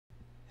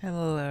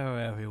Hello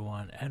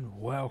everyone, and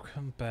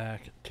welcome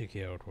back to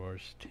Guild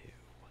Wars 2.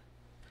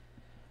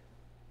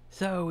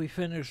 So, we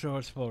finished our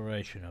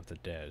exploration of the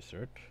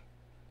desert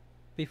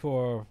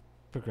before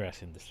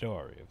progressing the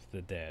story of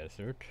the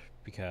desert,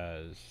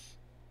 because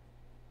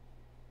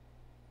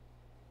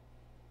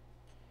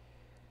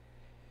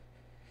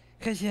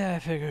yeah, I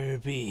figured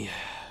it'd be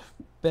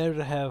better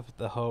to have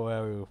the whole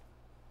area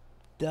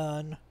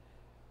done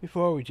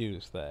before we do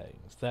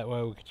things. That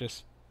way we could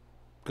just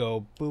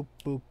go boop,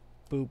 boop,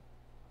 boop,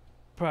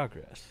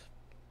 progress.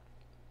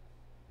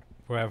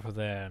 Rather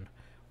than,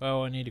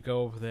 well, I need to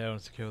go over there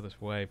and secure this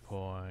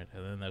waypoint,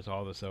 and then there's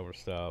all this other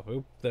stuff.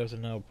 Oop, there's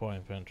another point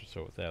of interest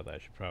over there that I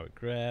should probably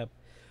grab.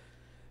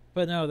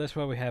 But no, that's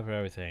why we have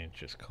everything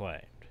just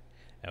claimed.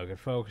 And we can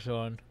focus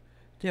on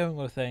dealing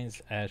with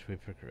things as we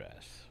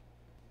progress.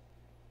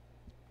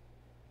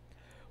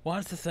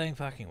 Once the thing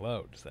fucking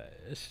loads, that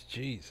is,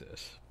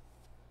 Jesus.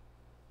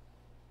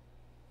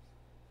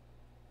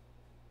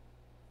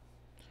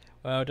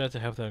 Well, it doesn't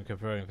help them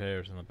converting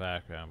favors in the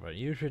background, but it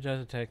usually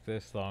doesn't take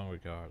this long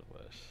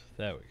regardless.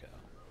 There we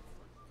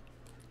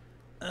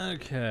go.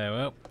 Okay,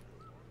 well,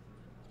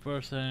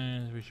 first thing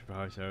is we should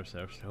probably set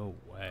ourselves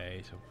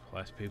away so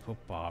less people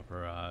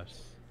bother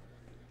us.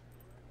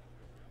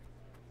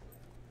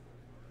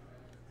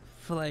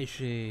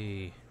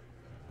 Flashy!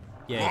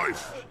 Yay, Life!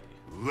 flashy.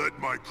 Let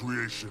my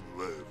creation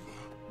live.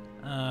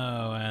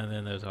 Oh, and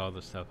then there's all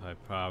the stuff I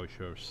probably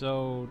should have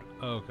sold.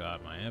 Oh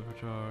god, my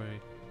inventory.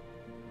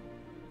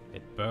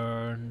 It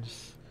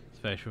burns,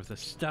 especially with the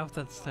stuff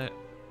that's that.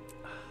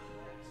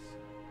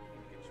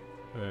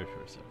 Very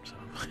sure some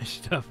of my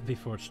stuff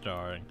before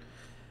starting.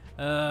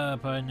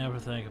 But I never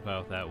think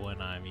about that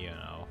when I'm, you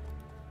know,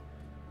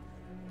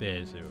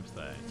 busy with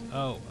things.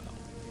 Oh well.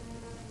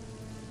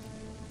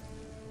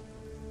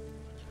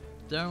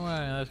 Don't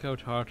worry, let's go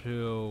talk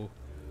to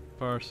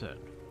person.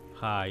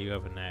 Hi, you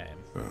have a name.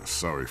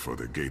 Sorry for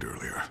the gate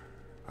earlier.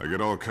 I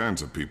get all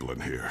kinds of people in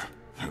here,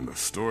 and the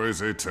stories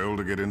they tell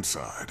to get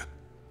inside.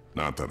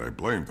 Not that I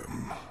blame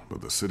them,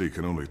 but the city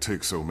can only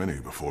take so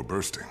many before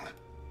bursting.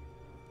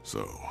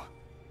 So,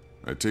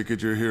 I take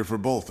it you're here for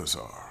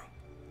Balthazar.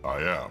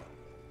 I am.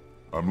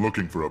 I'm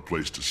looking for a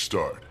place to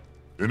start.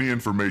 Any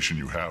information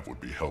you have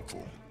would be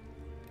helpful.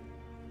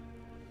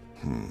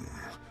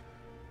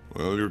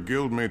 Well, your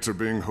guildmates are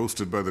being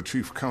hosted by the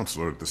chief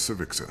counselor at the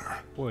Civic Center.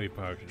 Boy,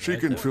 pardon. She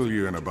can fill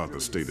you in about the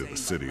state of the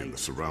city and the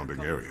surrounding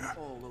area.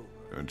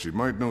 And she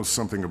might know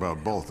something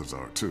about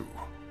Balthazar, too.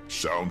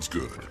 Sounds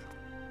good.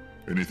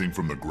 Anything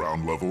from the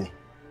ground level?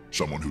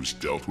 Someone who's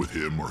dealt with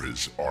him or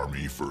his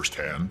army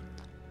firsthand?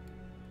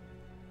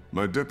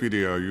 My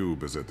deputy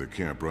Ayub is at the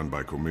camp run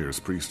by Comir's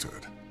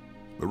priesthood.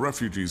 The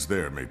refugees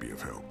there may be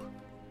of help.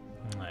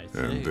 I see.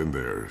 And then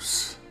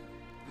there's...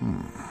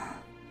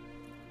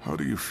 How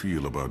do you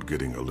feel about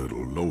getting a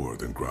little lower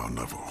than ground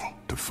level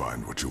to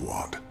find what you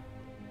want?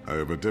 I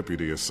have a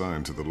deputy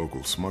assigned to the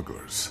local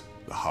smugglers,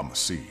 the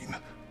Homicene.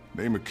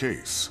 Name a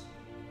case.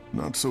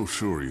 Not so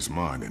sure he's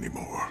mine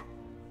anymore.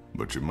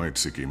 But you might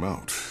seek him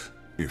out,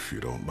 if you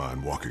don't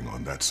mind walking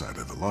on that side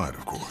of the line,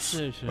 of course.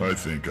 I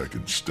think I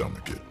can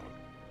stomach it.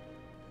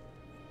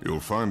 You'll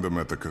find them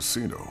at the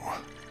casino.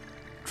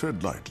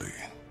 Tread lightly.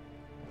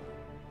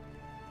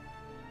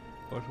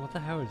 What the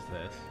hell is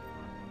this?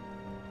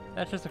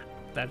 That's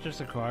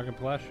just a Quagga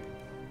plushie.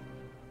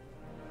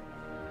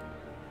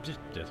 Just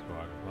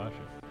Quagga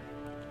plushie.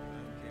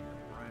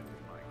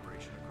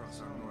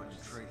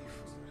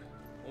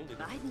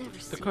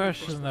 The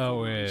question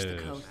though is,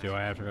 do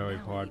I have to go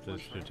report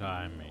this to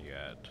Time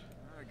yet?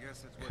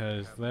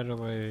 Because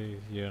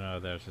literally, you know,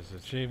 there's this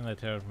achievement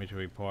that tells me to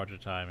report to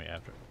Time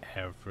after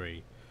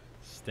every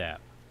step.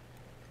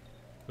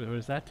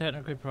 Was that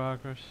technically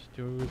progress?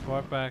 Do we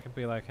report back and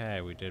be like,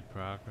 hey, we did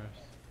progress?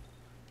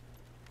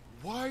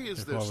 Why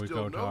is there Before we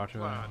still go no talk to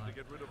plan him? to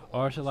get rid of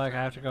Or is it like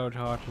I have to go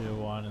talk to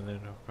one and then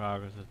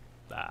progress?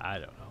 I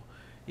don't know.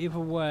 Either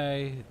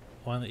way,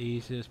 one of the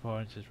easiest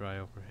points is right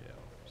over here.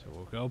 So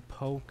we'll go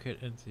poke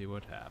it and see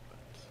what happens.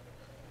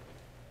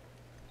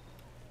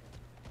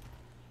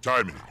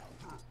 Timmy,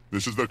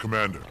 this is the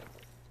commander.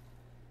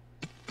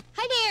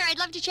 Hi there, I'd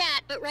love to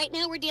chat, but right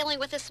now we're dealing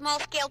with a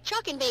small-scale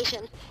Chuck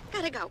invasion.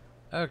 Gotta go.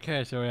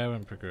 Okay, so we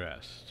haven't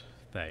progressed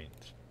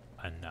things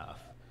enough.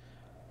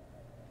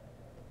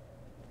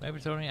 Maybe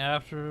it's only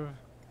after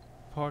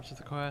parts of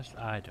the quest?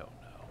 I don't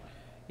know.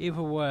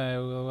 Either way,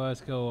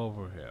 let's go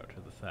over here to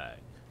the thing.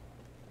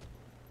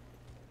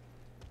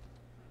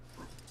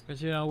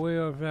 Because, you know, we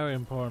are a very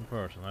important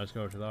person. Let's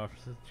go to the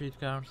office of the chief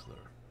counselor.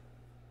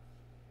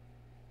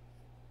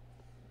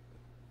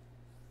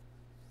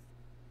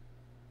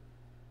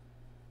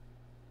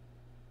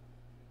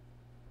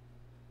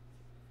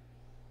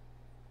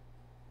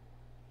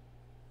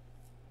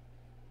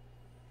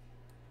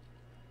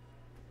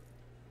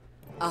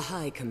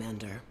 Hi,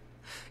 Commander.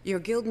 Your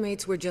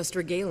guildmates were just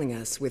regaling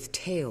us with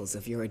tales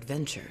of your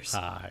adventures.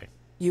 Hi.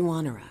 You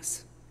honor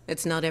us.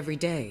 It's not every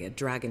day a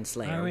dragon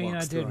slayer I mean,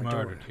 walks I through did our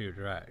murder door. 2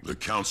 dragons. The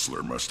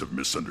counselor must have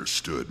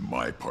misunderstood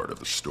my part of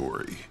the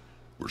story.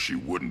 where she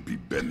wouldn't be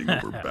bending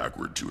over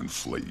backward to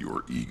inflate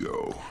your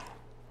ego.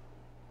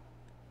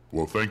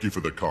 Well, thank you for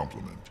the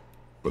compliment.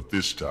 But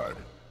this time,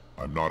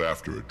 I'm not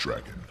after a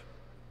dragon.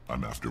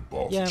 I'm after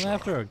Balthazar. Yeah, I'm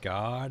after a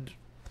god.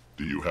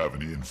 Do you have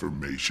any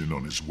information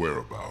on his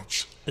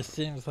whereabouts? It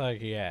seems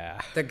like,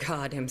 yeah. The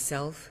god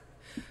himself?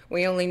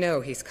 We only know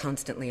he's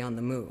constantly on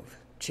the move,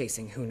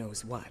 chasing who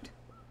knows what.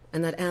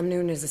 And that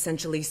Amnoon is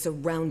essentially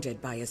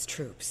surrounded by his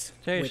troops,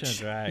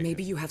 which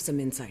maybe you have some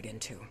insight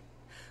into.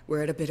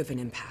 We're at a bit of an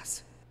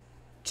impasse.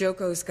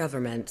 Joko's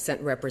government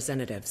sent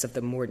representatives of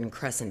the Morden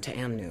Crescent to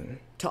Amnoon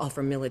to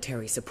offer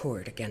military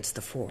support against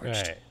the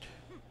Forged. Right.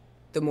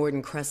 The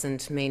Morden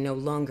Crescent may no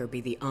longer be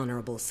the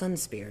honorable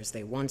Sunspears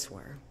they once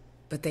were,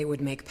 but they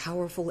would make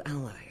powerful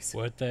allies.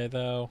 Would they,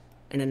 though?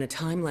 And in a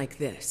time like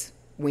this,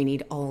 we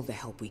need all the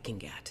help we can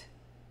get.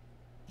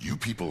 You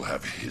people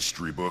have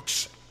history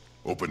books?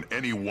 Open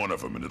any one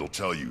of them and it'll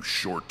tell you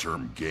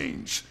short-term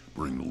gains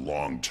bring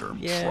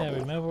long-term trouble. Yeah,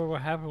 remember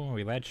what happened when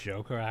we let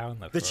Joker out in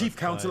the The Chief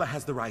Counselor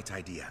has the right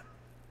idea.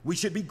 We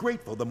should be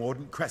grateful the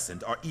Morden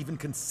Crescent are even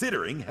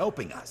considering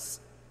helping us.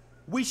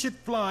 We should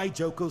fly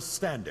Joko's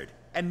standard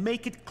and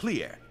make it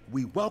clear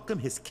we welcome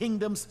his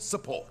kingdom's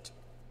support.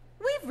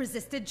 We've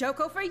resisted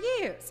Joko for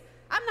years.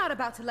 I'm not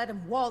about to let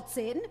him waltz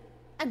in.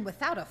 And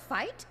without a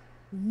fight?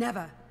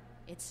 Never.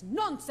 It's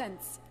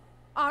nonsense.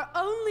 Our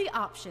only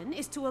option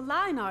is to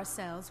align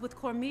ourselves with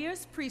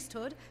Cormyr's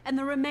priesthood and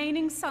the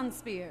remaining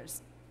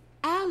Sunspears.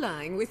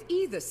 Allying with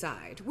either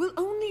side will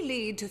only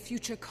lead to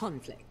future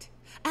conflict.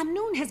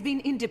 Amnoon has been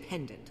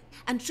independent,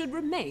 and should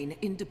remain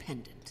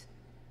independent.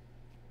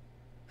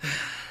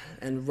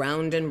 And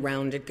round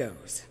it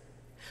goes.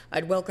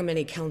 I'd welcome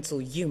any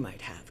counsel you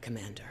might have,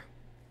 Commander.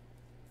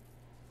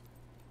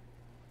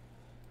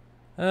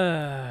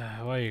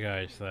 What do you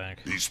guys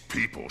think? These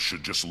people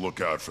should just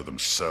look out for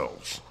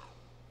themselves.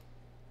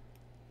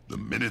 The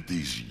minute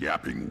these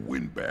yapping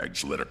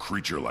windbags let a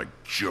creature like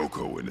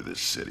Joko into this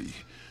city,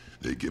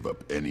 they give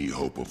up any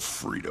hope of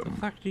freedom. What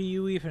the fuck do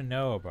you even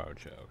know about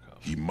Joko?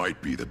 He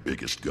might be the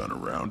biggest gun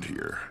around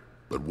here,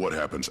 but what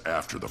happens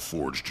after the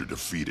Forged are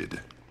defeated?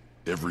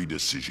 Every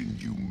decision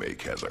you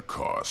make has a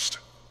cost.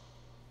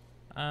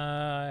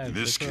 In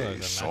this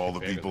case, all the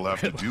people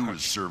have to do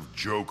is serve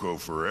Joko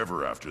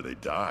forever after they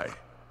die.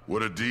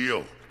 What a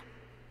deal!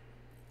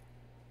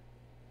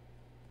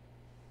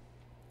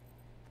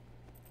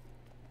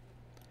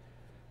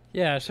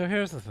 Yeah, so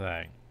here's the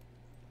thing.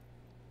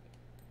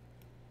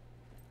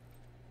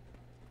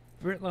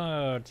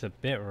 Britlode's a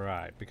bit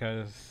right,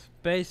 because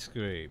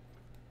basically,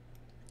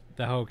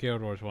 the whole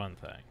Guild War's one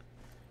thing.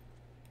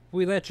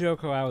 We let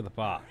Joko out of the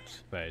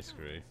box,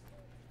 basically.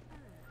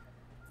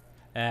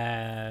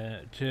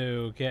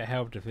 To get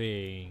help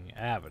defeating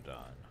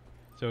Abaddon.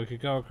 So we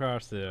could go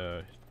across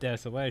the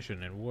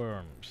desolation in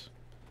Worms.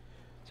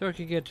 So we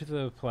could get to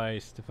the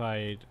place to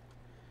fight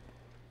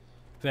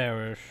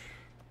Varish,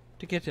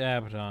 to get to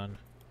Abaddon.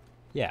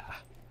 Yeah.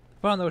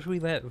 But those we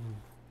let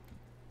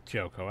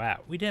Joko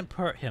out. We didn't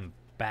put him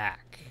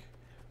back.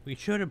 We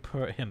should have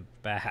put him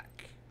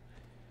back.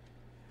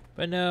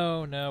 But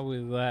no, we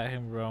let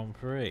him roam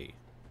free.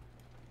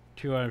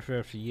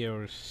 250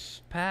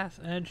 years pass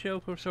and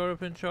Joko's sort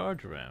of in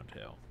charge around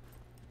here.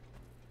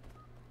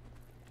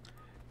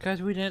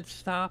 Because we didn't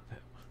stop him.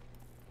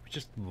 We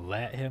just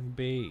let him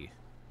be.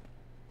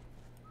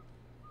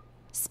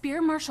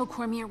 Spear Marshal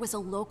Cormyr was a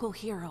local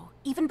hero,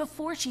 even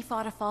before she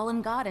fought a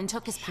fallen god and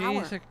took his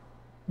power.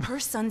 Her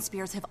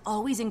Sunspears have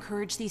always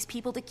encouraged these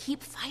people to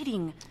keep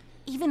fighting,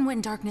 even when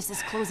darkness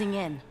is closing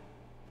in.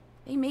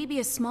 They may be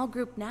a small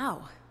group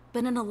now,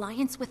 but an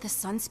alliance with the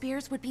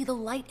Sunspears would be the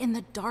light in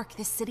the dark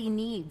this city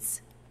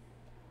needs.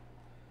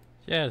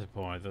 Yeah, that's the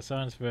point. The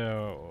Sunspears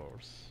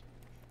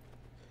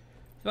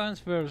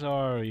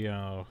are, you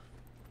know,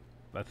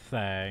 a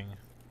thing,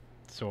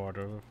 sort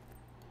of.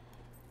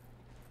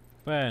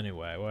 But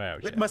anyway,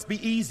 whatever. It must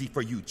be easy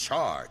for you,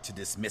 Charr, to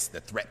dismiss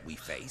the threat we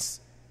face.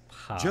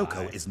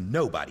 Joko is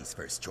nobody's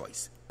first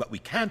choice, but we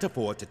can't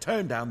afford to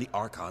turn down the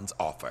Archon's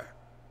offer.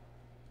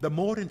 The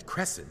Mordant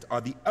Crescent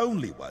are the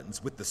only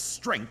ones with the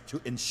strength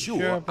to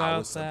ensure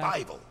our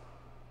survival.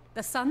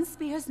 The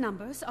Sunspears'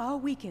 numbers are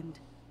weakened,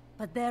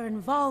 but their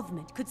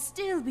involvement could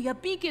still be a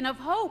beacon of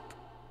hope.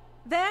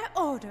 Their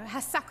order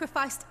has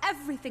sacrificed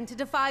everything to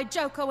defy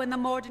Joko and the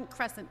Mordant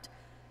Crescent.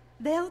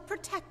 They'll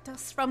protect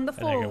us from the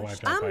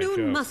Forged.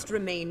 Amnoon must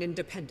remain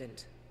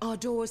independent. Our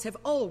doors have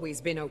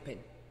always been open.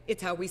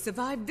 It's how we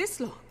survived this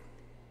long.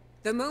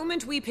 The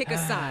moment we pick a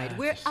side,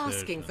 we're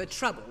asking for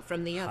trouble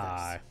from the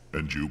others.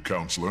 And you,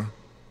 Counselor?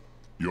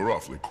 You're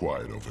awfully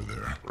quiet over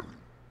there.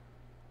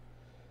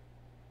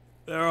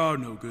 There are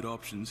no good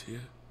options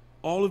here.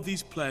 All of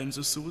these plans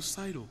are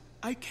suicidal.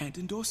 I can't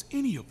endorse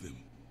any of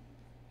them.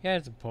 Yeah,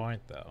 that's the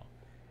point, though.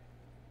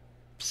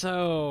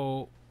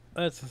 So,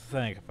 let's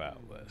think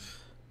about this.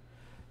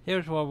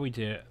 Here's what we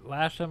did.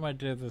 Last time I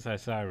did this, I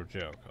sided with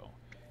Joko.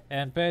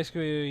 And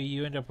basically,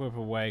 you end up with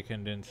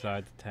Awakened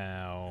inside the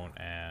town,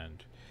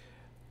 and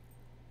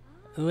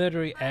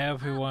literally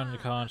everyone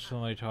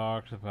constantly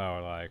talks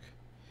about, like,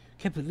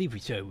 can't believe we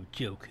sided with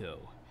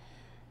Joko.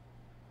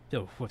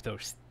 with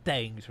those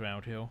things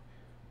around here.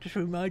 Just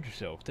remind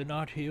yourself, they're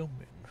not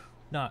human.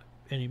 Not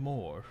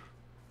anymore.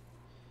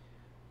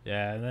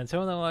 Yeah, and then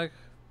some of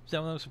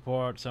them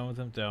support, some of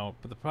them don't.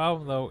 But the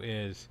problem, though,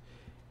 is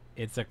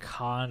it's a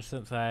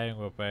constant thing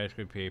where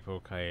basically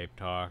people keep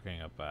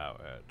talking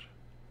about it.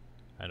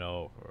 And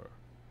over.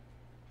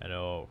 And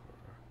over.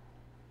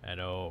 And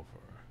over.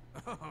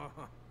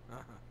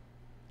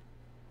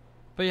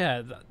 But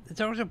yeah,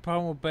 it's always a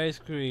problem with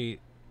basically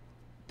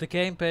the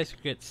game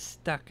basically gets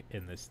stuck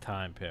in this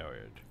time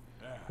period.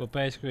 Well,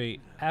 basically,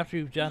 after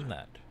you've done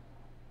that,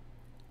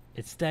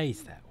 it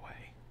stays that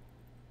way.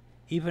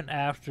 Even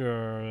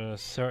after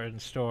certain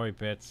story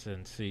bits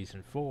in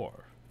Season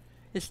 4,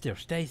 it still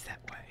stays that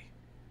way.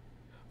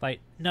 Like,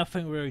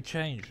 nothing really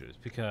changes,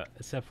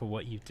 except for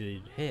what you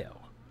did here.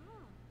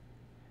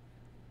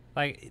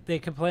 Like, they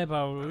complain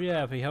about,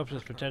 yeah, if he helps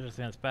us protect us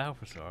against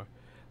Balthazar,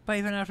 but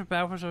even after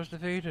Balthazar's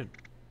defeated,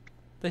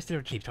 they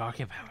still keep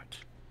talking about it.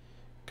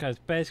 Because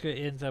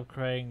basically it ends up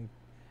creating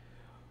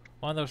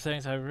one of those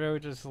things I really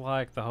just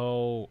like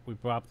we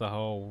brought the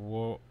whole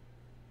war.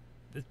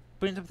 It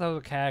brings up the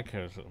whole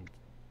cataclysm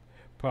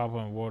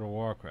problem in World of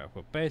Warcraft.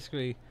 But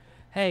basically,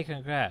 hey,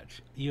 congrats,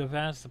 you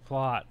advanced the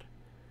plot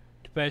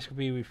to basically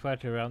be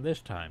reflected around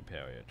this time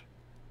period.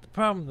 The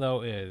problem,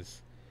 though,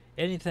 is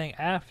anything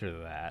after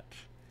that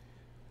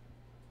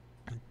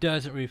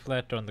doesn't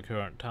reflect on the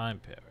current time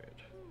period.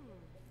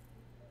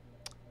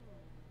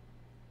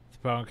 It's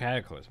the problem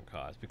Cataclysm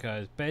caused,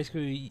 because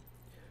basically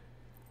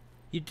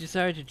you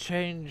decided to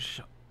change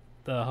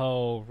the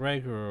whole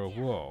regular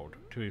world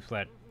to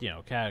reflect,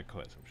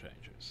 Cataclysm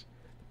changes.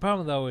 The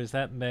problem, though, is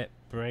that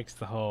breaks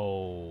the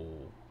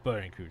whole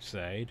Burning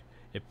Crusade.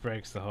 It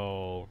breaks the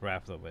whole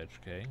Wrath of the Lich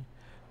King.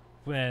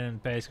 When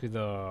basically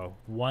the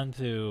 1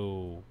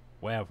 through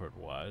whatever it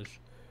was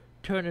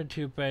turned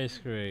into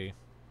basically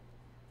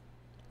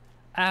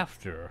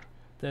after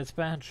the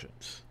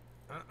expansions.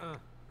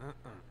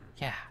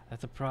 Yeah,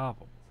 that's a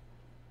problem.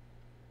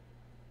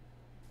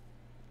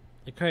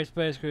 It creates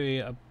basically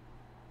a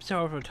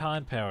sort of a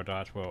time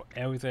paradox where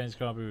everything's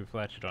going to be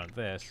reflected on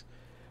this,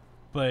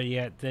 but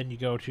yet then you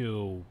go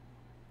to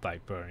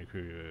like Burning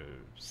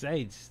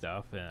Crusade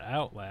stuff and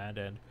Outland,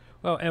 and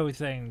well,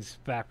 everything's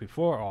back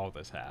before all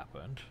this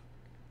happened.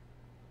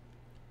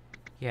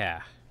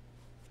 Yeah.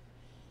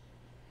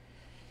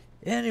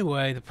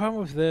 Anyway, the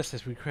problem with this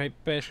is we create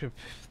basically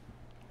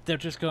they're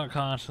just going to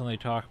constantly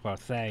talk about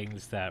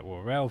things that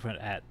were relevant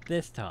at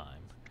this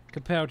time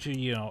compared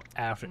to,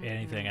 after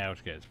anything else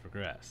gets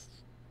progressed.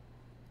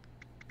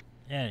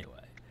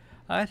 Anyway,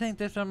 I think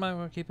this time I'm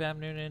going to keep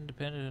Amnoon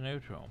independent and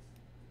neutral.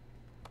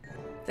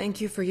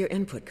 Thank you for your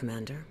input,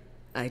 Commander.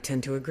 I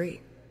tend to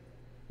agree.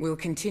 We'll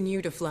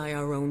continue to fly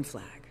our own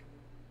flag.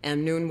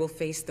 Amnoon will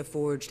face the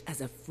Forged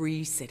as a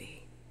free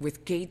city,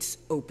 with gates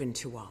open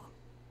to all.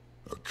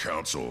 A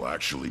council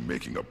actually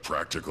making a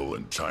practical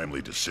and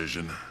timely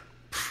decision?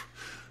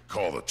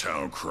 Call the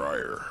town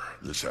crier.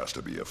 This has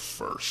to be a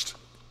first.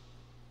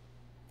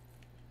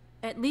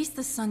 At least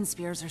the Sun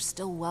Spears are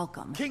still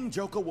welcome. King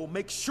Joker will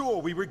make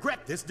sure we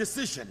regret this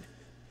decision.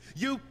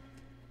 You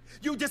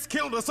just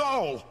killed us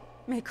all!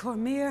 May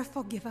Cormyr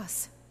forgive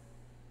us.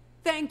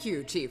 Thank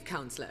you, Chief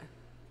Counselor.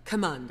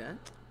 Commander?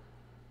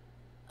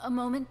 A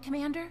moment,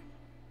 Commander?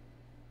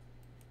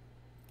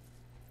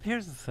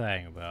 Here's the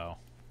thing, though.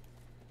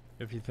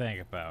 If you think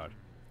about it,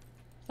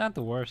 it's not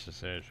the worst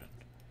decision.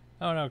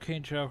 Oh no,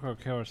 King Joker will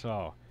kill us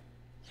all.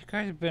 You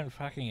guys have been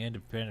fucking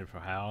independent for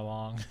how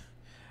long?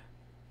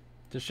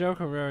 Does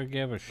Joker really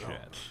give a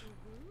shit?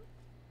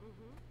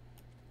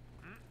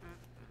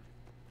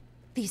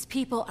 These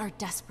people are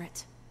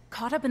desperate,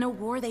 caught up in a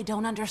war they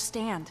don't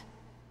understand.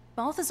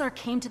 Balthazar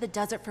came to the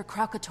desert for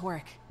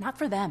Krakatorrik, not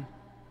for them.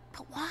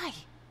 But why?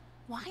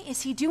 Why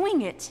is he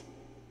doing it?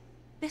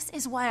 This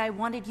is why I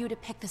wanted you to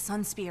pick the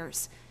Sun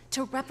Spears,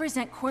 to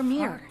represent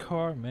Cormyr.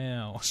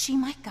 Cormyr. She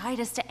might guide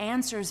us to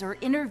answers or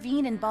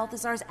intervene in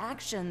Balthazar's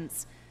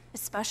actions,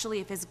 especially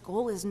if his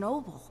goal is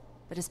noble,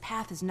 but his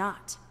path is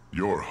not.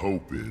 Your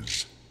hope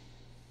is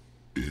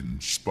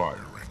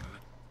inspiring.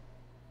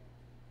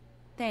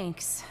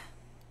 Thanks.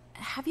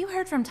 Have you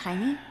heard from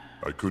Tiny?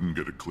 I couldn't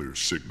get a clear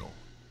signal.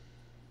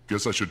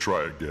 Guess I should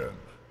try again.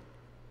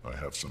 I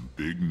have some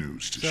big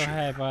news to share. So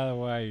hey, by the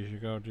way, you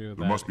should go do that.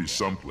 There must be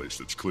some place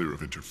that's clear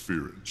of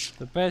interference.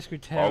 The basically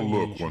tell I'll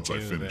look once I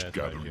finish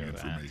gathering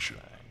information.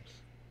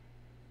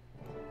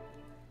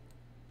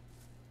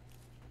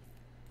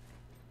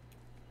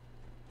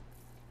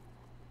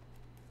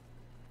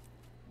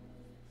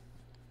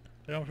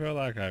 I don't feel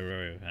like I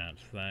really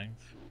advanced things.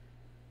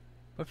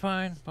 But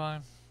fine,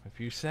 fine. If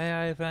you say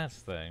I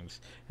advanced things,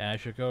 and I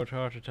should go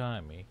talk to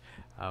Timey,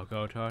 I'll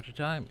go talk to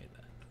Timey then.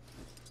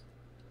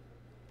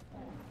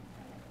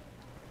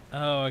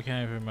 Oh, I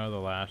can't even remember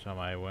the last time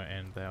I went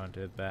in there and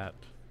did that.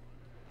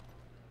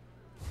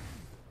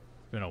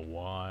 It's been a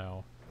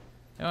while.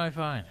 Anyway,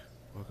 fine.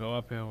 We'll go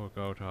up here, we'll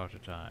go talk to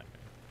Timey.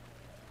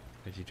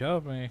 Because you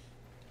told me.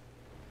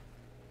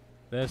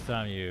 This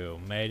time you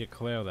made it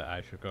clear that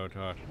I should go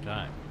talk to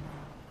Timey.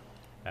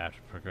 After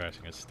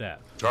progressing a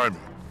step. Timey,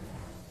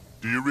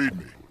 Do you read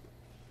me?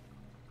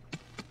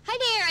 Hi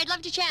there, I'd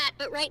love to chat,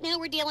 but right now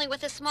we're dealing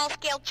with a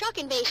small-scale Chuck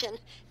invasion.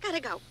 Gotta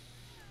go.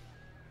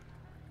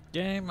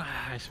 Game,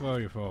 I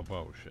swear you're full of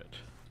bullshit.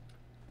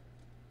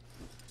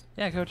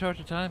 Yeah, go talk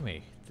to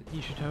Tommy.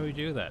 You should totally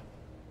do that.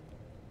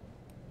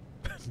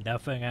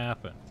 Nothing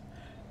happened.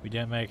 We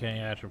didn't make any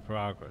actual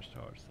progress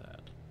towards that.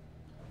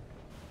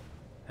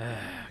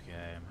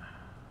 Game.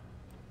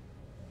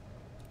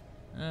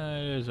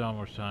 It is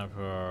almost time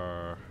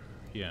for,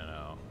 you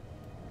know,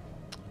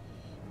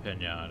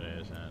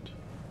 pinata, isn't it?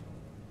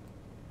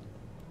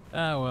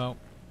 Ah, well.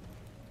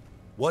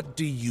 What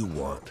do you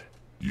want?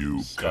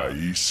 You,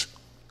 Kais?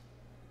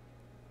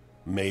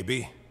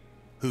 Maybe.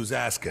 Who's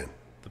asking?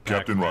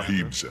 Captain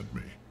Rahib sent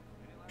me.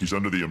 He's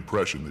under the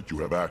impression that you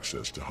have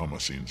access to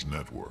Hamasin's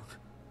network.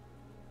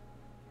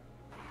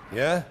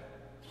 Yeah?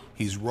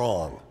 He's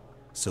wrong.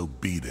 So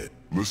beat it.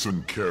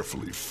 Listen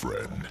carefully,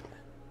 friend.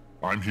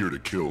 I'm here to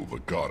kill the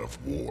god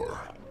of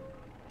war.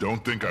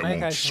 Don't think I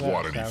won't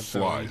swat any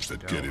flies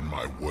that get in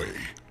my way.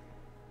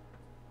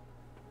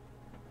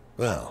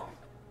 Well,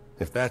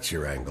 if that's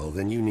your angle,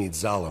 then you need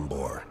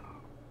Zalambor.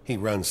 He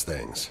runs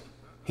things.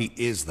 He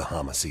is the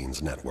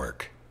Hamasin's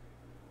network.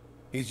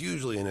 He's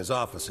usually in his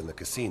office in the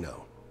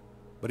casino.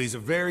 But he's a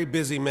very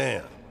busy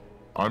man.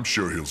 I'm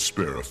sure he'll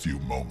spare a few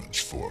moments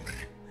for me.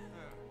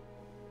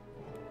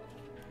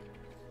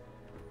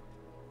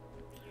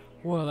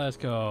 Well, let's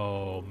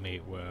go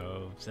meet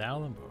with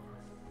Zalambor,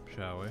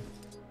 shall we?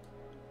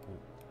 Ooh,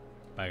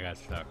 I got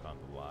stuck on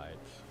the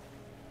lights.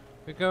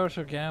 We go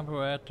to gamble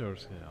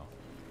outdoors now.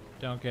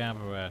 Don't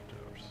gamble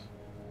outdoors.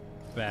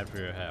 Bad for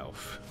your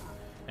health,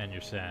 and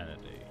your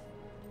sanity,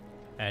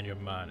 and your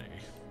money.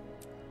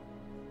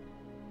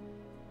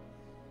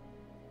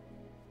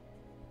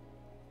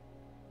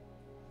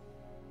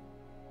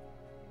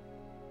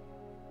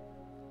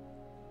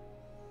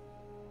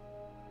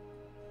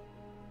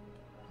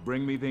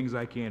 Bring me things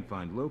I can't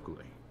find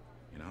locally,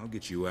 and I'll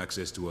get you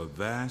access to a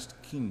vast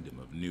kingdom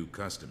of new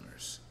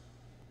customers.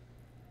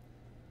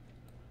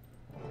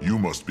 You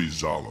must be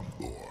Zalambor.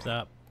 What's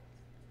up?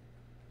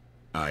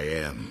 I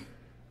am.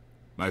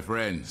 My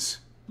friends,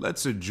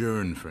 let's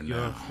adjourn for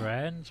now. Your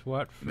friends?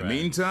 What friends? In the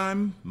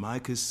meantime, my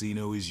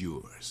casino is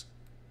yours.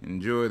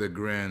 Enjoy the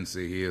Grand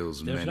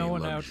Sahil's many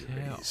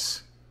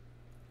luxuries.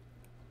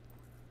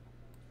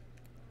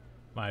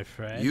 My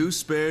friend? You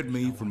spared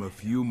me from a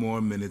few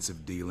more minutes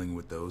of dealing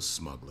with those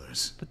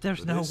smugglers. But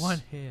there's no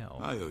one here.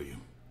 I owe you.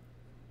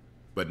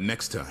 But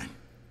next time,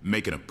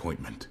 make an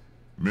appointment.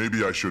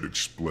 Maybe I should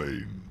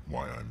explain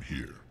why I'm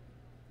here.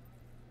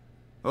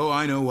 Oh,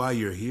 I know why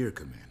you're here,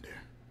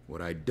 Commander.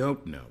 What I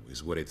don't know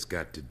is what it's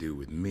got to do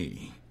with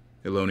me.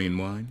 Elonian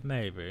wine?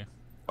 Maybe.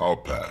 I'll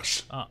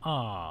pass.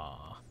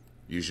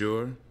 You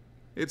sure?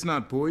 It's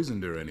not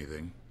poisoned or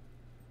anything.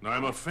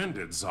 I'm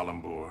offended,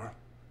 Zalambor.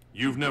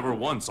 You've never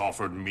once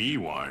offered me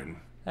wine.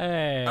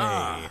 Hey,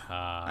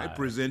 I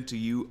present to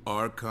you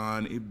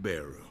Archon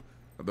Iberu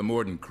of the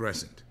Morden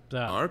Crescent.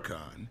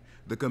 Archon,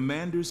 the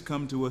commanders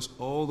come to us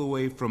all the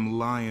way from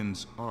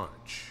Lion's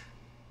Arch.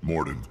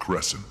 Morden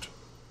Crescent.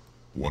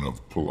 One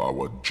of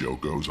Palawa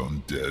Joko's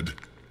undead.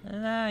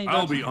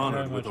 I'll be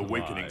honored with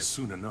awakening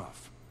soon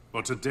enough.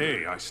 But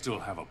today I still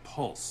have a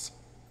pulse,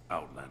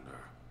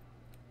 Outlander.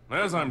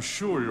 As I'm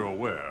sure you're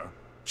aware,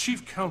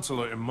 Chief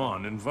Counselor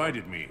Iman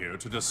invited me here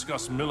to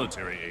discuss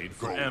military aid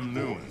for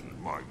Amnoon.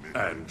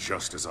 And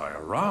just as I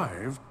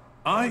arrive,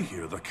 I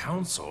hear the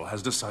Council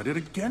has decided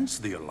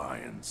against the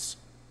Alliance.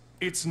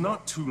 It's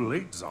not too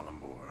late,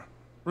 Zalambor.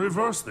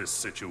 Reverse this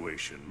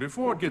situation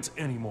before it gets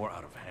any more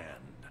out of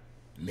hand.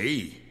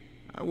 Me?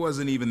 I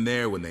wasn't even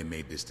there when they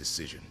made this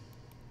decision.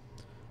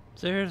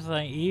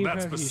 Seriously, even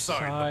if you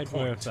side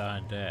with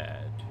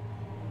undead,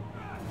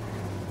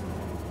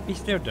 he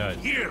still does.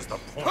 Here's the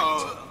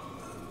point.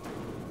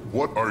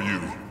 What are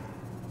you?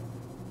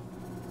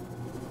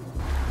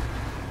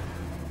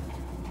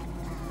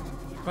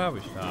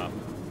 Probably stop.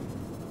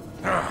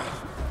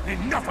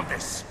 Enough of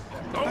this!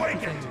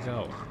 Awaken!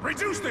 Go.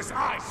 Reduce this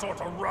eyesore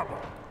to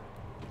rubble!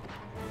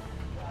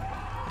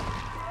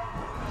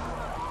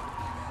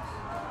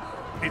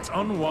 It's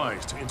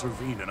unwise to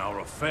intervene in our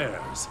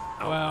affairs.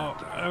 Well,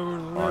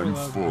 I'm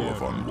full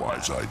of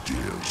unwise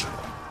ideas.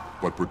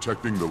 But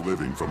protecting the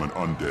living from an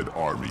undead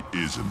army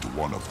isn't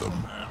one of them.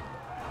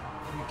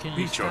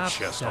 Beat your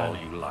chest all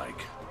you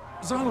like.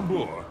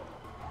 Zalambor,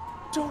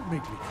 don't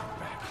make me come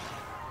back.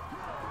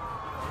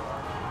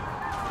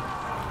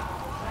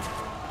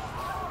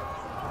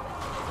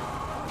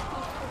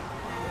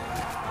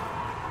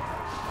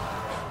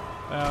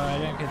 Well, I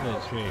didn't get the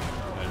achievement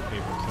because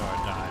people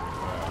started dying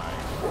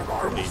before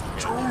I was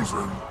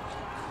chosen.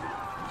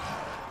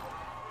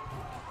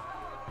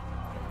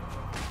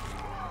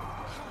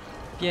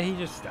 Yeah, he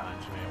just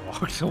stuns me and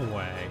walks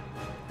away.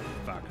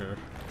 Fucker.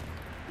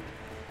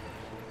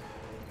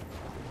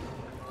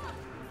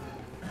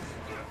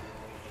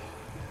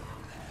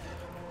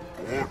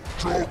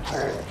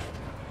 Joko!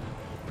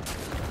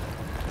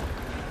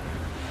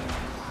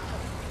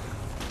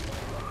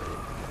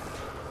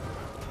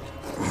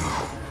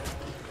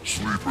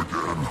 Sleep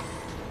again.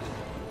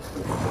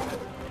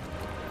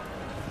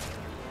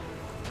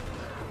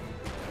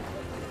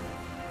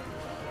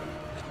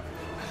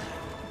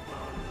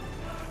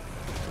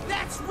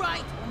 That's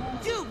right!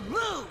 You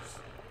lose!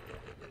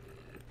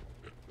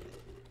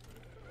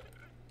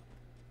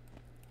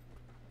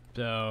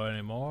 So,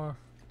 any more?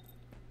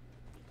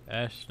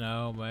 S,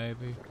 no,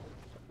 maybe?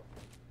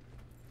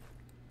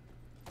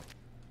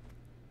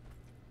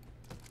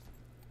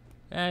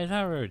 Yeah, he's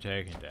not really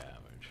taking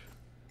damage.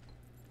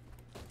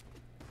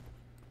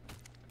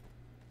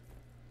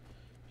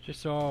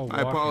 Just all My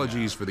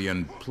apologies for the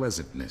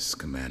unpleasantness,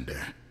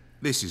 Commander.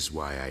 This is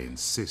why I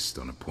insist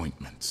on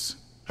appointments.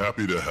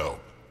 Happy to help.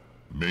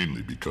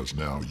 Mainly because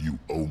now you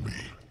owe me.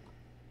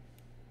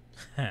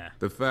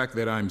 The fact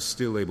that I'm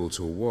still able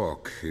to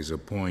walk is a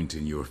point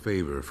in your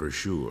favor for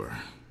sure.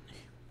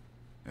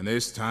 And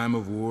this time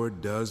of war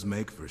does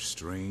make for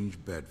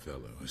strange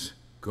bedfellows.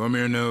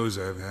 Cormier knows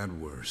I've had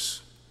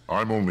worse.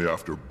 I'm only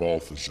after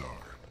Balthazar.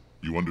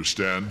 You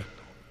understand?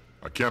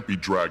 I can't be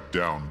dragged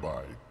down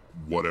by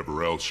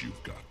whatever else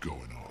you've got going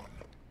on.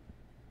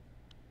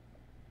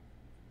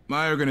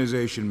 My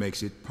organization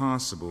makes it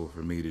possible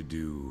for me to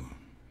do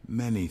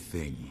many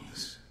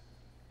things.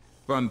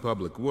 Fund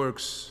public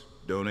works,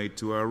 donate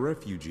to our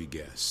refugee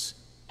guests,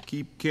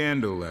 keep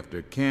candle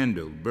after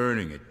candle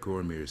burning at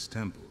Cormier's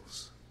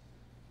temples.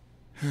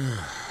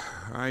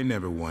 I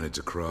never wanted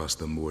to cross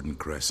the Morden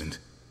Crescent,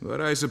 but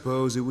I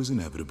suppose it was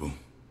inevitable.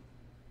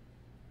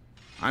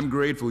 I'm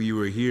grateful you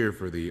were here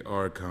for the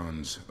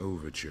Archon's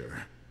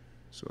overture,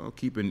 so I'll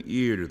keep an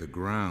ear to the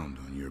ground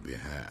on your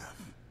behalf.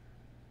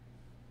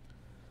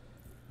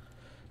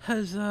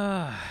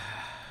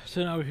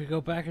 So now we could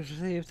go back and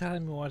see if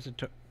time wants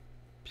to.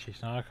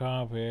 She's not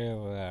gonna be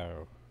able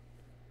to.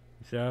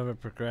 We still haven't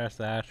progressed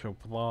the actual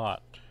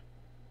plot.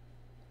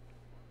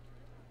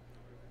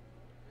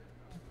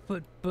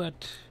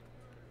 But,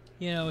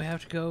 you know, we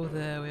have to go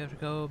there. We have to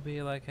go and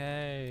be like,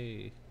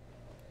 hey,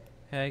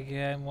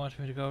 game wants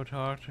me to go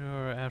talk to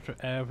her after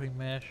every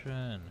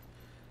mission.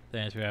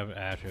 Things we haven't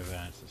actually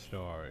advanced the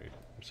story,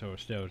 so we're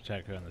still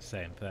technically on the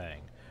same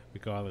thing,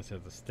 regardless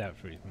of the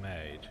steps we've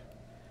made.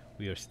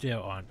 We are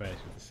still on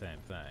basically the same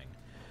thing.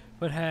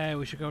 But hey,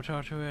 we should go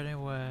talk to her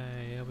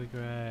anyway. It'll be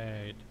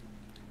great.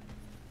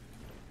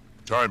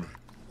 Timmy,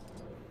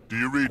 do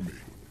you read me?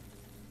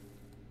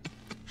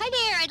 Hi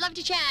there, I'd love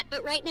to chat,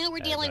 but right now we're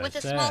dealing with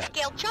a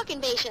small-scale Chuck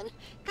invasion.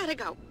 Gotta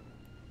go.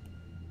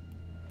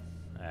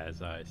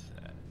 As I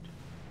said.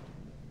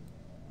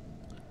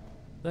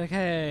 Like,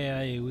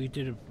 hey, we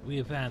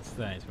advanced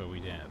things, but we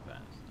didn't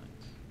advance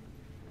things.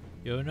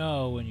 You'll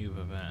know when you've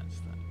advanced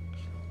things.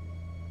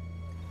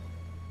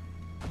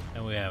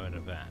 And we haven't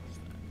advanced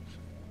things.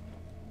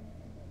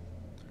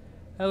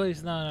 At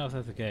least not enough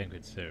that the game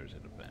considers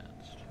it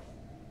advanced.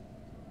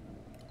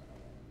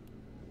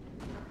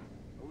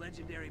 A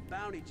legendary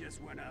bounty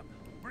just went up.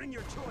 Bring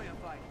your Choya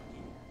fighting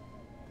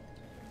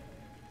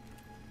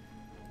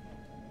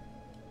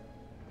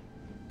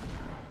gear.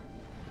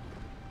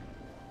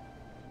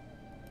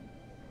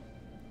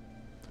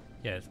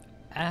 Yes.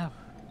 Ow.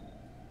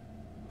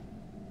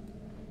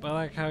 But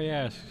like how,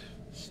 yes,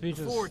 speech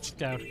of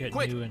scout to get new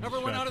instructions.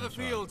 Everyone out of the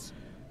fields.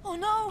 Oh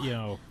no! You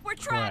know, we're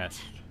trapped.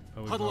 Quest,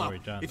 but we've Huddle up.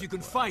 already done If you can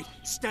quest. fight,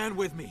 stand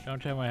with me.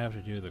 Don't tell me I have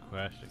to do the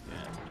quest again.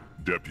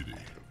 Deputy,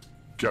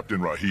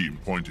 Captain Rahim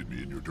pointed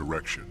me in your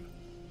direction.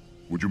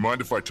 Would you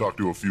mind if I talk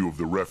to a few of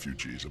the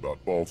refugees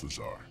about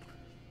Balthazar?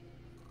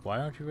 Why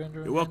aren't you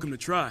rendering? You're welcome to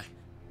try.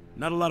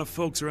 Not a lot of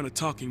folks are in a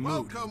talking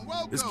mood.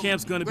 This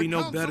camp's gonna be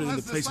no better than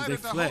the places they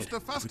fled.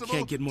 If we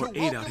can't get more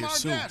aid out here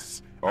soon.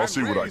 I'll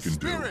see what I can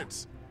do.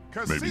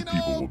 Maybe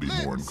people will be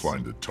more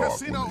inclined to talk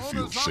when they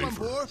feel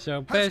safer.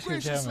 So basically,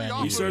 gentlemen,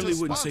 we certainly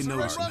wouldn't say no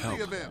to some help.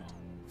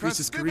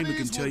 Priestess Karima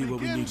can tell you what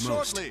we need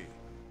most.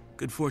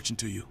 Good fortune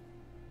to you.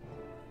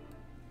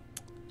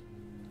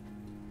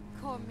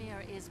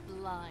 Cormier is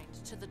blind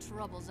to the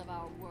troubles of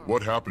our world.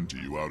 What happened to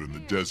you out in the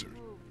desert?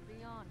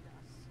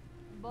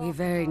 We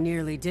very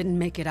nearly didn't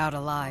make it out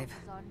alive.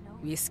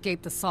 We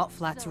escaped the Salt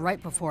Flats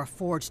right before a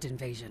forged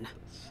invasion.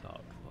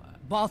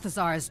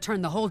 Balthazar has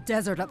turned the whole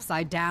desert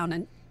upside down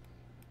and...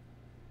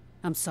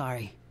 I'm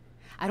sorry.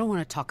 I don't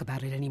want to talk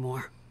about it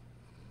anymore.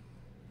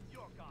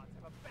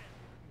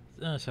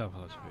 South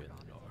Flats be in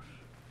the north.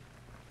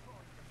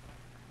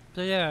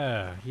 So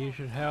yeah, you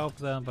should help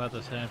them, but at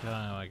the same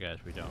time, I guess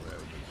we don't really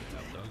need to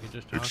help them. We can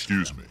just talk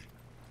Excuse me.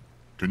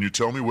 Can you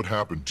tell me what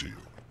happened to you?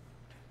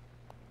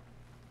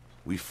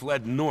 We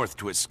fled north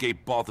to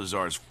escape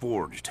Balthazar's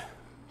Forged,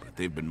 but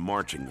they've been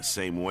marching the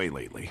same way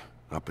lately,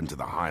 up into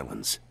the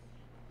highlands.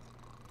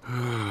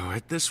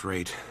 At this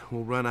rate,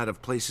 we'll run out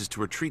of places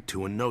to retreat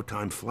to in no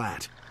time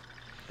flat.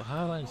 The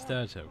highlands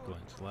does have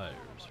Glint Slayers,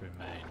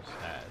 remains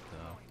sad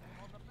though.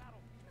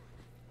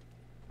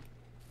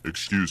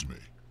 Excuse me.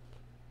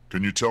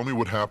 Can you tell me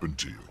what happened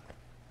to you?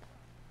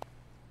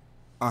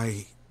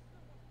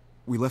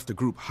 We left a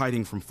group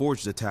hiding from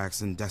Forged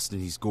attacks in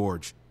Destiny's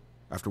Gorge,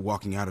 after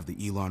walking out of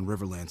the Elon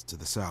Riverlands to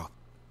the south.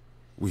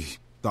 We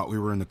thought we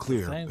were in the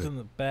clear, things in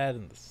the bad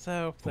in the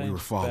south, but we were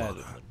followed.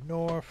 In the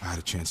north. I had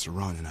a chance to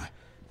run, and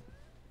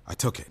I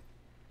took it.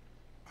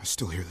 I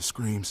still hear the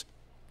screams.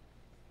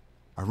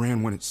 I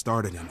ran when it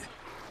started, and...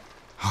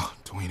 Oh,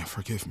 Dwayne,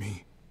 forgive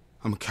me.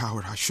 I'm a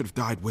coward. I should have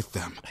died with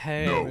them.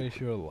 Hey, no,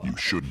 you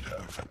shouldn't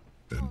have.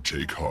 And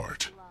take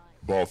heart.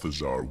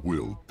 Balthazar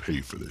will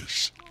pay for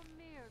this.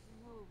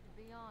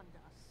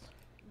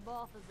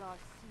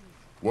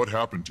 What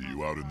happened to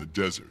you out in the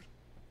desert?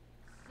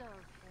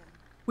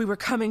 We were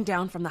coming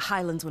down from the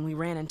highlands when we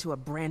ran into a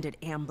branded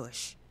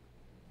ambush.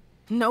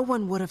 No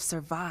one would have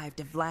survived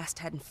if Vlast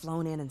hadn't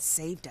flown in and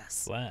saved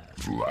us.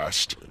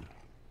 Vlast?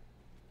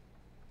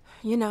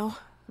 You know,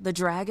 the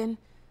dragon,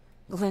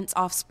 Glint's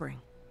offspring.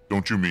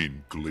 Don't you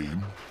mean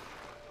Gleam?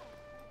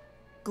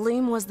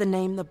 Gleam was the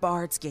name the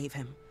bards gave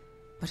him,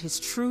 but his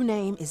true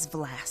name is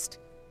Vlast.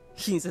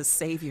 He's a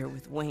savior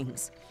with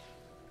wings.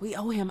 We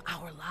owe him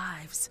our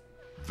lives.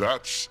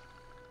 That's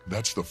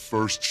the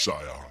first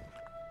scion.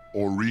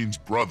 Oreen's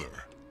brother.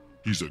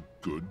 He's a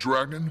good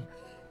dragon?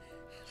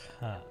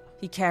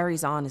 He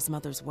carries on his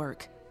mother's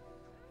work.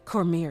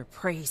 Cormyr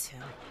praise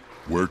him.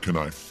 Where can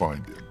I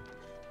find him?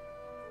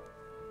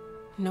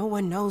 No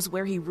one knows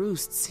where he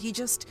roosts. He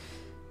just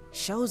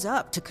shows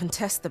up to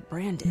contest the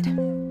branded.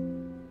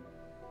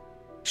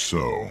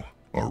 So,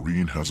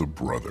 Oreen has a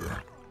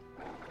brother.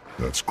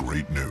 That's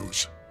great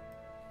news.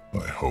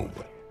 I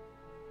hope.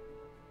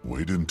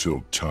 Wait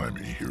until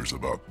Timey hears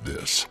about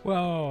this.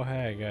 Whoa,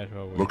 hey guys,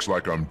 looks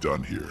like I'm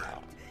done here.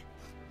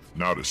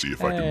 Now to see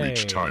if I can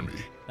reach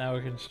Timey. Now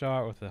we can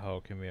start with the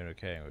whole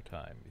communicating with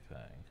Timey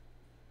thing.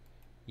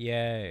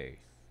 Yay.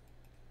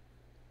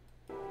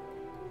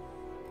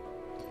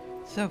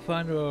 So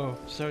fun to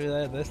sorry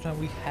that this time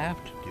we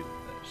have to do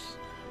this.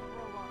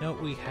 No,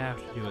 we have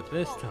to do it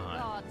this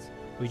time.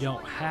 We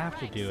don't have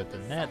to do it the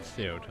next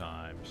 0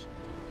 times,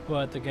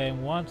 but the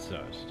game wants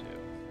us to.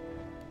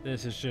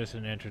 This is just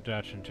an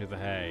introduction to the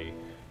hey,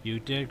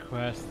 you did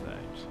quest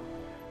things.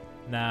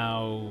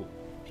 Now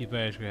you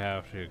basically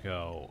have to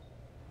go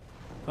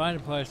find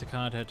a place to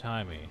contact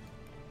Timey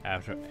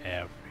after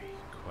every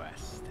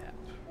quest step.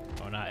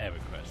 Well, not every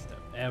quest step,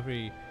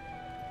 every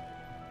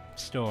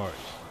story.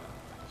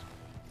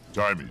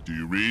 Timey, do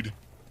you read?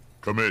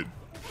 Come in.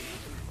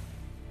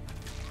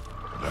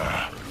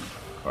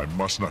 I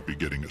must not be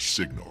getting a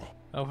signal.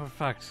 Oh, for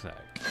fuck's sake.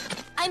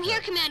 I'm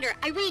here, Commander.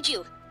 I read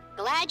you.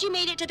 Glad you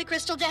made it to the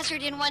Crystal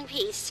Desert in one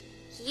piece.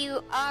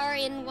 You are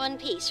in one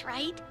piece,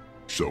 right?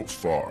 So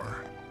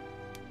far.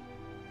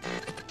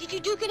 Did you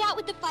duke it out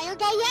with the fire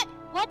guy yet?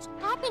 What's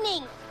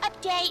happening?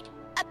 Update.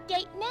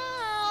 Update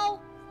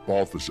now.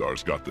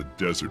 Balthazar's got the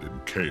desert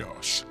in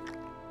chaos.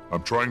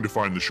 I'm trying to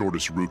find the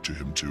shortest route to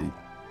him to,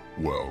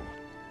 well,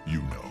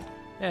 you know.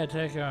 Yeah,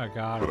 take on a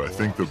god. But I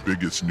think the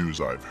biggest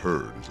news I've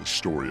heard is a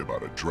story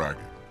about a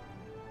dragon.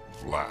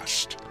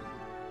 Vlast.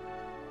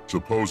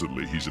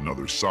 Supposedly he's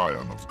another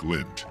scion of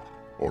Glint,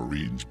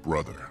 Oreen's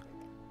brother.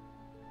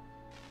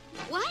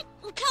 What?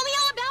 Well, tell me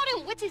all about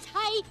him. What's his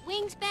height,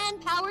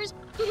 wingspan, powers?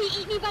 Did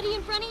he eat anybody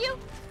in front of you?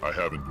 I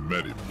haven't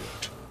met him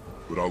yet,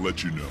 but I'll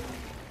let you know.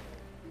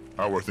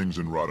 How are things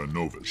in Rada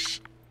Novus?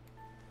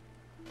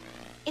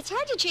 It's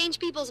hard to change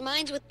people's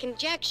minds with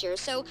conjecture,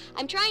 so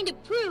I'm trying to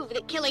prove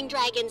that killing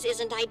dragons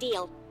isn't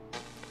ideal.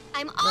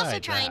 I'm also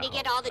trying to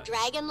get all the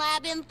Dragon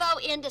Lab info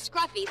into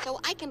Scruffy so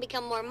I can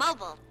become more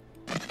mobile.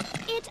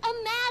 It's a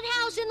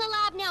madhouse in the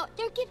lab now.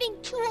 They're giving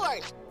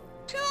tours.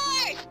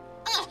 Tours!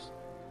 Ugh.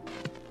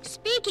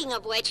 Speaking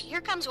of which, here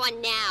comes one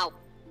now.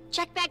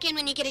 Check back in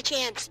when you get a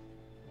chance.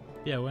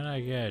 Yeah, when I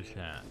get a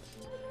chance.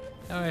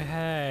 Oh,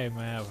 hey,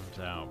 man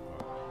from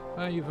Soundport.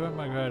 Well, you've earned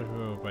my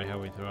gratitude by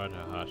helping throw out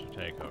a hostile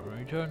takeover. In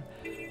return,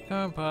 come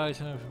and provide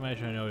some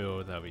information I know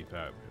you'll that'll be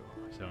valuable.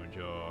 Some of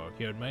your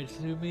good mates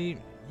to meet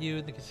you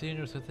in the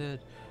casinos with it.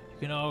 You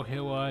can all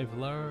hear what I've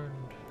learned.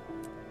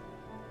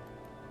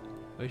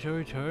 We shall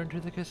return to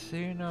the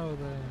casino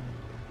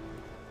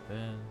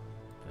then.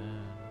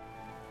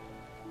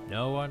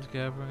 No one's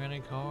gathering any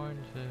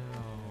coins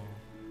now.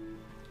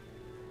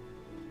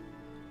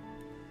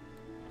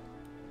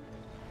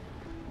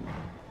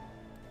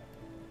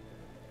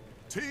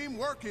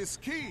 Teamwork is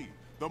key.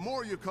 The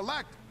more you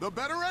collect, the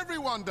better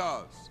everyone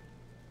does.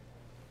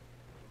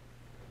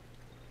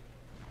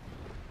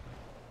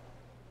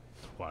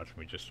 Watch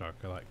me just start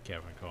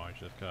gathering coins,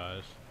 just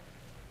guys.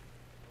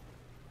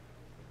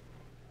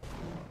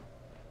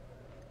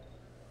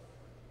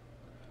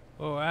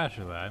 Well,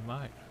 actually, I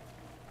might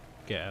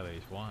get at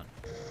least one.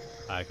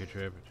 I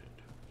contributed.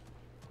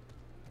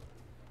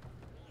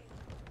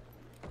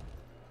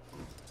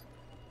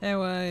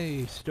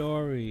 Anyway,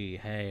 story.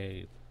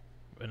 Hey,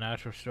 an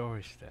actual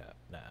story step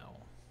now.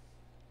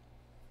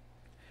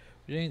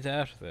 Which means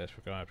after this,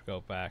 we're gonna have to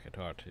go back and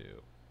talk to,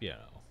 you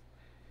know,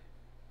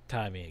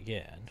 Timey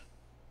again.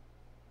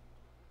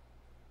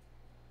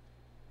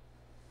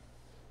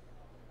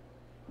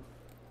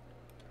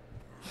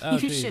 Oh,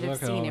 you should have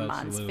seen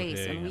Iman's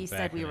face when we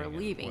said we were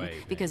leaving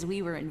because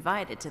we were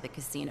invited to the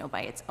casino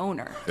by its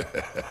owner.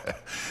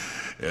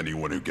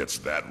 Anyone who gets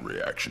that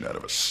reaction out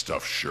of a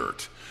stuffed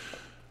shirt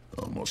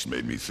almost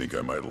made me think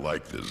I might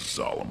like this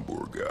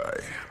Zalambur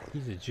guy.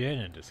 He's a djinn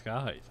in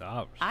disguise,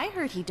 obviously. I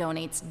heard he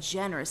donates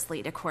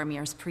generously to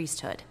Cormyr's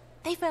priesthood.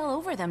 They fell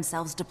over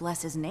themselves to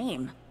bless his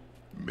name.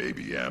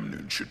 Maybe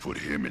Amnoon should put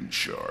him in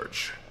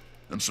charge.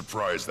 I'm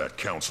surprised that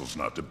council's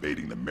not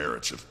debating the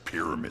merits of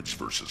pyramids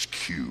versus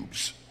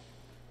cubes.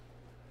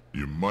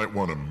 You might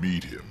want to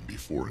meet him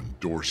before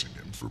endorsing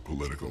him for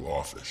political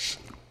office.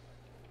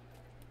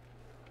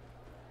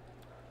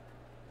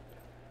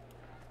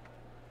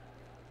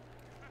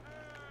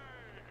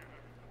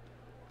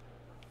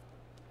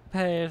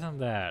 Hey, isn't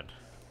that?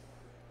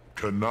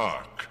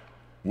 Canuck,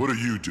 what are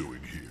you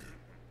doing here?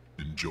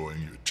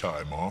 Enjoying your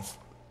time off?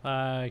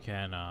 I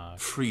cannot.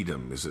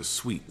 Freedom is a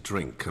sweet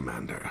drink,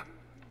 Commander.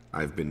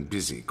 I've been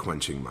busy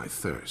quenching my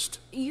thirst.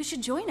 You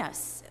should join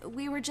us.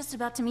 We were just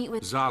about to meet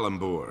with...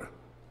 Zalambur.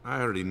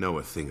 I already know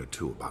a thing or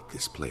two about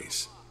this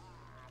place.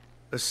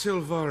 A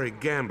Sylvari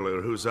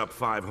gambler who's up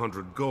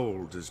 500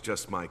 gold is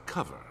just my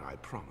cover, I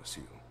promise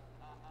you.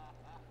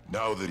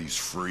 Now that he's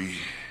free,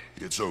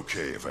 it's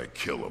okay if I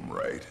kill him,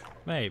 right?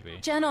 Maybe.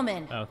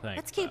 Gentlemen, oh, thanks,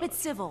 let's keep it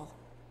civil.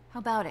 How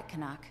about it,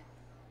 Canuck?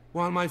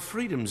 While my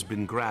freedom's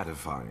been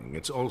gratifying,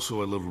 it's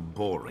also a little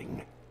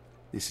boring.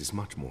 This is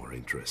much more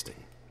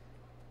interesting.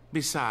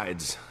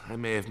 Besides, I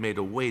may have made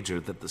a wager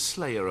that the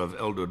slayer of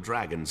elder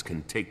dragons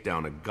can take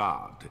down a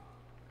god,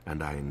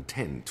 and I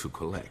intend to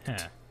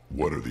collect.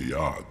 What are the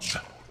odds?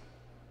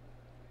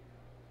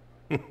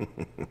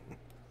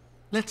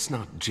 Let's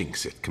not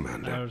jinx it,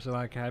 Commander. I was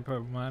like, I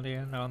put money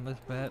in on this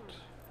bet.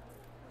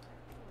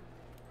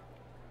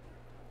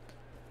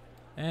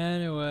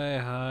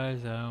 Anyway, hi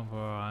Zalambur,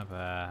 I'm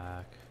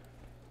back.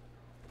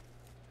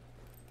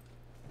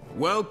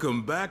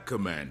 Welcome back,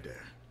 Commander.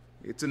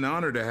 It's an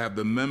honor to have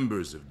the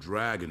members of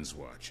Dragon's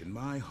Watch in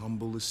my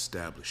humble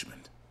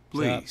establishment.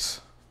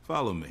 Please,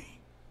 follow me.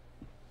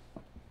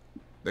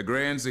 The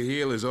Grand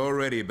Sahil is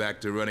already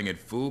back to running at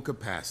full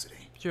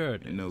capacity. Sure.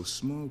 In no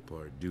small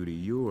part due to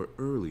your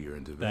earlier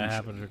intervention. That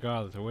happens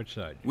regardless of which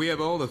side. We have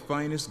all the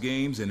finest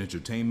games and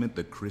entertainment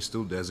the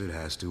Crystal Desert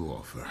has to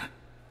offer.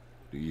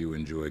 Do you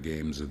enjoy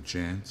games of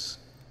chance?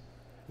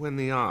 When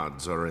the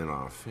odds are in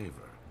our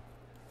favor.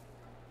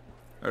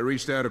 I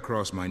reached out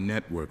across my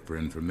network for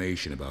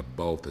information about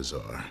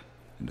Balthazar,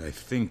 and I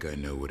think I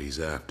know what he's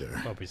after.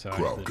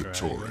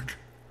 Kralkatorrik.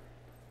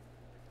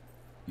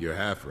 You're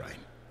half right.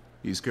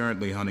 He's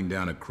currently hunting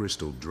down a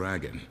crystal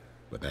dragon,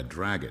 but that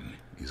dragon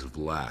is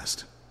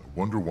Vlast. I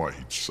wonder why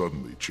he'd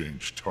suddenly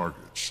change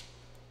targets.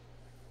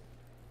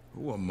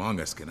 Who among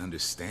us can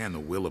understand the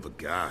will of a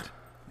god?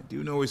 I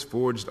do know his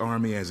forged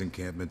army has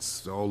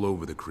encampments all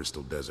over the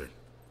Crystal Desert.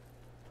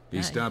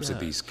 He stops at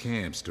these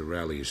camps to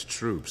rally his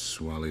troops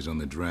while he's on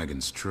the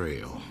dragon's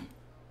trail.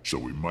 So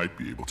we might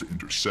be able to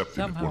intercept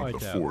him at one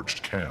of the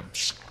forged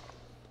camps.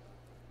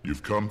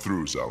 You've come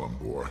through,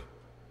 Zalambur.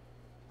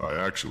 I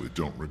actually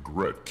don't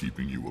regret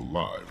keeping you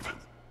alive.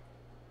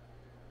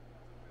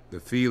 The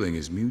feeling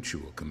is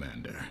mutual,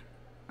 Commander.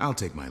 I'll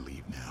take my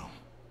leave now.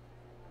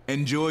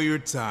 Enjoy your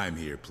time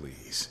here,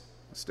 please.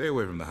 Stay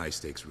away from the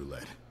high-stakes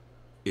roulette.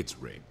 It's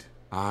rigged.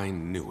 I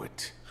knew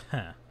it.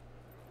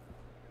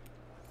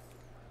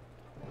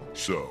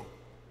 So,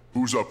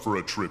 who's up for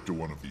a trip to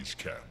one of these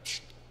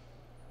camps?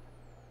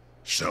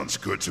 Sounds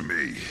good to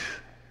me.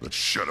 Let's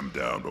shut him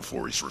down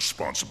before he's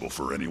responsible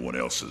for anyone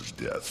else's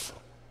death.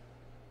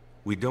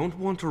 We don't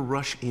want to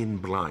rush in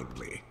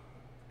blindly.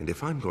 And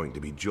if I'm going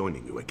to be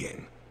joining you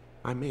again,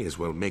 I may as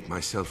well make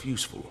myself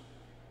useful.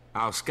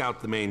 I'll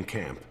scout the main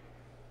camp,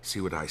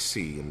 see what I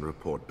see, and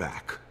report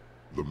back.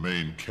 The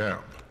main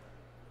camp?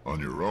 On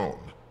your own?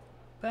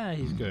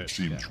 He's good.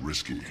 Seems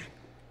risky.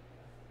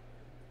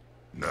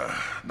 Nah,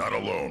 not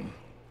alone.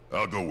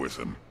 I'll go with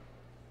him.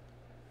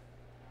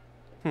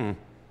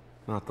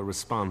 Not the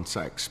response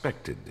I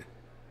expected.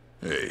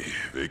 Hey,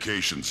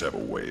 vacations have a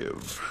way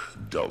of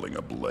dulling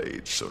a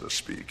blade, so to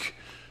speak.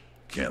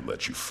 Can't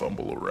let you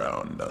fumble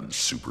around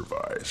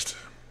unsupervised.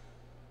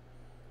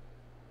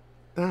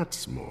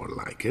 That's more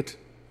like it.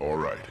 All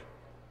right.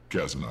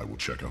 Kaz and I will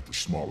check out the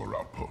smaller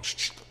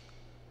outposts.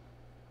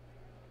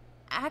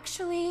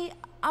 Actually,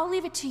 I'll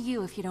leave it to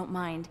you if you don't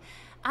mind.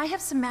 I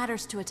have some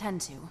matters to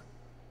attend to.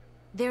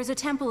 There's a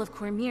temple of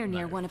Cormyr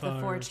near one of the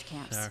forged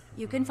camps.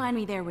 You can find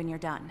me there when you're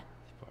done.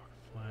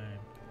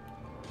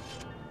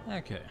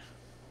 Okay.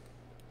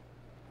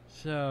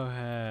 So,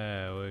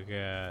 we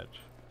got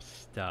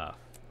stuff.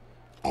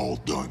 All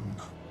done.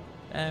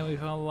 And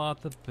we've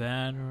unlocked the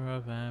Banner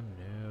of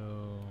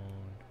Amnoon.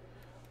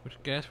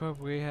 Which, guess what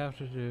we have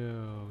to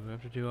do? We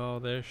have to do all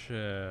this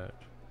shit.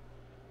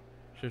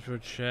 Just for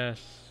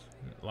chests.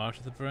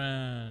 Launch the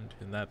brand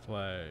in that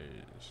place.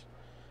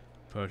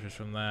 Purchase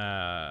from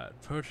that.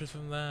 Purchase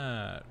from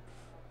that.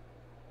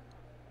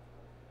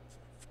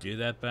 Do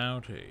that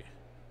bounty.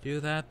 Do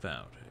that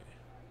bounty.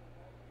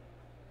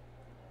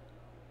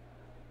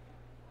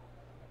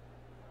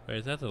 Wait,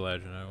 is that the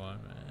legendary one?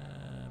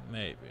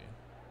 Maybe.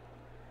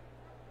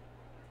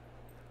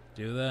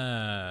 Do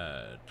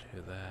that.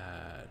 Do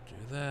that. Do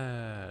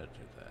that. Do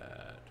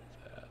that.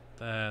 Do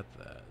that.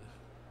 That.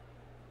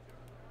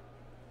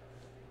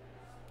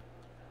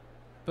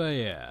 But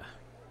yeah.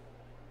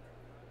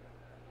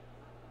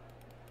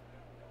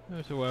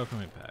 There's a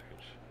welcoming package.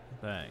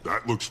 Thanks.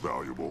 That looks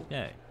valuable.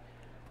 Yay.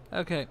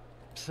 Okay,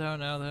 so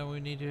now then we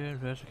need to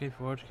investigate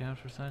forge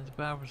camps for signs of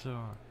Balthazar.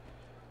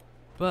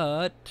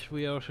 But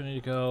we also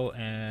need to go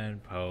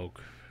and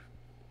poke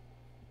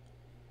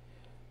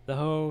the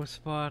whole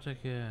spot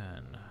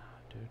again.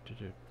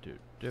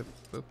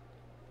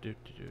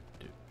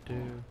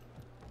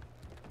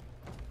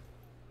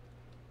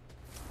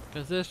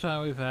 Because this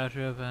time we've had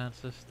to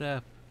advance a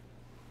step,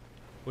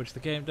 which the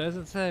game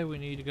doesn't say we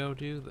need to go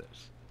do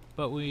this,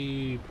 but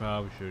we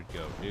probably should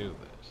go do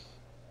this.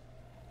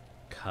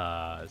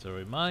 As a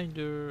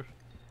reminder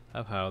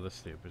of how the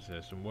stupid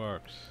system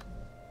works.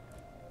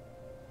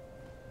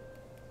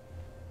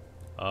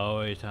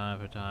 Always time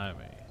for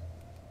timing.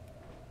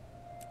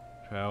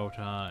 12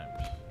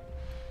 times.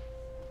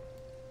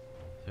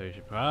 So you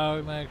should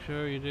probably make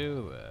sure you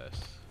do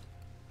this.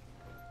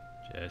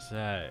 Just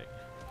saying.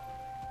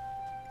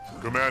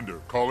 Commander,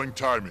 calling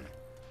Timey.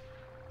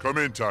 Come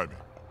in, Timey.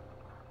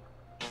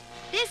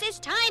 This is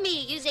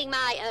Timey using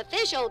my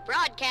official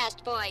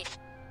broadcast voice.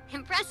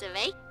 Impressive,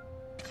 eh?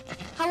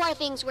 How are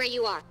things where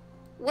you are?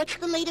 What's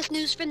the latest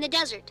news from the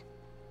desert?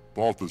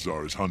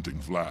 Balthazar is hunting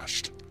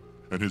Vlast,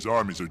 and his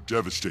armies are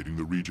devastating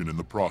the region in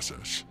the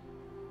process.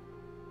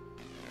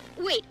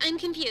 Wait, I'm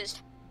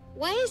confused.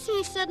 Why is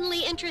he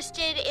suddenly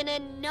interested in a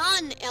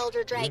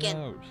non-Elder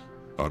Dragon?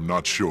 I'm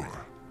not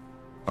sure.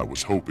 I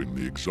was hoping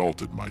the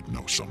Exalted might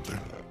know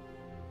something.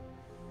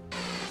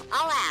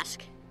 I'll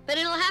ask, but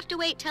it'll have to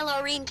wait till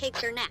Aurene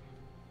takes her nap.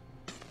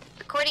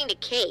 According to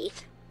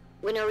Kate,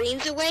 when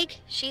Aurene's awake,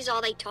 she's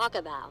all they talk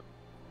about.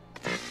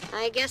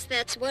 I guess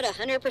that's what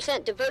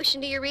 100% devotion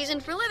to your reason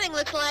for living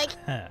looks like.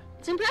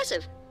 It's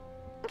impressive.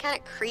 And kind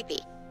of creepy.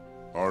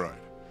 All right.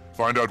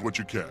 Find out what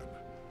you can.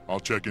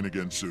 I'll check in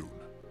again soon.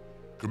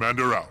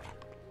 Commander out.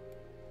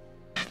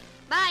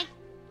 Bye.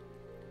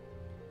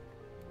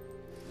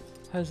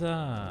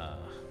 Huzzah.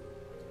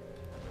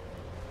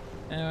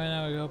 Anyway,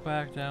 now we go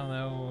back down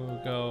there,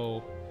 we'll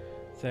go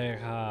say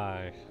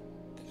hi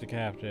to the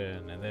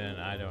captain, and then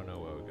I don't know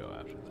where we go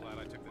after that. Glad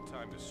I took the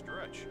time to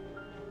stretch.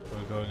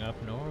 We're going up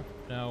north?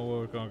 No,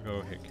 we're going to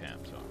go hit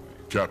camps, aren't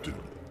we? Captain,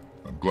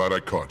 I'm glad I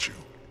caught you.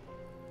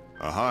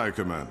 Aye,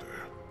 Commander.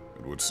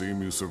 It would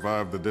seem you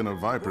survived the Den of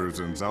Vipers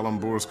in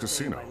Zalambor's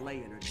casino.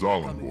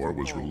 Zalambor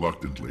was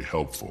reluctantly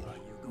helpful.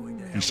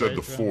 He said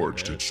the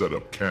Forged had set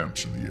up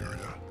camps in the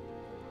area.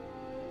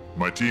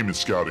 My team is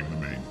scouting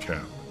the main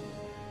camp,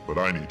 but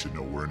I need to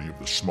know where any of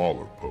the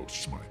smaller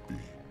posts might be.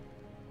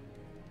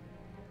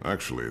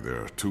 Actually,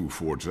 there are 2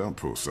 Forged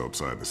outposts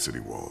outside the city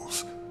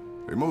walls.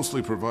 They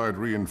mostly provide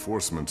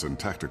reinforcements and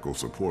tactical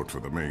support for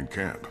the main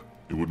camp.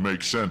 It would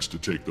make sense to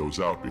take those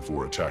out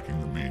before attacking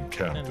the main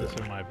camp And this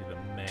then. one might be the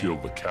main. Kill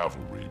the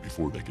cavalry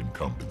before they can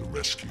come to the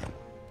rescue.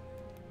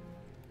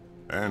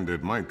 And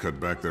it might cut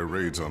back their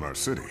raids on our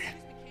city.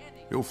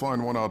 You'll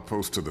find one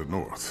outpost to the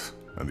north,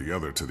 and the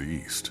other to the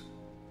east.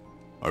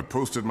 I've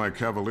posted my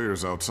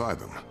cavaliers outside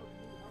them.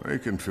 They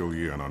can fill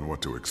you in on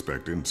what to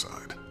expect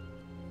inside.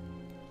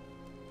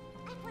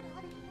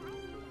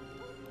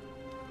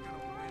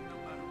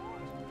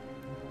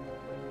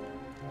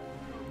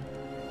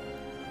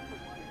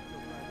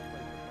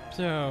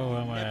 So,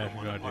 I'm gonna have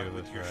to go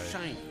do this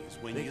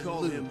right. They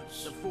call him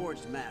the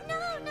Forged Map.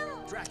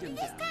 No. Track him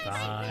down.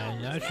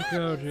 Fine, I should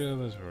go do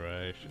this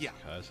race. Yeah,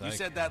 you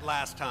said that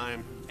last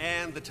time,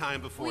 and the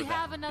time before we that.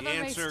 have another the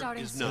race answer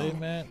starting is soon.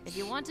 no. If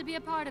you want to be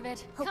a part of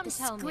it, Hope come the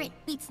tell me.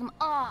 script beats them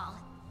all.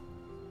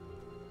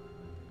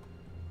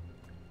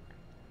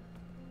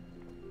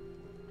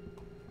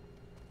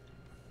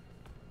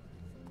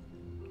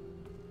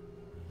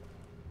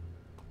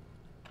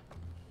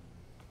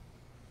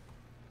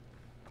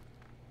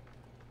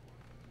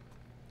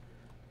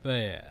 But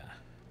yeah,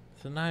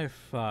 the night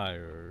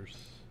fires.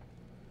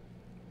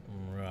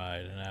 Right,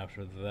 and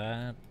after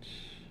that...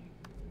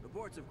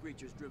 Reports of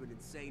creatures driven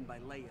insane by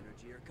ley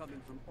energy are coming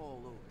from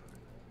all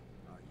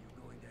over. Are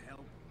you going to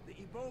help? The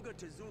Iboga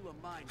Tazula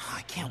mine...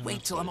 I can't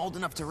wait till I'm old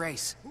enough to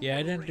race. Yeah,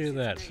 I didn't do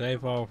that.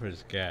 Save off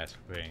his gas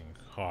being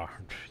hard.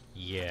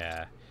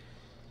 Yeah.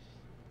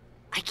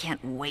 I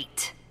can't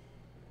wait.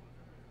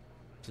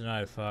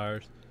 Tonight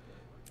fires.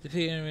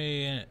 Defeat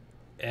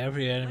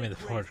every enemy in the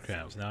forge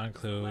camps, not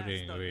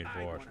including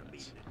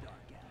reinforcements.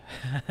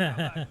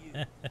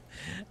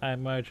 I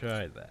might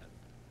try that.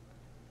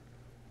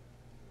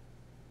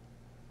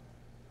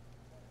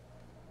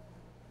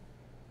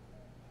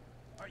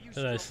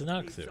 But I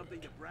snuck through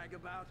it.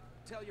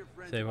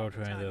 Save all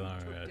train the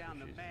long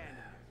refugees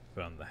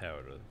from the hell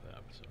of the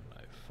episode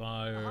night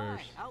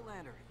fires.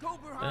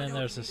 And then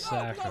there's a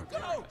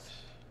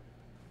sacrifice.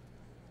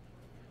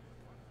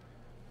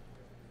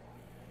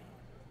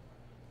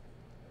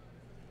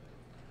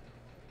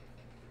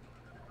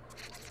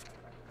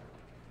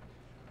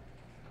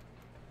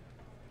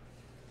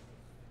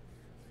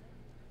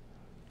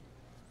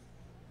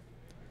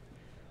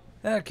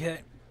 Okay,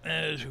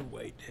 as we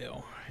wait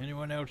till.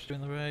 Anyone else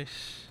doing the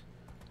race?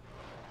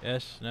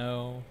 Yes,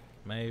 no,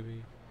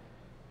 maybe.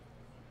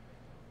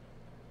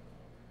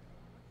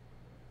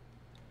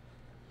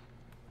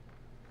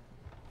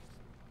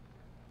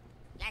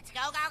 Let's go,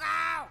 go,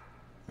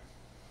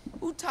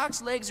 go!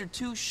 Utak's legs are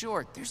too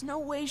short. There's no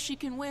way she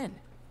can win.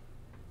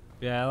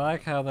 Yeah, I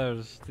like how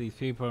there's these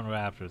people and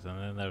raptors, and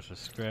then there's a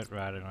script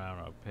riding around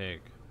on a pig.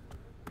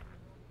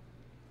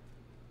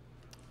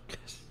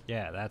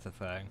 Yeah, that's a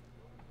thing.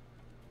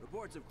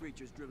 Reports of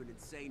creatures driven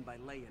insane by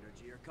ley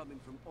energy are coming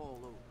from all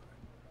over.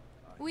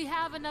 We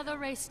have another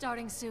race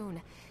starting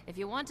soon. If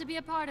you want to be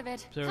a part of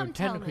it, there come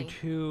tell me. There are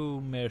technically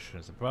 2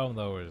 missions. The problem,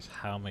 though, is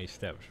how many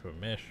steps per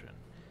mission.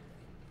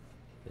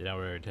 They don't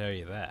really tell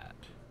you that.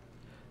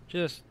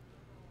 Just,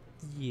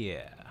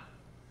 yeah.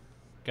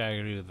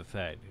 Gotta do the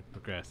thing to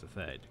progress the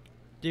thing.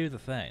 Do the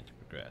thing to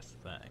progress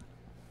the thing.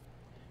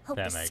 Hope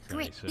that the makes script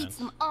any sense. beats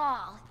them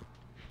all.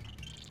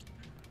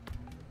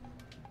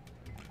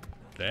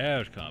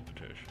 There's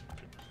competition.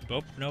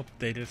 Oh, nope,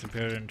 they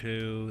disappeared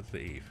into the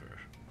ether.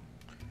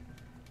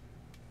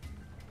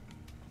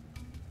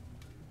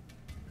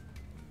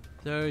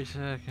 "30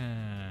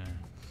 seconds.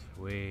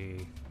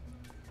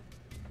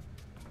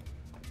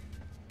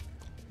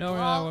 No,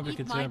 I won't be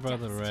concerned about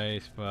the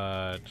race,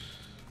 but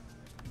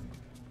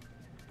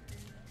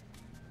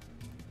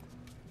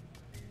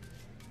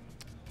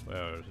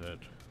where is it?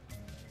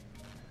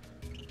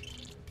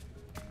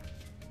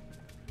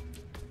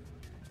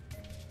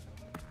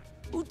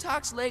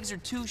 Utak's legs are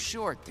too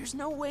short. There's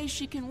no way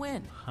she can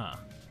win. Huh.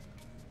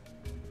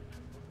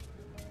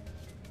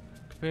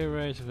 Compare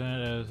race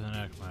event as the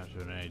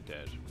Necromancer in a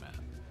desert map.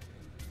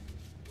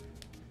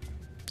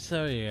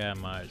 So yeah,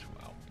 might as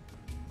well.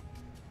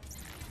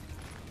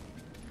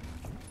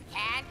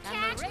 And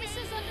the race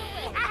is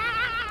underway.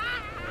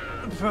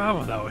 The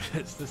problem though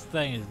is this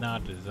thing is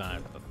not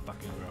designed for the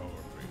fucking roller.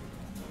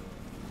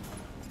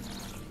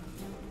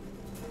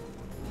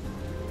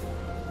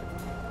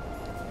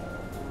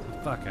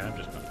 Fuck it, I'm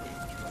just gonna push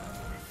this rock.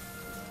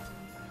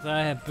 Cause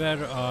I have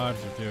better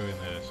odds of doing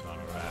this on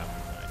a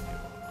raptor than I do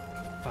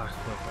on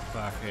a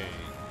fucking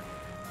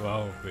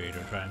roll feed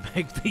to try and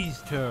make these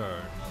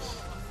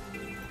turns.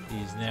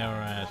 These narrow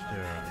ass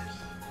turns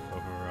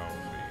over roll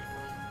feed.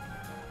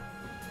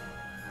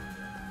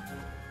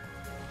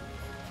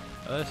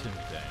 Oh, that seems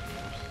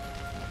dangerous.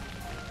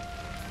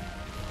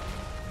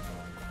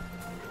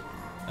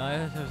 I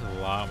guess there's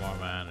a lot more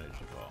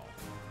manageable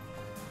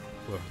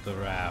with the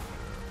raptor.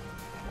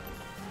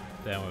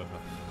 Then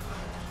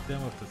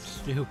with the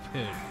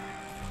stupid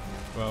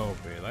roll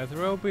beer. Like the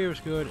roll beer was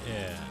good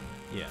and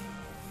yeah.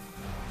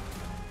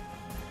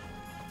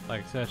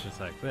 Like sessions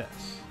like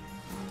this.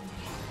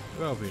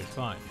 Roll beer is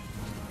fine.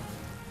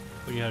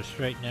 When you have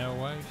straight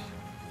narrow waves,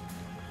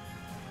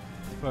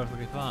 it's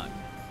perfectly fine.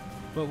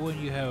 But when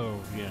you have,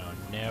 you know,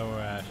 narrow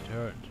ass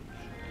turns and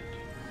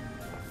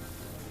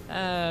shit,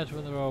 that's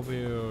when the roll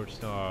beer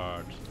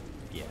starts,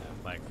 yeah,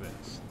 like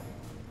this.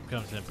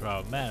 Becomes in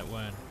problematic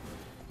when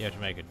you have to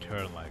make a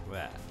turn like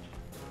that.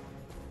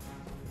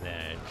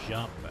 Then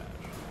jump back.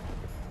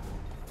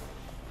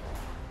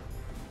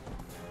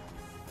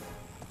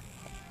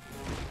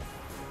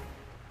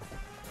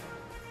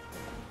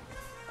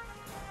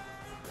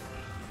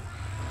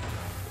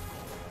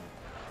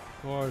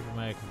 Or to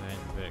make things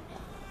big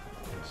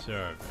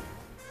conservative.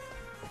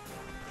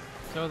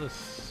 So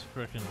this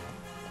frickin'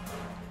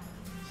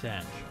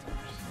 sand sharks.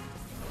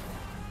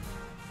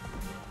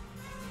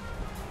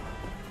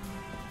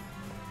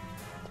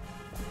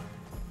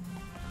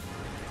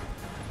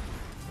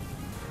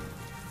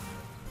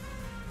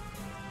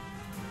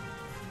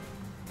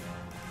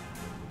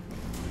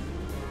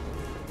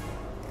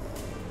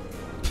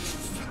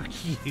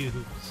 You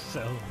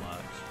so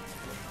much.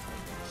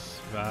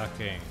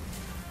 Fucking.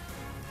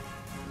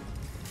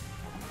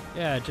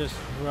 Yeah, just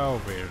roll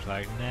beers.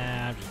 Like,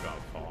 nah, I'm just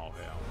gonna follow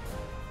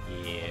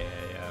him.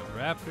 Yeah,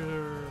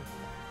 raptor.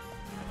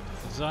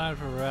 It's designed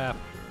for raptors.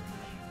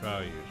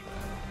 Probably use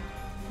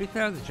raptor. To be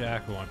fair, the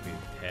jackal won't be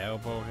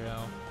terrible here.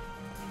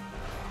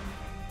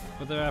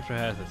 But the raptor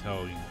has this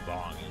whole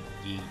bong and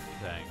yeet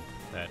thing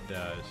that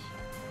does.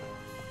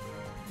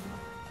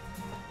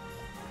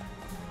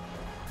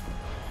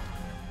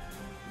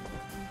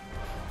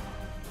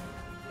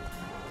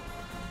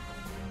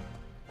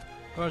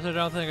 Of course, I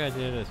don't think I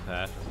did as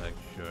fast as I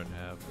should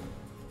have,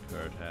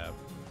 could have,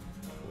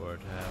 would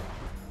have.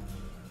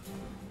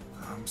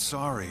 I'm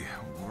sorry,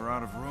 we're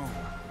out of room.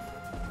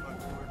 But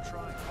we're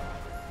trying.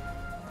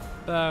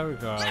 But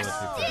regardless,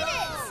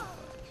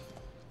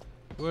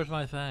 where's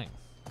my thing?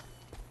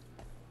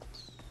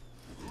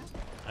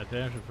 I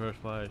finished in first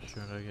place.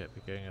 Shouldn't I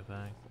be getting a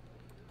thing?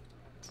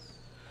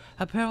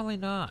 Apparently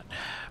not.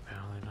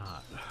 Apparently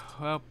not.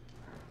 Well,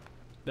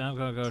 then I'm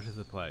gonna go to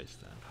the place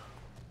then.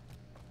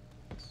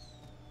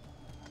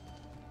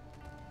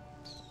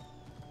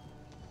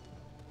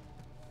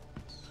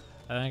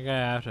 I think I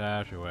have to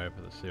actually wait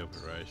for the super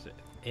race to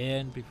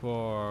end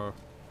before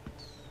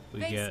we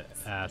get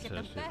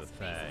access to the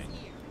thing.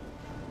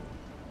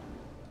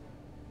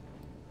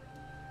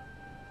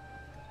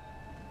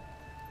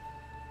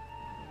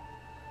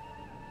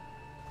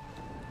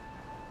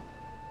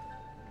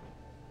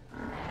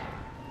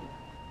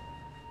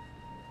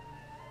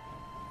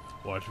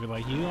 Watch me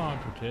like you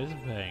aren't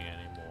participating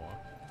anymore.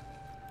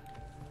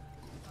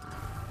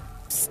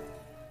 Psst.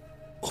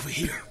 Over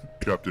here.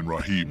 Captain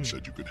Rahim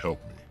said you could help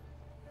me.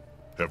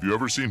 Have you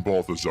ever seen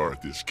Balthazar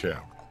at this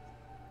camp?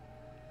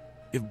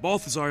 If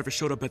Balthazar ever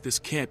showed up at this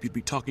camp, you'd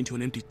be talking to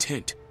an empty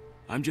tent.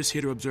 I'm just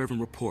here to observe and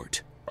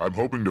report. I'm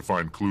hoping to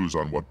find clues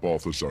on what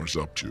Balthazar's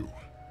up to.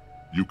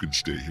 You can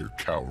stay here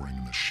cowering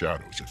in the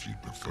shadows if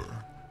you'd prefer.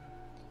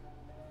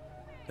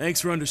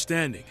 Thanks for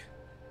understanding.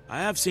 I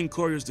have seen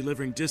couriers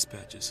delivering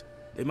dispatches.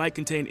 They might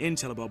contain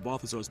intel about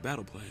Balthazar's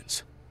battle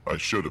plans. I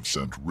should have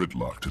sent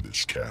Ridlock to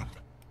this camp.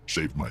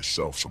 Saved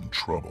myself some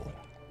trouble.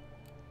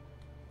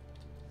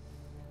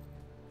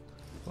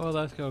 Well,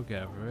 let's go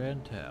gather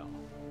intel.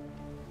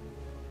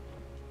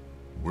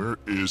 Where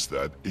is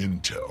that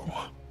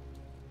intel?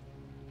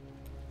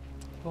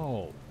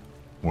 Oh.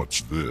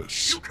 What's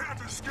this? You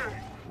can't escape!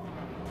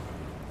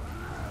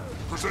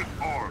 Present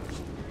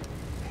arms!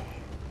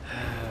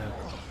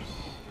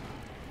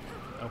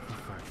 Oh, for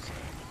fuck's sake.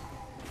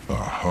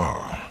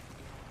 Aha.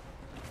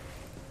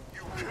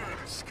 You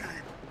can't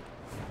escape!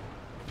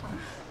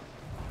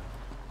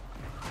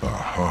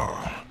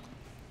 Aha.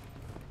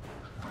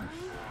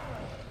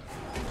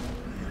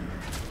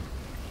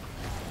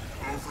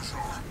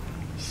 Balthazar,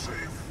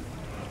 safe.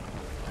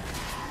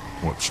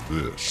 What's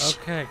this?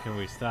 Okay, can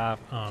we stop?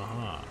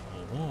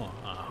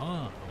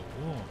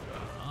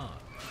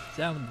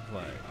 Sound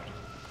play.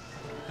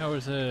 That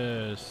was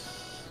a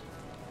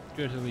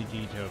critically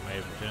detailed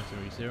made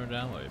potentially zero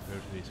download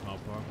appears to be small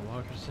part of a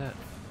larger set.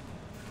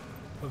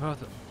 What about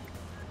the...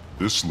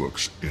 This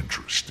looks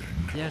interesting.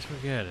 Yes, we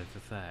get it, it's a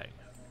thing.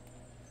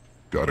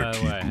 Gotta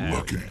keep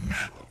looking.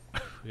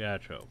 Yeah,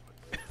 trope.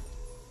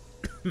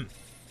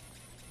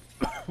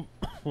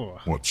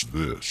 What's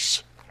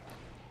this?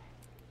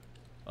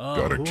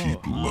 Gotta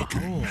keep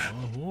looking.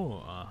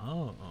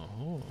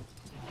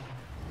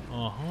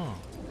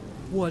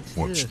 What's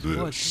this? this?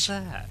 What's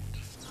that?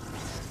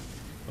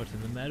 What's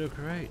in the metal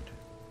crate?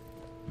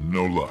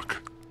 No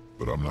luck,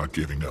 but I'm not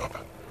giving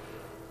up.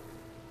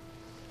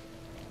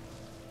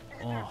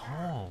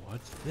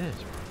 What's this?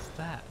 What's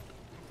that?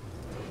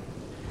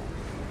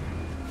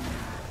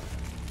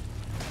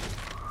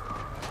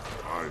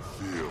 I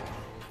feel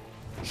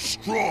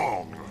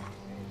strong.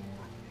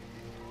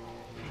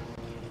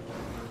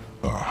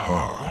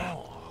 Aha.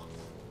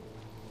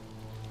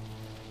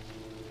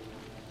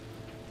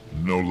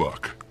 No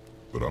luck,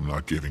 but I'm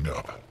not giving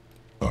up.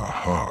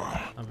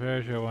 Aha. I'm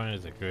very sure one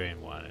is the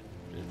green one.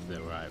 It's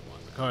the right one.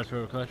 The cards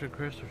were collected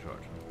crystal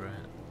shards from the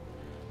brand.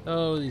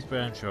 Oh, these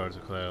brand shards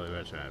are clearly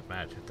registered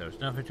match. If there was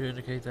nothing to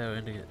indicate that would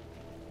indicate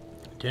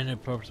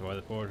intended purpose of why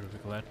the forge would be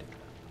collecting them.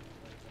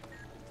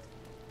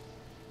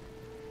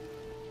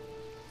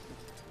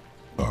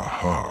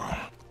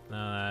 Aha.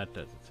 No, that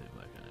doesn't seem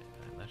like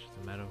anything. That's just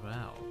a metal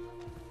valve.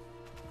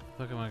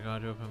 Look at my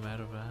god, to open a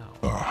metal valve.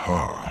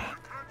 Aha.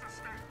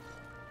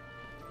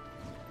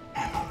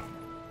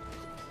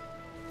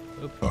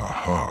 Oops.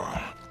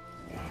 Aha.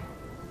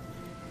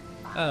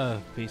 A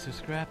piece of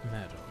scrap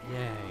metal.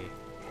 Yay.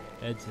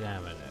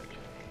 Examine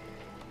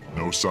it.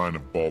 No sign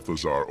of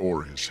Balthazar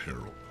or his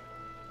herald.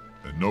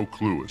 And no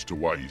clue as to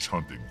why he's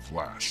hunting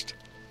Vlast.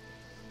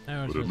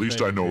 But at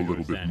least I know a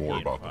little bit more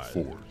about the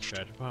Forge.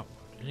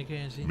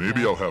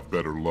 Maybe I'll have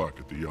better luck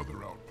at the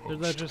other outpost.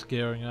 They're just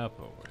gearing up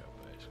over here,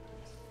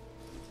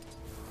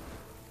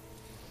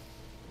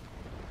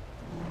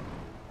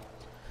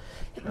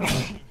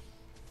 basically.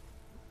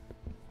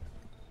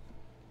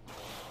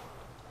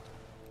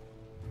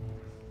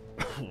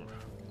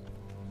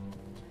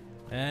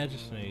 I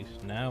just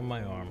sneezed. Now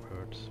my arm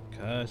hurts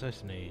because I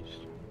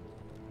sneezed.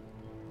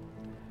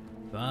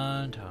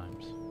 Fun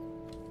times.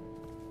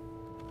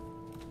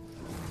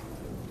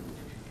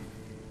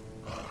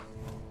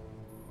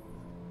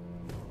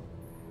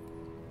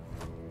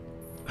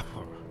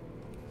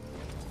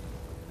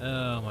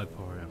 Oh, my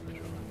poor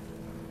infantryman.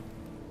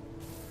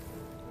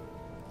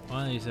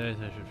 One of these days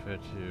I should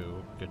fit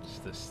to get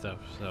this stuff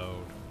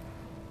sewed.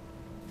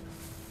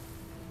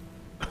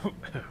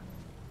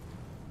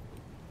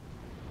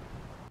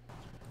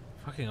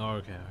 Fucking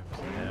archives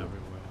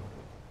everywhere.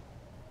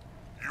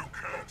 You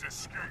can't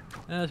escape.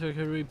 Yes, we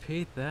could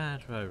repeat that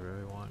if I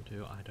really want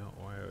to. I don't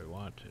really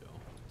want to.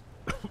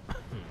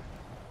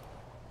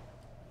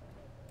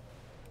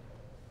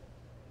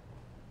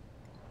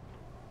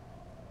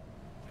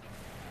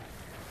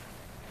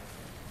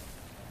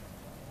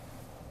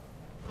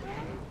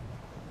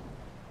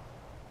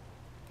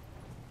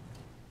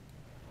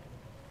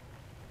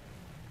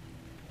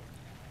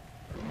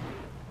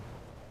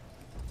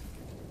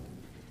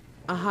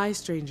 Hi,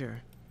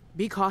 stranger.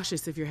 Be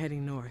cautious if you're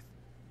heading north.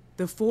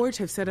 The Forge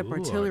have set up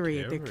artillery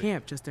at their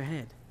camp just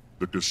ahead.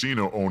 The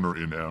casino owner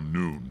in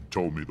Amnoon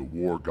told me the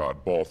war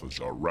god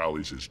Balthazar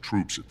rallies his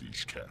troops at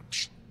these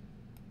camps.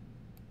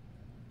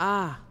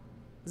 Ah,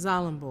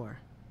 Zalambor.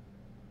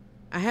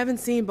 I haven't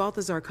seen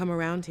Balthazar come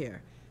around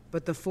here,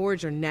 but the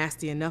Forge are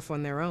nasty enough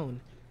on their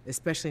own,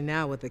 especially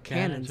now with the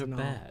cannons and all.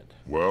 Bad.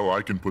 Well,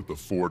 I can put the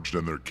Forged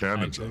and their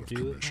cannons out of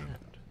commission.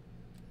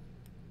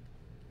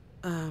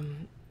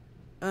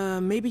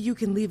 Maybe you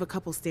can leave a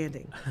couple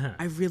standing.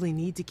 I really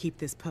need to keep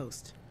this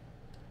post.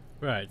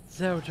 Right,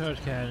 sabotage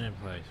cannon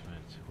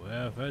emplacements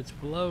with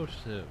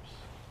explosives.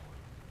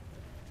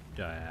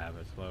 Do I have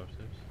explosives?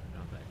 I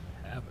don't think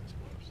I have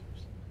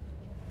explosives.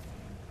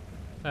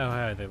 Oh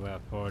hey, they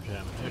left forge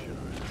ammunition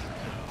already,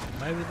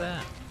 so maybe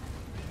that.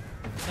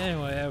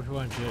 Anyway,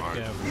 everyone just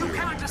get You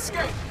can't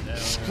escape!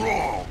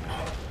 Strong!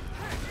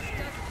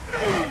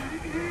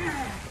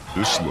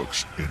 This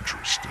looks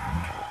interesting.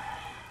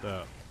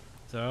 So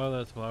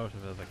the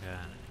explosive of the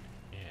cannon.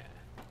 Yeah.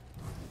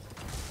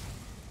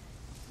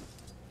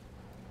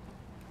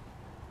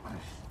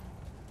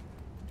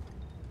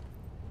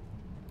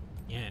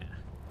 Yeah.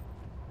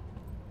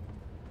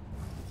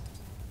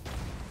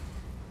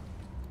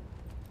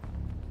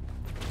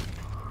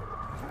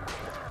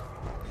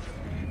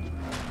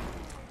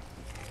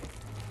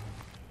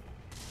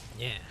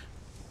 Yeah.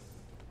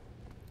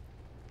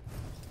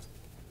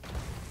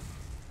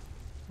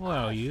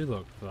 Well, you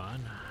look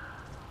fun.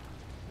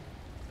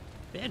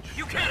 Bitch!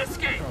 You can't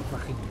escape! Throw a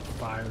fucking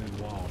fiery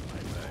wall in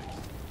my face.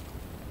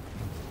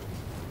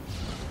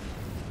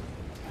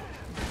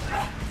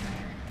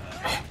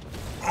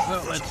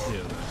 Well, let's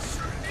do this.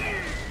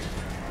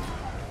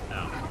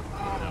 No,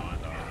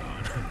 no.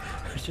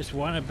 It's just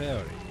one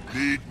ability.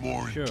 Need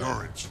more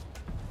endurance.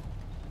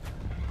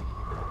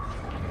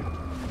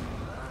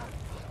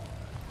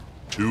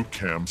 2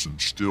 camps and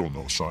still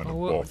no sign of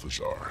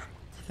Balthazar.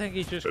 I think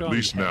he's just At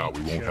least now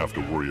we won't have to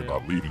worry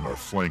about leaving our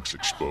flanks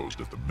exposed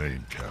at the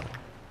main camp.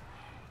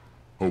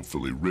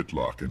 Hopefully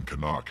Ritlock and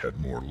Canuck had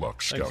more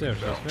luck scouting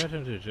it out. out.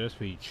 Him to just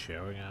be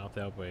chilling out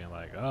there being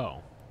like,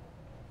 oh.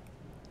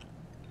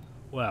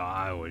 Well,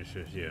 I was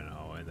just, you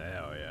know, in the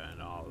area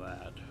and all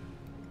that.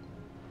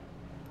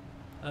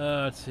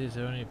 Let's see, is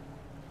there any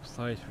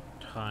place for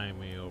time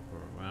me over?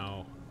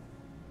 Well.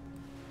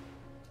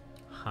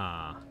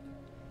 Huh.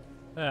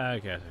 I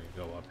guess I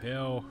could go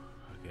uphill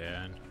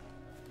again.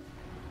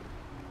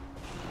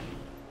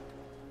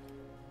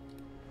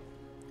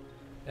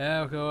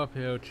 I'll go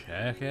uphill,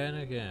 check in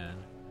again.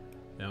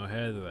 Then we'll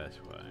head this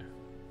way.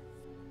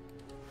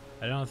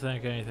 I don't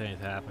think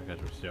anything's happened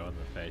because we're still in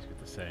the face with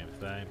the same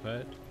thing,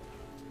 but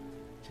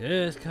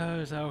just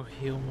cause I'll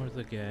humor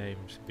the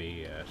game's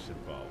BS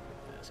involved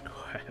with this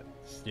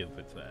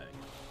stupid thing.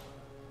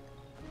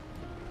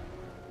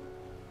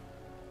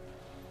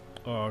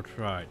 Or I'll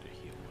try to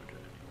humor it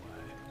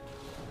anyway.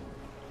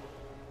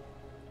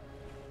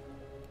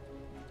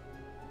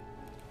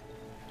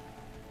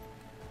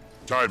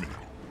 Timey,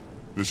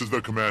 this is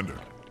the commander.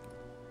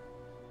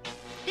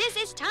 This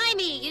is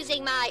Timey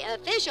using my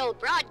official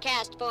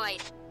broadcast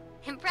voice.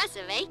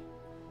 Impressive, eh?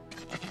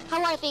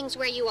 How are things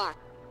where you are?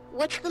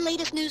 What's the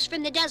latest news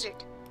from the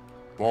desert?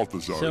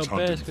 Balthazar is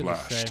hunting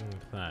Vlast,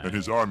 and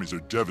his armies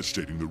are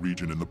devastating the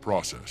region in the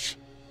process.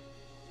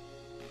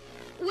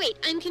 Wait,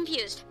 I'm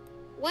confused.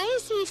 Why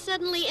is he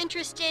suddenly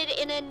interested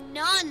in a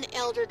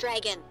non-Elder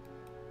Dragon?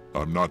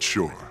 I'm not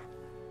sure.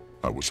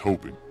 I was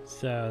hoping.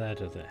 So that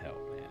doesn't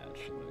help me,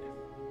 actually.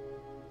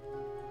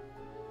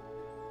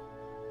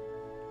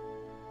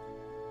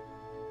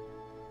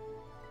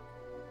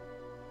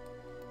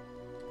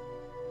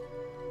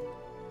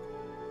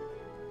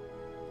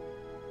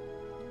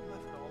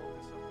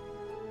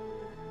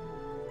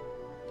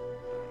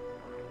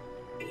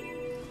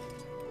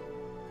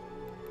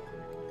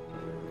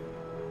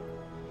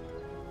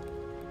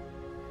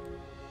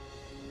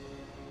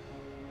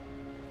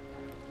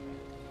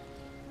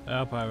 I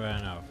hope I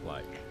ran out of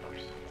light.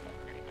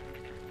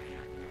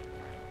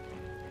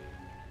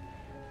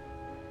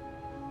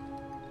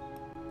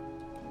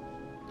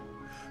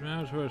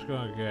 Now's where it's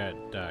gonna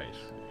get dicey.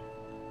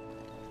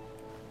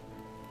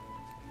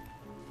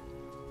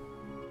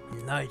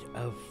 Night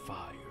of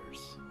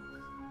Fires.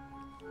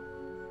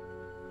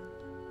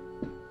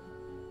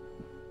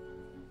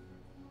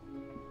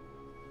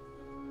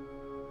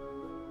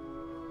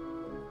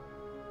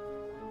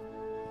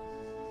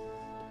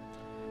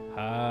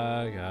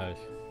 Hi guys.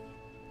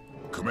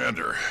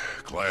 Commander,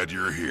 glad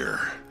you're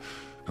here.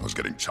 I was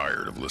getting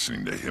tired of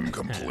listening to him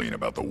complain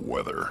about the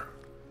weather.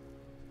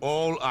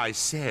 All I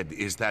said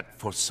is that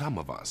for some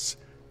of us,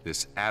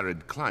 this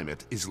arid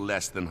climate is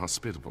less than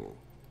hospitable.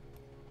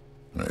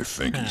 I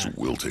think he's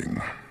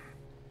wilting.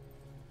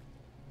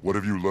 What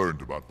have you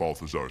learned about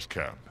Balthazar's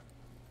camp?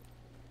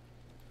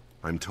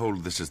 I'm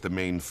told this is the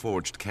main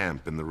forged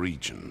camp in the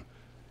region.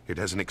 It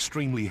has an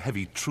extremely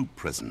heavy troop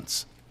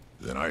presence.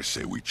 Then I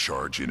say we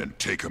charge in and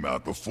take them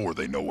out before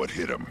they know what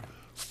hit them.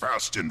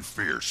 Fast and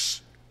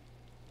fierce.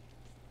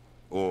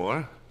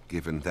 Or,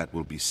 given that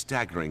we'll be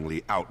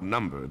staggeringly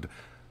outnumbered,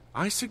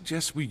 I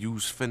suggest we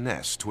use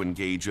finesse to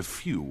engage a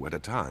few at a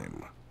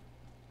time.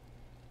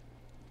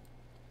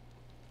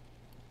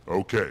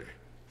 Okay,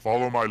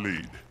 follow my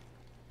lead.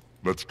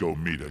 Let's go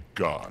meet a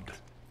god.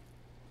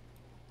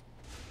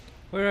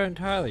 We're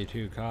entirely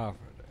too confident.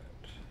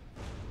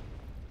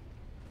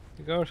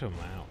 To go to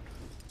Mount.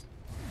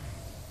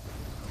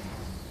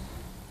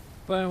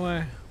 But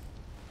anyway,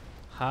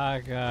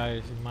 hi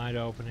guys, you mind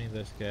opening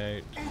this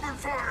gate? Open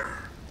fire!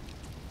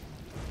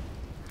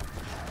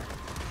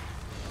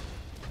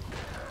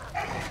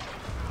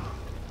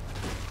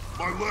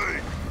 My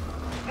leg!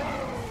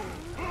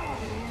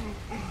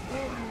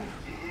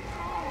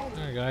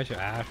 Alright guys, you're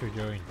actually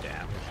doing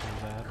damage.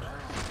 that?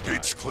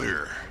 Gate's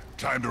clear.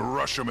 Time to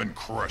rush them and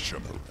crush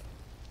them.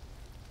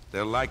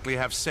 They'll likely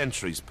have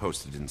sentries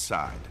posted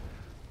inside.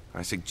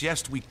 I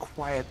suggest we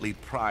quietly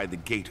pry the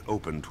gate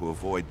open to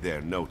avoid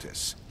their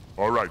notice.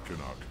 All right,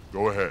 Canuck.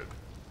 Go ahead.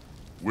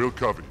 We'll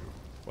cover you.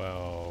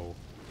 Well,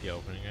 you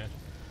opening it?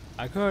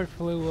 I could have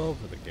flew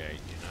over the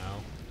gate, you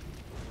know?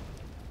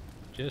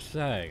 Just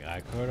saying, I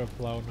could have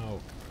flown over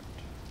it.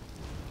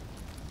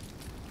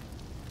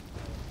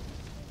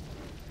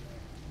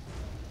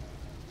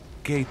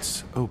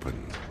 Gates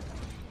open.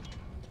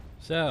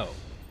 So,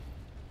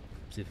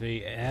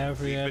 defeat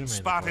every enemy. Been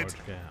spotted.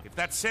 If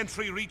that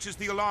sentry reaches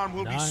the alarm,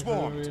 we'll be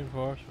swarmed.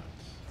 Reinforcements.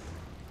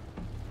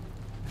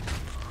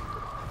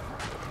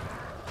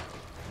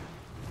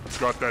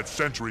 Got that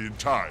sentry in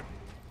time.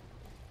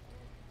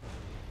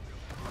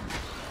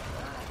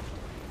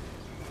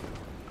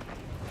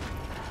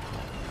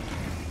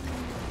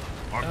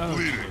 I'm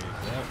bleeding.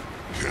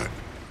 Can't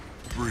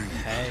breathe.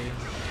 Hey.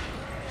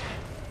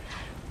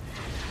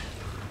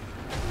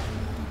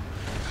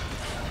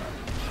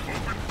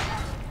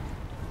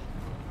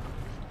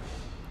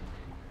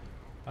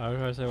 I was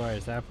gonna say, wait,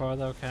 is that part of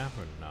the camp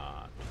or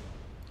not?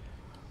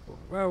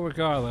 Well,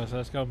 regardless,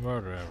 let's go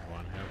murder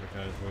everyone here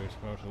because we're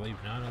supposed to leave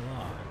none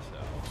alive, so.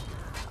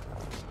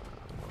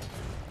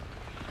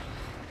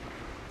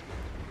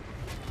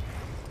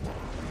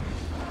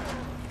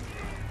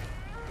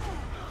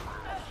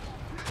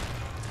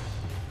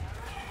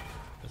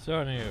 So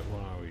I need to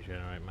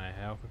regenerate my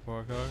health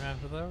before going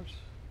after those.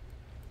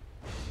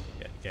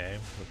 Get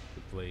game with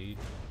the bleed.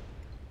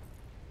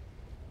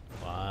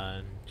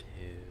 1, 2.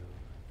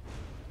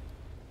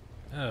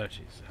 Oh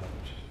jeez,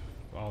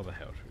 all the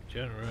health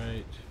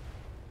regenerate.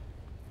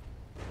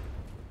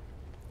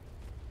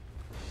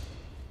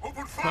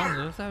 Open fire!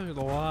 There's actually a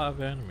lot of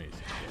enemies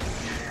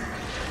here.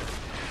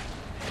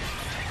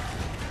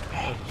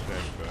 That's a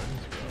strange burn.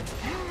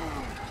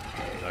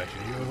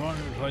 Actually, you have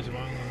wanted to place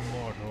among the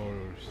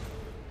mortals.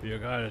 Your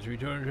guidance,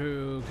 return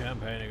to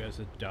campaign against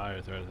the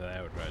dire threat of the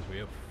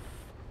Outriders.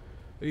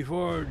 We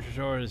forge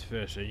Charr's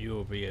fist, and you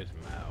will be his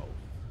mouth.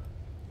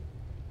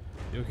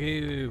 You'll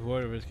keep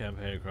word of his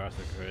campaign across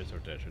the critics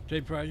of desert.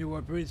 Take pride in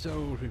your breed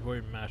souls before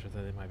you master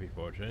that they might be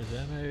fortunate as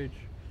damage.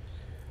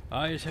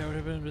 I, his herald,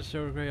 have been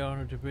bestowed a great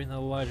honor to bring the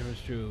light of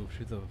his troops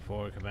to the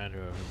forward commander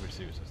who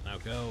pursues us. Now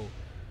go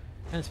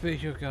and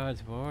speak your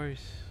God's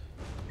voice.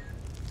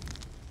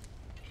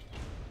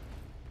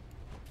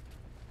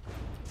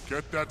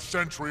 Get that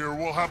sentry or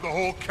we'll have the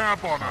whole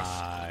camp on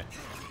us.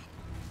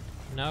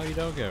 No, you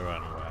don't get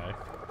run away.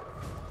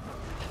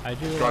 I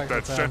do got like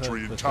that the fact sentry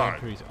that in the time.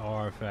 sentries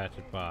are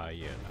affected by,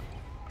 you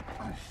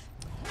know,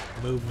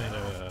 movement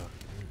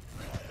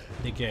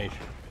negation.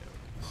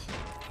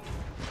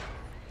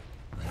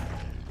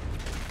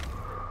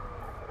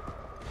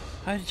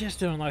 I just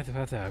don't like the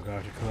fact that I've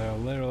got to clear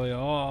literally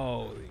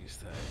all these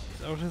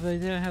things. Also, they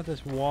didn't have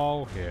this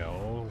wall here.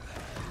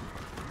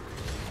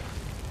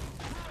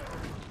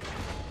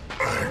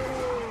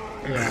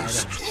 Yeah, I don't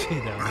see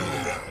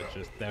that. It's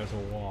just there's a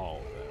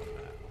wall there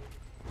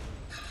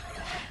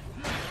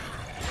now.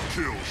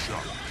 Kill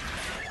shot.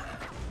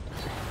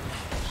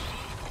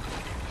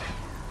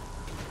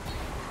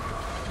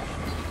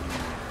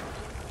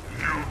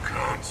 You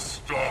can't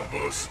stop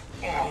us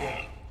all.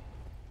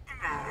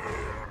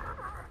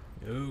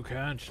 You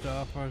can't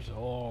stop us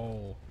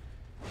all.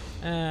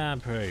 I'm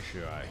pretty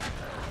sure I can.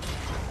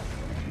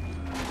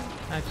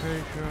 I'm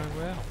pretty sure I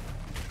will.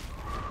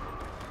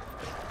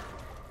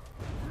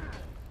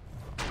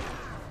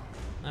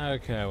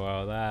 Okay,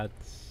 well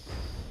that's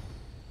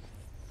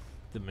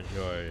the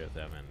majority of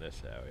them in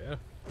this area.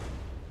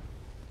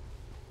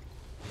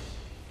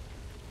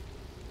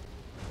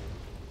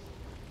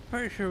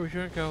 Pretty sure we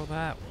shouldn't go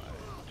that way.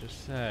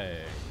 Just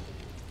saying.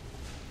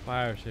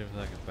 Fire seems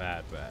like a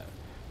bad bet.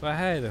 But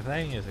hey, the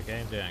thing is, the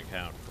game didn't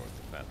account for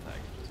the fact that I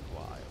could just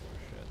fly over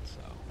shit,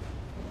 so.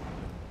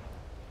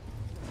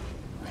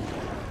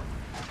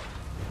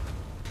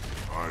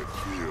 I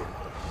feel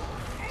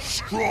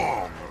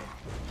strong.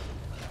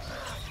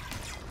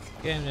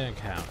 Game didn't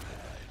count.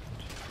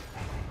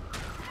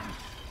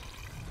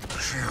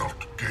 Shield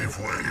gave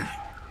way.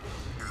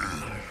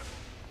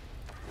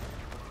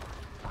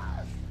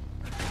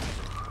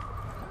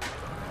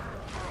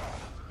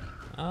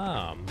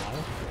 Ah,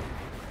 mother.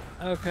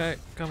 Okay,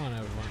 come on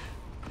everyone.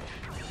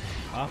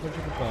 Off into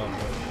the boat.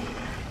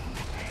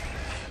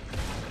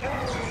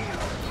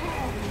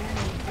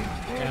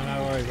 Yeah, I'm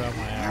not worried about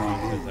my arrows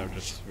because they'll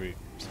just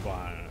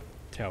respawn and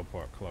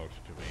teleport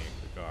closer to me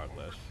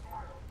regardless.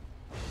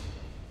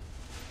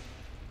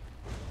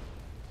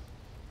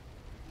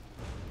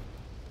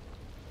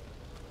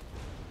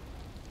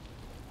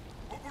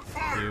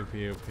 Pew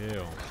pew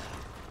pew.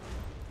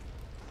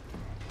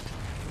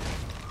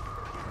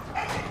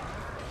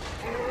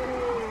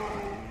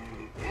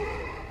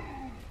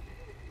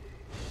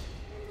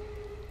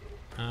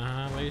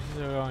 These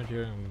are only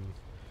doing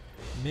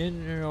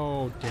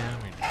mineral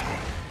damage.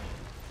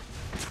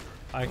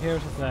 Like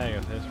here's the thing,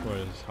 if this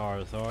was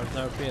Hawthorne,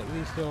 that would be at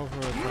least over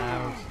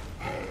 1,000.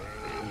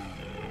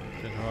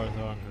 Because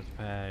Hawthorne was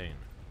pain.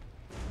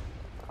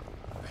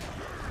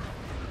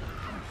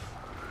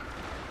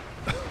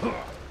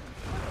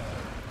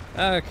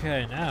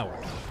 Okay, now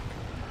what?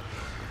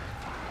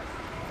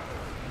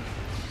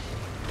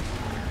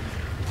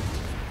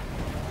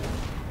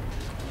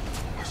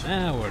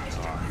 Now we're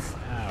talking.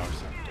 Now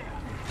some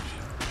damage.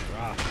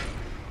 Drop.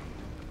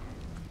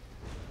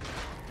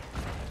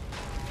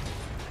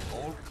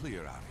 All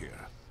clear out here,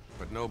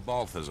 but no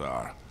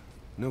Balthazar.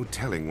 No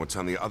telling what's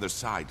on the other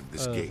side of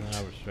this gate.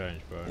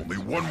 Strange, only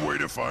one way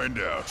to find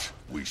out.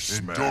 We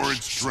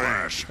smash,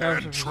 slash,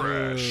 and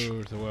trash.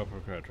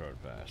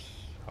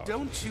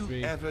 Don't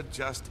you ever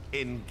just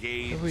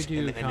engage if we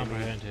do an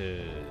comprehend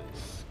enemy?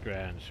 his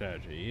grand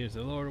strategy, he is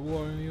the Lord of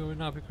War and you will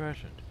not be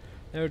questioned.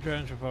 There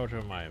returns your photo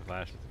of my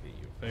flash with the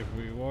you.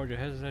 Favorably reward, your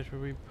hesitation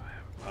will be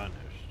punished.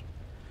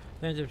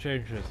 Things have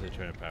changed since the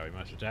turn of power. He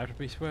must adapt to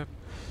be swept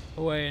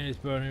away in his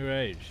burning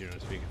rage. You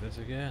don't speak of this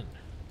again.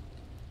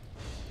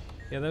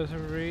 Yeah, there's a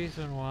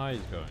reason why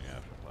he's going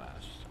after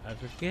Blast. I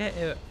forget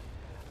it.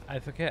 I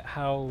forget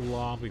how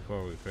long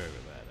before we figured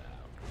that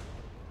out.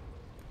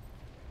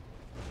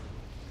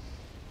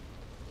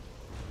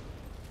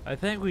 I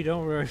think we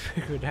don't really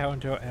figure it out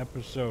until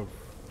episode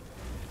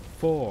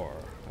 4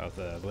 of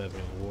the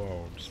Living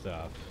World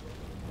stuff.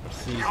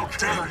 How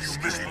dare you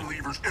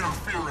misbelievers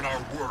interfere in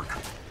our work?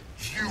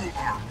 You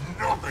are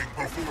nothing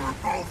before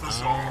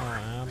Balthazar.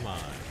 Oh, am I?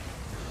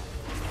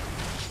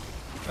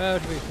 Well,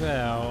 to be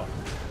fair,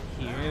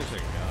 he is a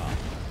god.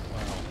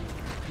 Well,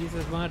 he's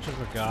as much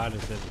of a god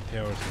as the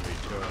Pillars of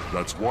Return.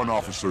 That's one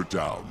officer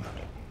down.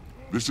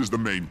 This is the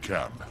main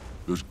camp.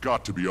 There's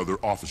got to be other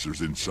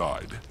officers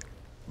inside.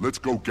 Let's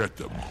go get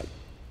them.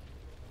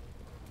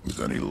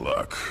 With any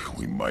luck,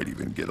 we might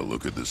even get a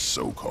look at this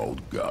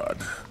so-called god.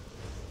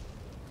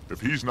 If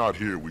he's not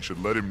here, we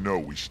should let him know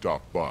we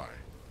stopped by.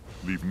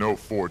 Leave no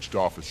forged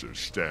officers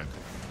standing.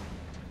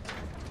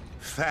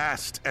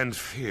 Fast and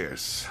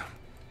fierce.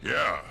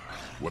 Yeah,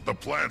 what the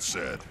plant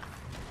said.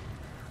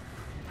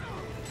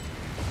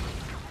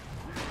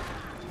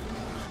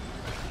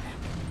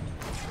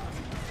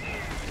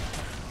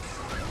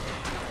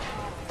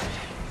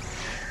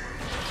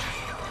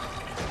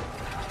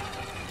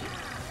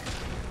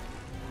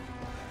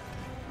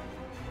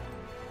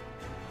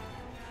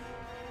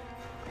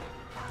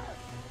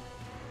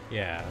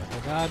 Yeah,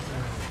 the gods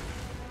and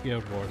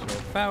Guild Wars are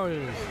about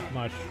as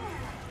much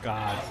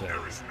gods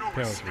as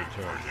Pillars of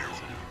Return.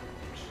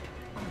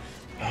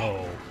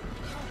 Oh.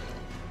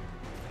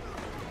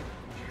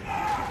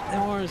 They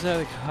weren't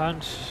exactly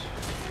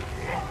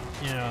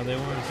you know, they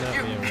weren't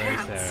exactly a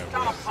race that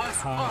was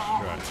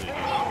constructed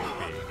into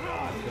being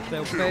gods, but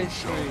they're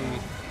basically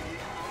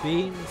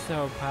beings that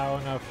are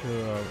powerful enough to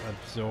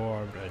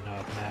absorb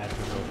enough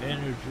magical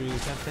energy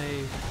that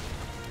they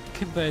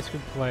can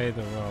basically play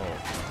the role.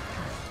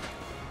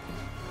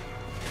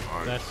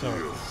 That's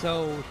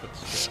so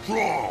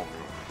strong.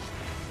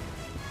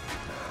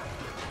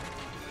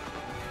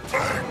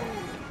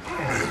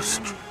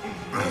 Missed.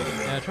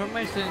 Yeah, what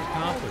makes things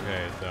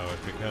complicated though is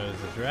because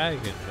the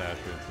dragons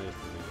actually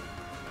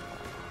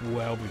existed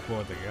well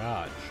before the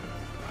gods.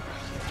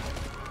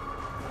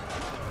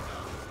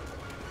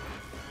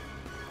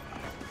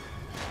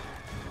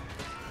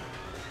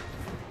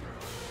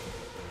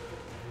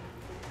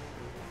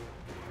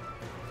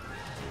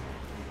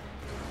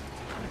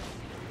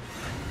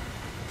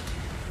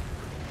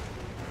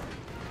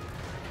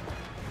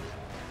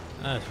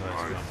 That's what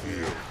it's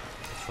gonna be.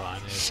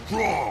 Fine.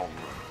 Strong.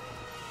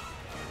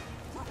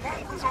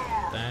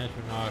 Thanks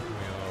for knocking me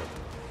over.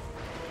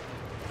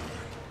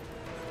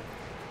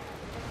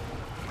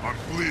 I'm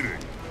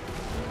bleeding.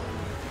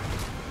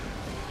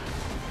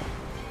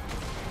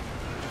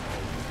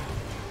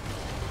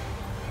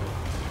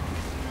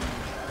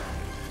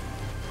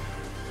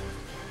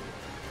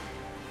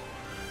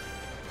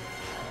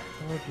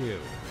 What'd you?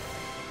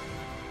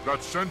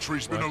 That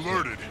sentry's been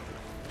alerted.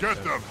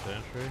 Get them.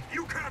 Sentry?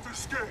 You can't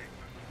escape.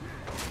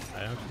 I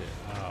don't see it.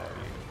 Oh,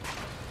 you.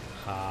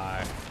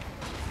 Hi.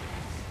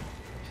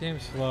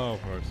 Seems slow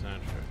for a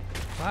sentry.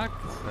 Fuck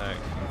the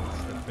second.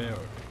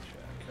 Stability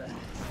check.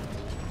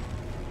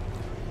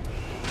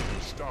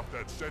 Stop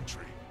that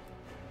sentry.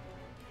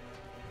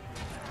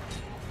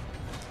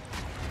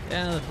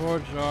 Yeah, the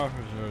forged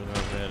officers are a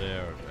bit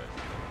irritating.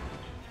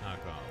 Not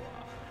gonna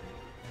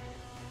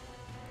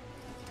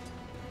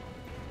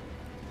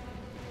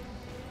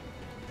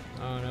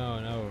lie. Oh no,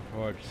 no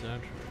forged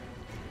sentry.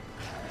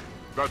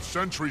 That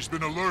sentry's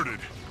been alerted.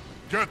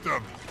 Get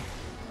them.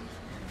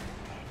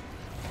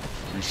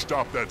 We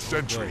stop that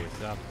sentry. Wait,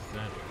 stop the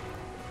sentry.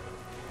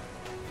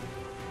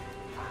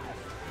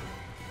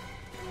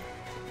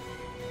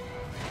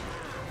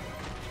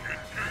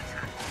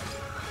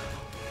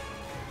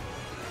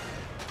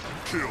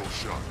 Kill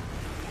shot.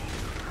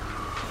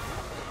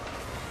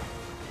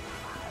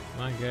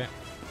 Come on, get.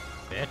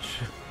 Bitch.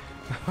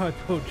 I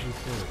told you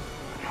so.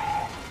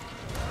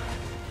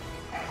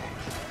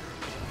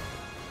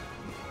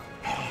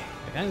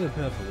 I gotta go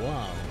put up a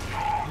wall.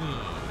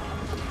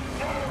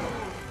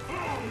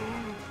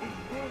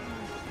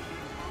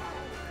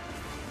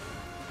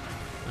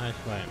 Nice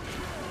flame.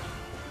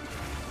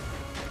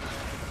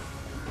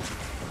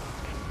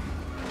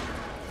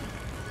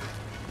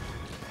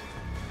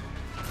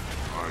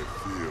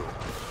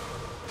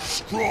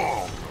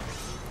 Strong!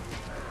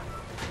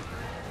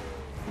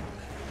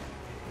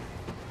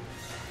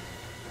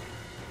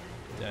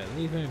 Yeah,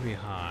 leave me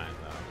behind,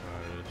 though,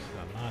 because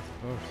I'm not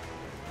supposed to.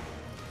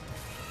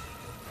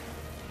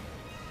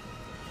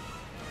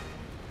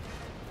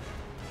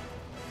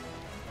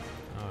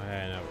 Oh,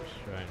 hey, that was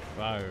strange.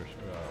 Fire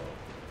scroll.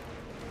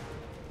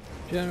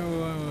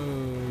 General,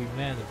 we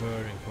man the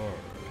burning forest.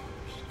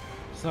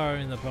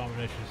 Sorry in the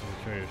abominations of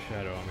the traitor's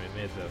shadow army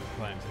amid the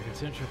flames of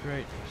concentric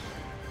greatness.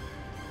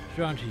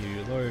 Drawn to you,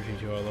 your loyalty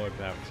to our Lord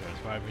Balthazar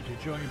inspired me to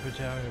join your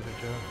battalion of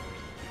adjourners.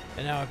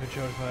 And now I've been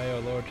chosen by our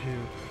Lord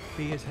to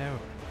be his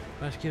herald.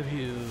 Must give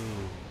you...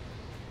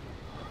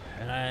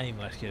 And I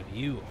must give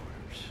you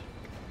orders.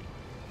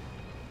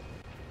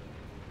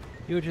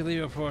 You are to lead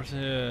your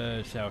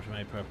forces south to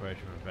make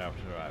preparation for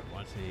Balthazar's arrival.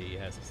 Once he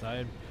has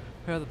decided,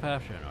 prepare the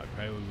path to I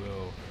pray we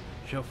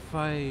shall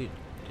fight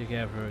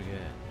together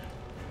again.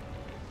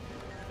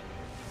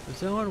 Does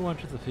someone want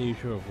to the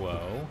future of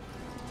woe?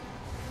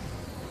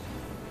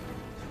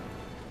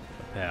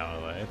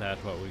 Apparently,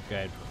 that's what we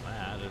gained from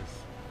that,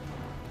 is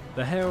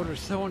the herald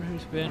is someone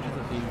who's been to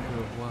the future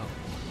of woe.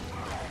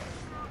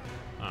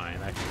 I mean,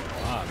 that could be a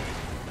lot.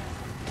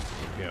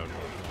 Killed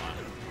one.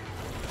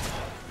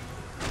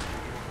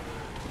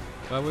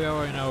 But we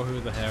already know who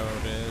the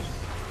herald is,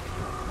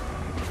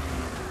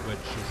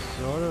 which is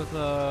sort of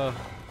the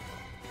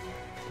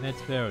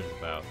mixed feelings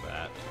about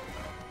that.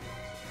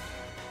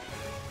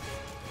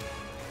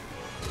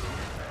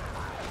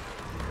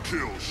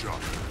 Kill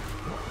shot.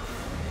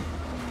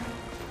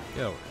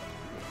 Yo.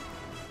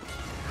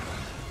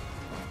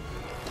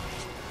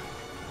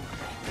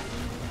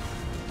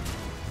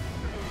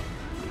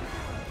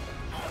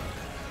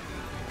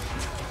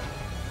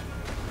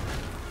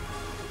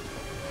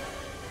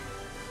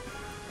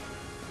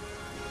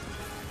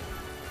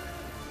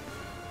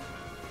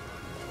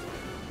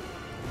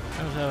 I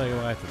was having a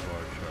life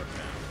before short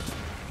now.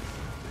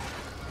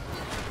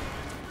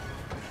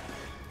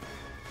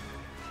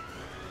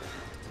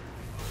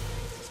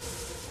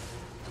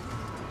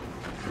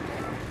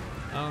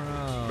 Oh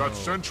no. That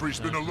sentry's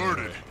been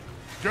alerted.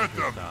 Get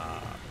them.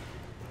 Stop.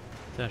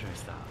 Sentry,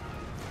 stop.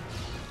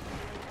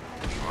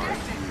 I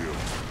feel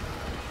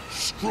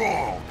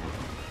strong.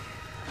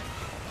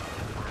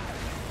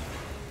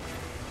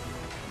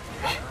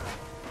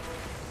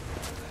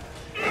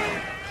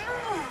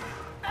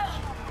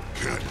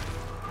 Can't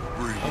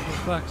breathe. Oh, for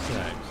fuck's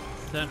sake.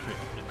 Sentry,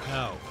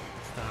 no.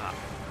 Stop.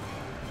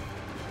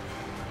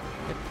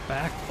 Get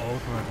back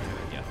over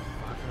there, you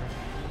fucker.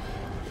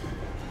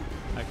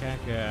 I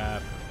can't get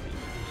after him.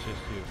 He's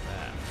just too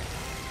fast.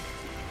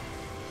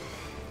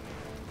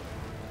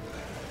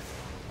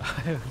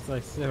 I was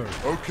like,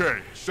 seriously. Okay,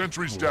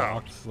 sentry's down.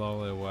 Walked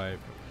slowly away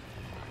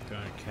from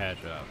going to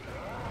catch up.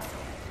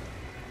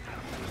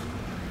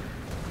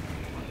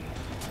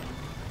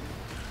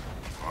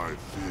 I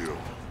feel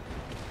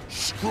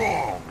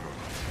strong.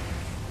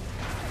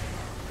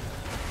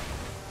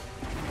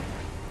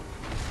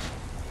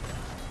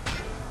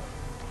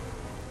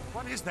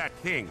 What is that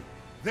thing?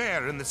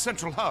 There in the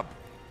central hub.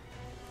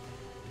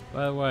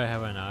 By the way,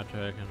 have I not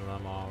taken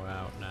them all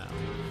out now?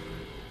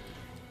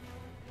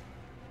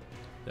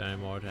 Is there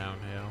any more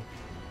downhill?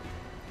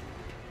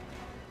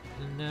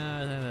 No,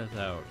 I think that's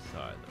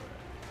outside the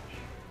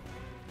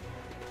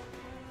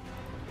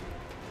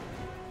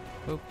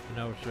range. Oop,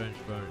 no strange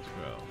burning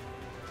scroll.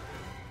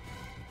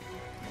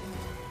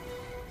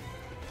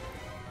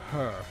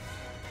 Her.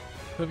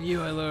 From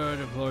you I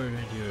learned of glory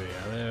and duty.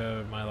 I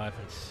live my life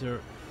in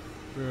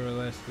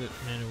pluralistic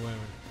men and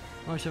women.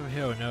 Myself a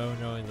hero,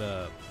 knowing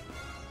the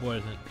what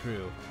isn't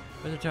true.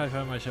 At the time I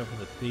found myself in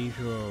the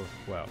future of,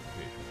 well,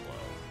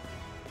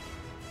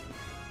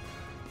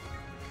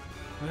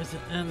 at the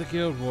end of the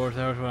Guild Wars,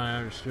 that was when I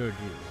understood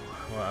you.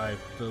 Well, I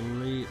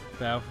believe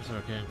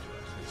Balthazar came to us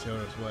and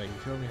showed us way. He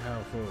showed me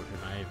how foolish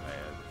and naive I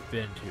have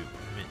been to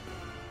commit.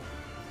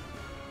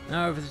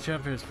 Now over the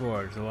Champion's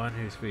Forge, the one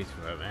who speaks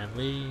for him, and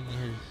leading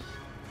his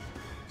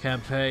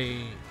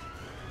campaign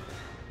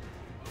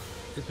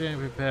is being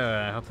prepared,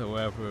 and I hope that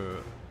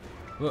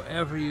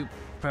wherever you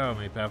power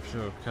me,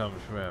 Balthazar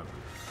comes forever.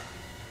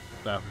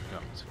 Balthazar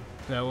comes.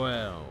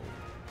 Farewell.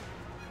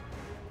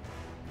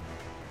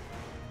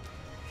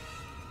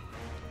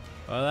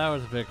 Well, that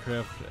was a bit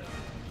cryptic.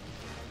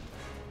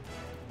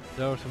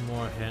 There were some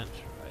more hints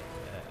right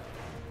there.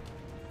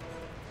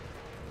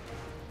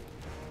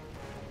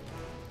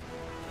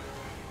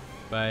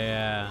 But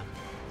yeah,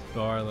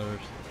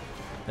 spoilers.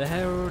 The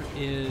Herald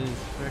is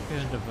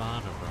frickin'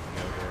 Divana from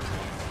Guild Wars 1.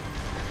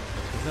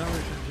 For some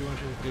reason she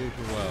wants to do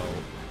too well.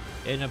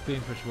 End up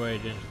being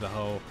persuaded into the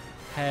whole,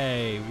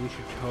 hey, we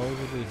should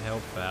totally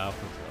help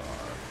Balthazar.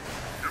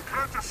 You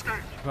can't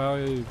escape!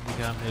 Probably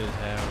become his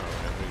Herald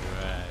every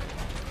grade.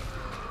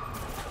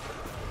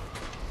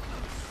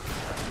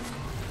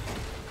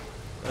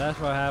 That's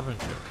what happened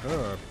to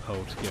her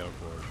post-Guild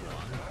Wars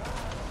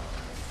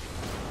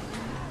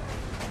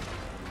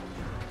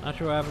 1. Not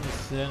sure what happened to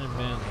Sin and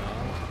Ben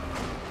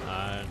though.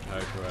 Not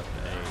entirely sure up to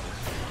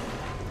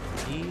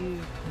 8.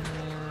 Eve,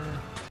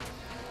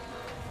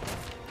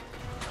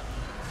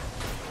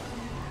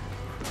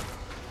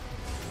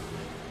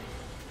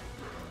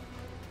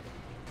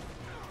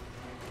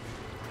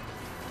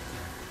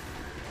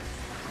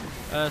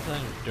 That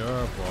thing's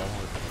durable,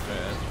 which is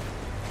good.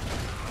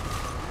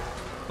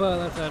 But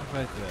let's end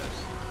like this.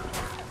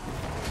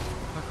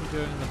 What are you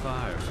doing in the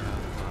fire? Get out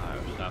of the fire.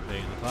 Stop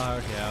being in the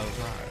fire, get out of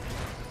the fire.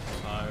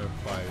 Fire,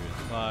 fire is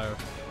the fire,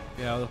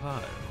 get out of the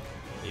fire.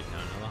 Keep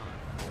down the line.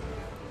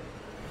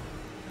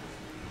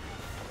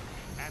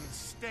 And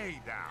stay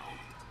down.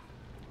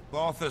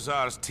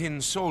 Balthazar's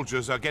tin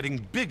soldiers are getting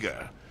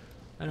bigger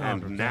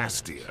and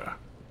nastier.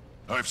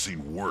 I've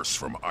seen worse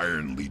from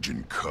Iron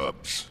Legion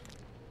cubs.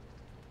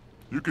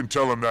 You can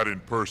tell him that in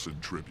person,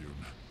 Tribune.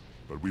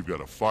 But we've got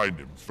to find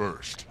him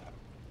first.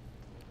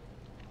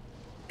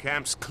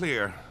 Camp's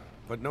clear,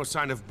 but no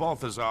sign of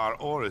Balthazar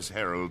or his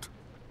herald.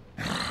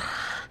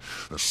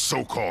 The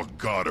so-called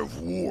god of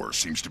war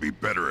seems to be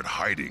better at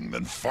hiding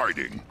than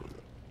fighting.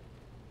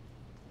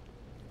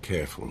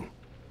 Careful.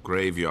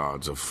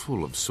 Graveyards are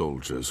full of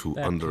soldiers who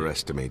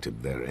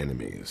underestimated their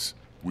enemies.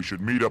 We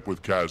should meet up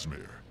with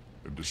Casimir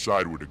and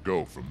decide where to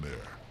go from there.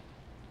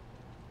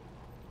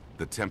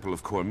 The Temple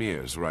of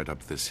Cormier's right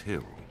up this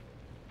hill.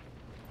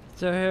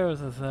 So here's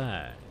the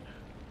thing.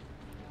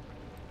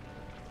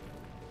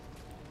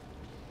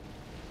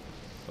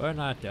 We're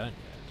not done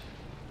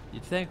yet.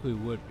 You'd think we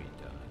would be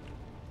done.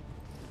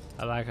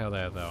 I like how they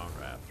have their own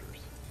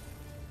rafters.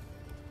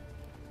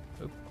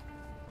 Oop.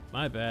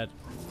 My bad.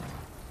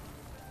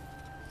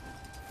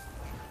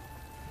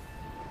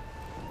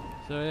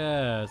 So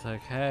yeah, it's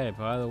like, hey,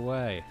 by the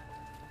way,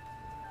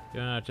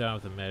 you're not done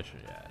with the mission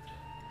yet.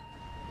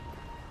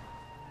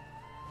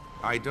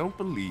 I don't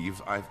believe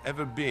I've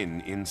ever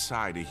been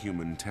inside a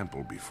human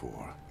temple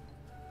before.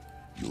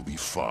 You'll be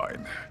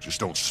fine. Just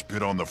don't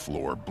spit on the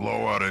floor,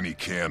 blow out any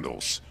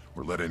candles,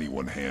 or let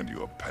anyone hand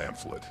you a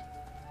pamphlet.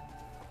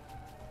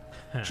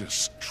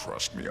 Just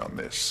trust me on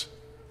this.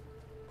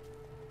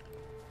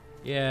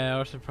 Yeah,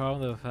 what's the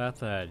problem with the fact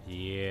that,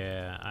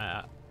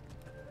 yeah,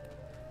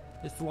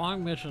 it's the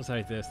long missions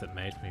like this that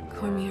make me worried,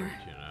 Cormier,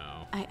 you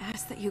know. I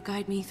ask that you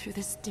guide me through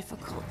this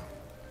difficult...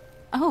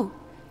 Oh,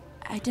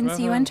 I didn't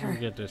see you enter.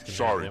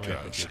 Sorry,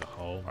 Kaz.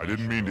 I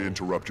didn't mean to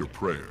interrupt your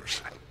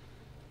prayers.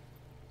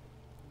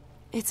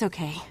 It's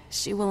okay.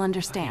 She will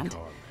understand.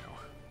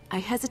 I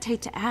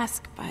hesitate to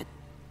ask, but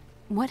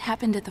what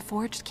happened at the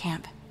Forged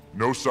camp?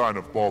 No sign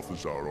of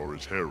Balthazar or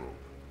his herald.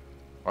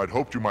 I'd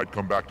hoped you might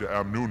come back to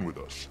Amnoon with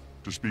us,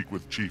 to speak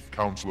with Chief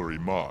Counselor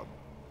Iman.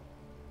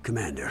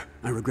 Commander,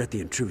 I regret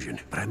the intrusion,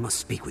 but I must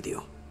speak with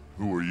you.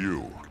 Who are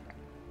you?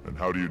 And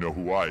how do you know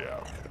who I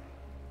am?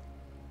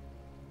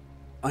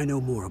 I know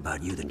more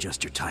about you than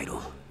just your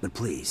title, but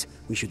please,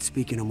 we should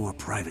speak in a more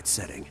private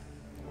setting.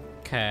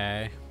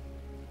 Okay.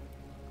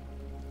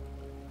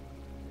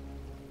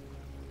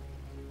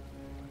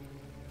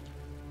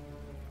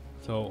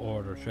 So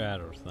Order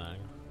Shadows thing.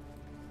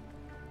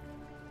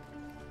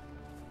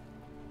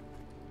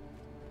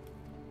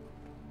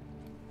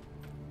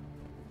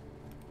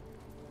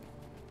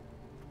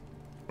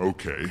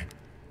 Okay,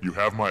 you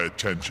have my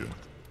attention.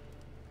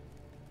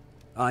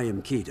 I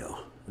am Keto,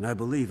 and I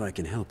believe I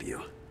can help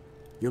you.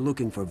 You're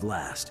looking for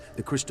Vlast,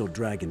 the crystal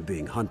dragon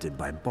being hunted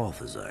by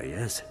Balthazar,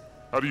 yes?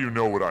 How do you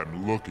know what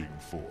I'm looking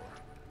for?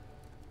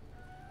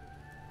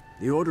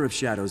 The Order of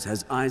Shadows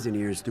has eyes and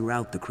ears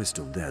throughout the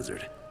Crystal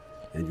Desert,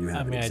 and you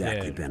haven't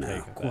exactly been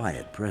a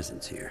quiet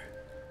presence here.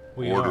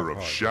 Order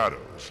of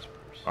Shadows?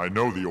 I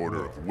know the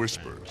Order of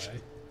Whispers.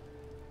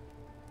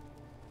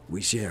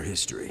 We share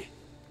history,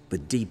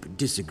 but deep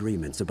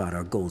disagreements about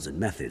our goals and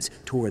methods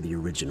tore the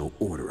original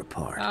Order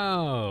apart.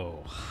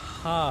 Oh,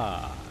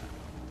 ha.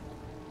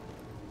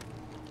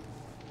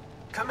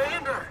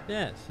 Commander!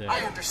 Yes,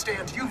 I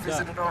understand you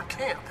visited our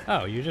camp.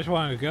 Oh, you just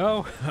want to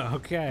go?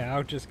 Okay,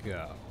 I'll just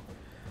go.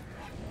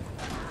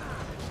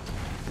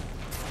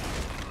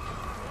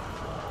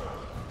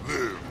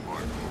 Live,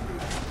 my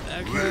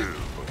beloved. Okay.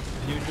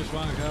 Live. You just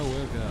want to go,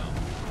 we'll go.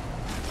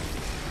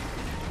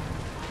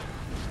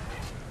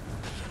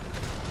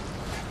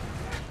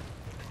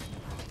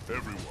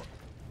 Everyone,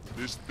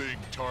 this thing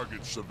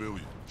targets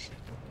civilians.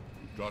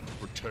 We've got to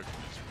protect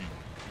these people.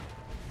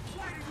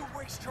 Why do you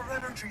waste your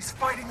energies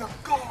fighting a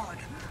god?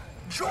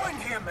 Join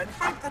him and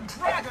fight the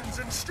dragons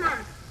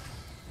instead!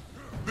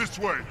 This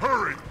way,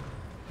 hurry!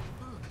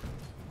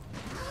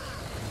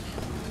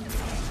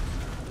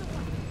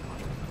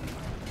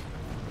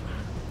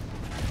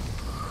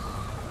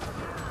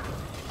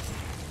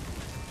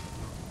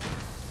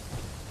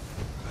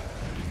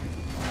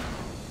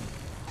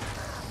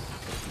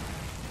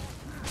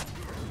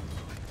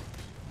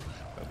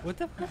 What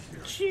the fuck?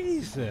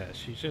 Jesus,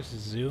 she's just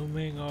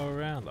zooming all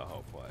around the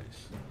whole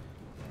place.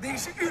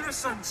 These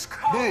innocents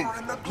cower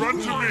in the gloom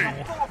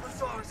of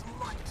Balthazar's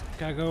light.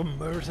 Gotta go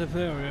murder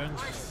civilians.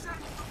 I sent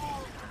them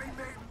all to be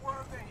made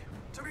worthy,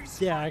 to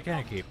be Yeah, I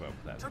can't keep up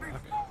with that. to be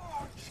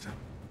forged.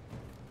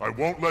 I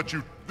won't let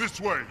you... This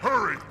way,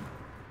 hurry!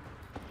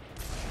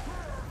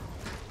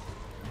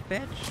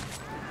 Bitch.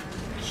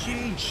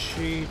 She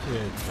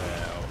cheated,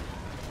 though.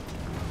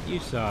 You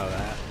saw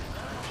that.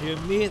 She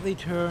immediately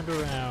turned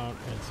around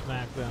and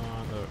smacked them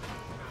on the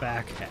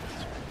backhand.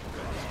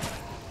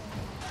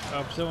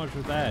 Oh, so much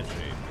for that,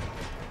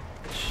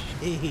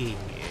 Gee.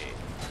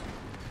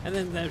 And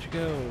then there she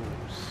goes.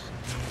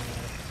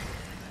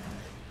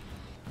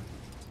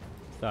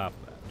 Stop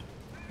that.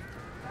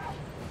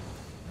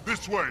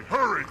 This way,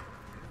 hurry!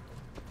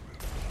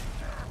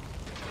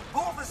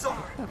 Balthazar,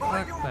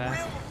 by your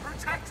will,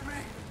 protect me!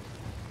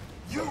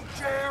 You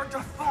dare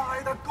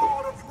defy the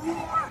god of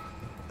war?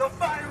 The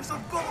fires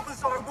of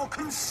Balthazar will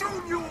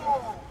consume you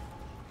all!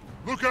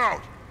 Look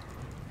out!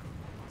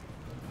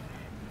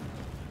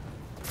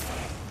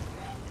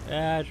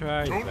 Yeah,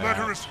 try. Don't let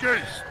her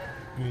escape!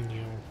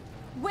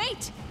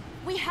 Wait!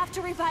 We have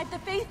to revive the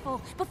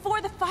faithful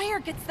before the fire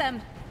gets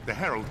them. The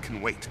Herald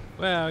can wait.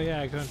 Well,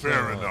 yeah, I couldn't.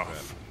 Fair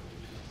enough.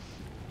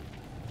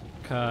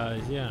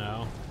 Cause, you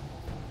know,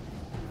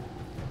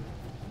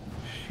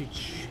 she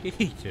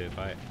cheated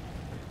by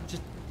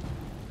just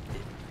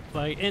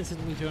like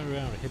instantly turned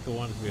around and hit the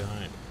ones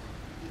behind.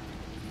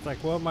 It's like,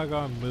 what am I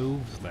gonna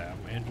move them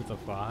into the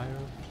fire?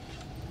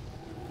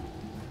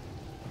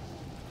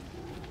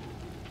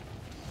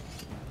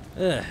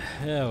 Ugh,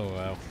 oh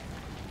well.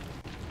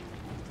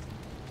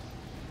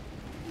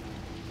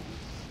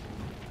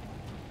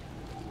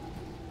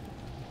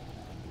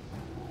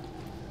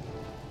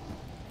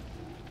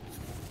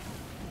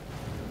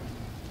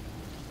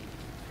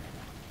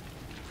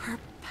 Her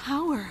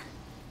power.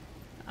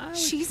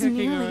 She's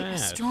nearly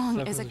as strong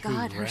as a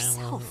god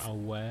herself.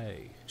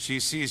 Away.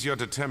 She sees your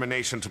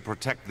determination to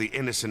protect the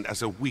innocent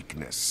as a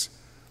weakness.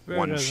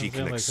 One she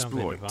can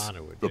exploit.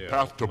 The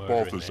path to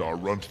Balthazar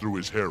runs through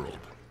his herald.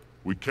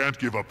 We can't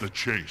give up the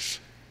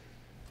chase.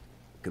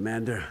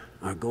 Commander,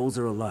 our goals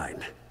are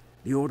aligned.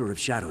 The Order of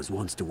Shadows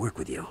wants to work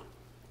with you.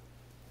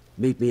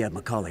 Meet me at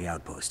Macaulay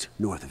Outpost,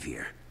 north of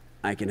here.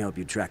 I can help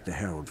you track the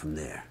Herald from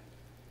there.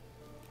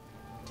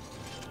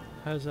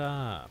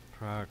 Huzzah!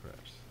 Progress.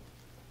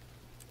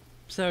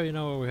 So you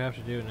know what we have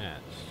to do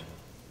next?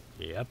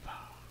 Yep.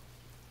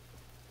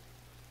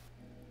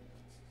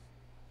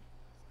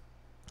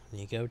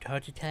 You go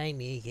talk to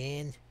Timmy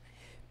again.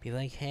 Be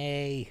like,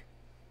 hey,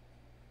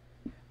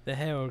 the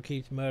Herald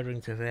keeps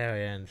murdering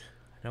civilians.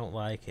 I don't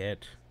like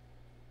it.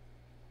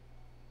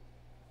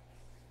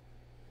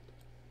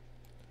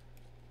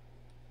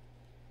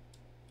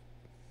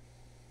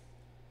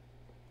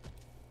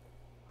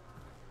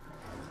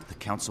 The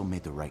Council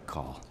made the right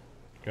call.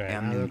 Great.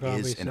 Amnon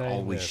is and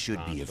always should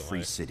be a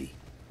free city.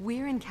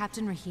 We're in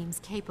Captain Rahim's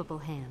capable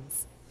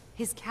hands.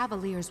 His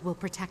cavaliers will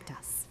protect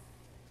us.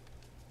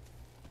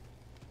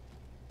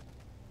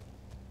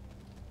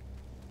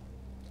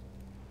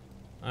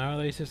 At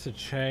least it's a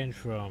change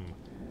from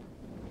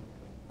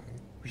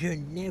you're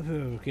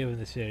never giving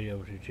the city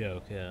over to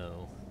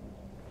Joko.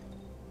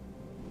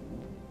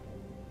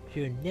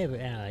 You're never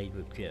allied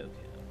with Joko.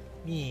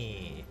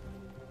 Yeah.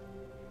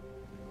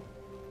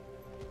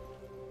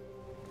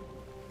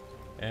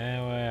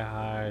 Anyway,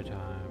 hi, Timmy.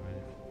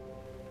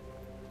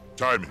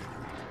 Timmy,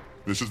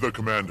 this is the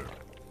commander.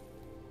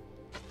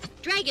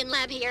 Dragon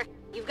Lab here.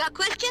 You've got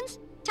questions?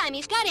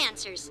 Timmy's got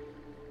answers.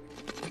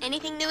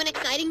 Anything new and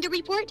exciting to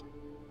report?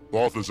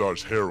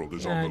 Balthazar's herald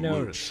is on the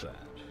loose,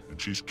 and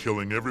she's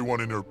killing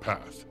everyone in her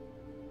path.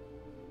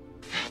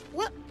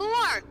 What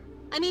for?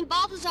 I mean,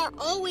 Balthazar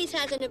always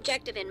has an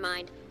objective in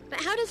mind, but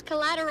how does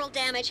collateral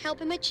damage help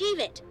him achieve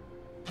it?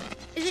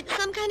 Is it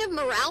some kind of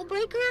morale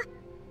breaker?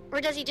 Or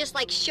does he just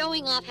like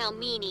showing off how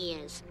mean he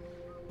is?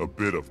 A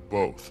bit of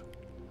both.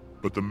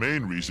 But the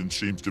main reason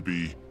seems to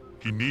be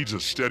he needs a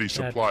steady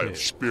supply of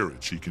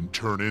spirits he can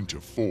turn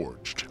into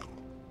forged.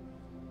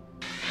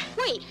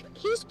 Wait,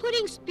 he's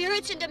putting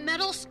spirits into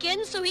metal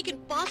skins so he can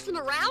boss them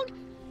around?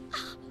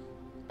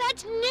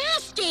 That's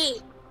nasty!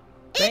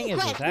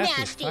 Inquest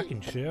nasty!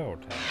 Fucking chill,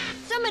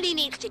 Somebody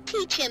needs to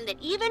teach him that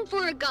even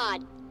for a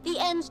god, the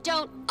ends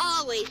don't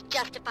always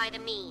justify the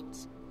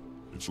means.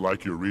 It's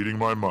like you're reading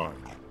my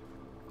mind.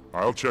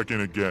 I'll check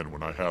in again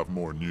when I have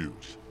more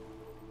news.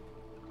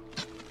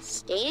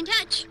 Stay in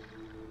touch.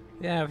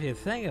 Yeah, if you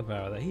think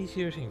about it, he's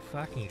using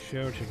fucking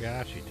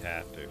Shotogashi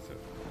tactics of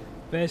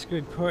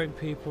basically putting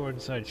people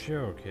inside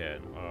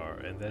Shuriken,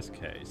 or in this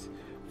case,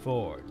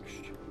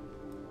 forged.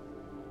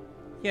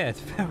 Yeah,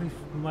 it's very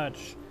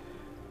much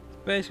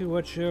basically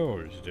what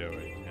Shur's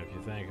doing, if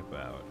you think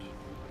about it.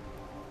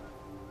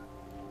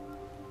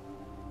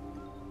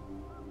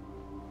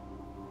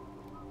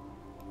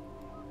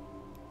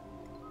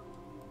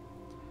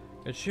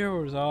 It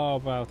sure was all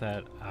about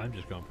that. I'm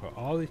just gonna put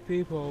all these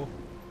people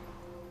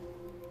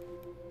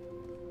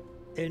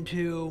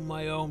into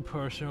my own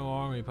personal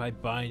army by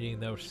binding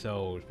their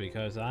souls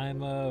because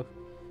I'm a...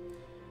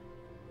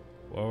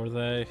 What were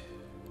they?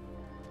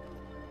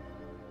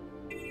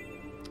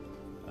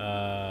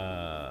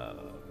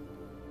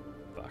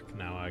 Fuck,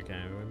 now I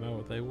can't even remember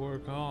what they were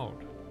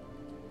called.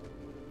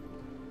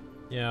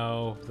 You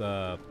know,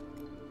 the...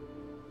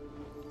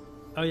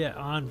 Oh yeah,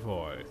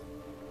 Envoy.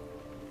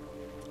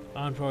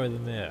 Envoy of the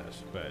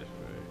Mist, basically.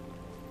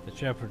 The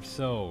Shepherd's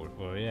Soul.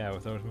 Well, yeah,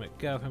 with those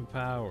MacGuffin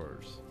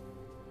powers.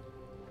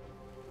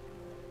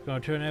 Gonna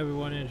turn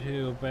everyone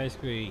into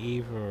basically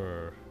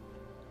either...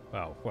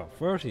 Well,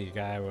 first these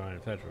guys were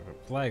infected with a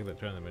plague that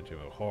turned them into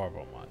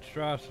horrible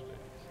monstrosities.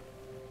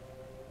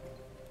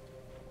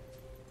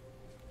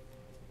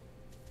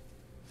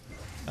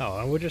 Oh,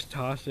 I would just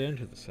toss it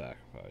into the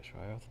sacrifice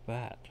right off the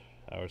bat.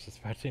 I was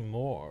expecting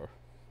more.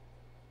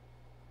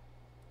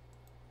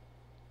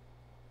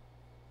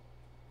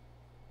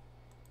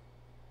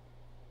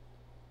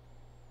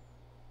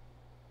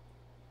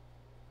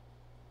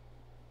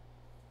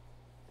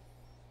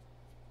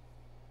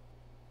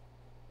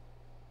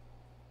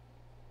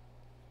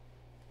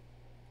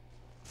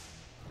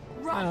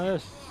 Run!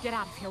 Get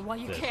out of here while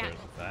you can.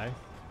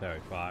 Very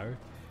fire.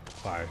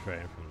 Fire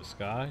raining from the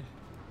sky.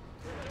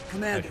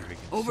 Commander,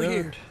 over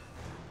here.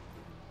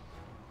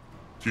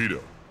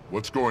 Tito,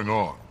 what's going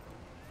on?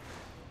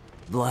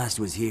 Blast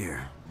was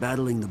here,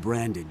 battling the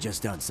Branded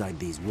just outside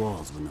these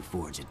walls when the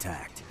Forge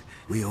attacked.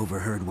 We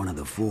overheard one of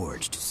the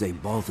Forged say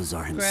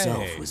Balthazar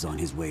himself was on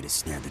his way to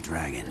snare the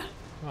dragon.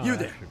 Well, You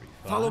there,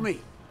 follow me.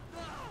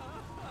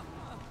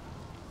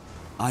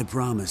 I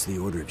promised the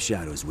Order of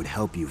Shadows would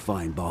help you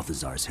find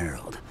Balthazar's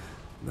herald,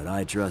 but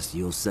I trust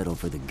you'll settle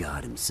for the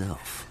god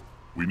himself.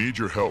 We need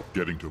your help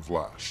getting to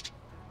Vlast.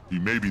 He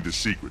may be the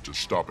secret to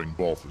stopping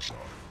Balthazar.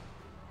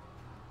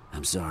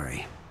 I'm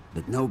sorry,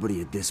 but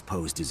nobody at this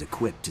post is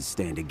equipped to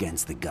stand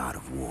against the god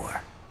of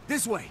war.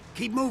 This way!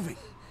 Keep moving!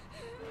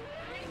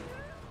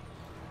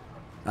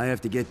 I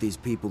have to get these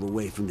people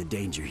away from the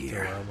danger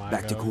here.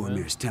 Back to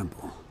Cormyr's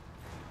temple.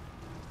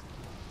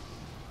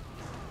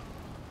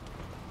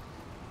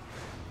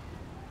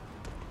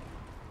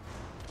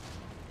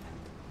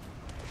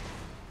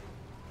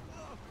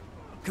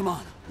 Come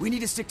on, we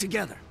need to stick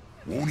together.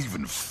 Won't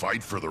even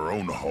fight for their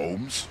own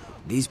homes?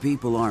 These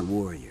people aren't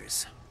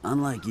warriors.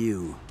 Unlike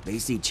you, they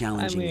see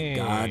challenging a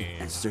god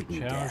as certain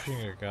death.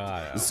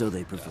 So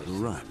they prefer to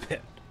run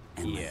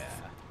and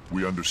live.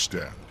 We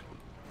understand.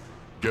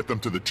 Get them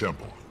to the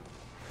temple.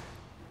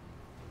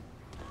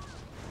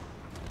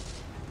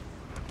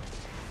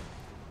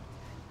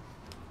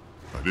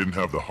 I didn't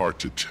have the heart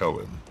to tell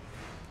him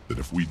that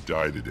if we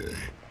die today,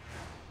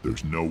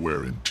 there's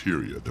nowhere in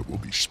Tyria that will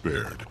be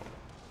spared.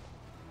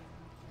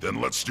 Then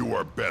let's do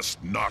our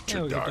best not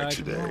to die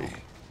today.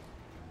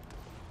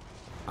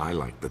 I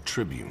like the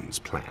Tribune's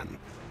plan.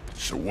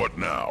 So what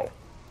now?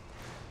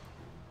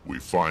 We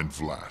find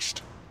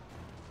Vlast.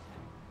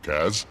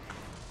 Kaz?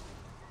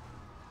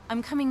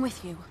 I'm coming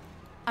with you.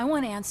 I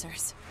want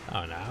answers.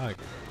 Oh, now I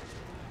can.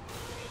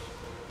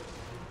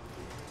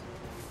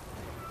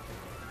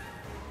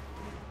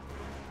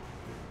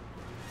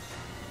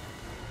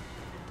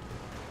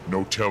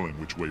 No telling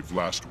which way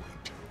Vlast went.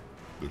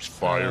 There's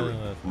fire and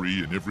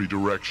debris in every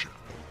direction.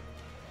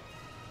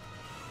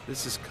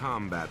 This is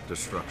combat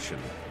destruction.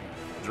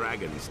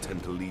 Dragons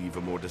tend to leave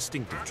a more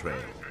distinctive trail.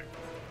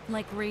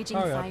 Like raging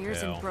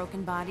fires and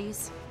broken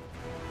bodies?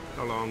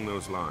 Along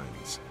those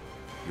lines.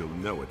 You'll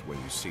know it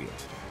when you see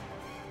it.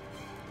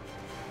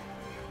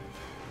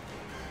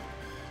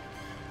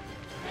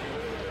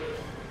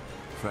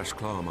 Fresh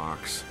claw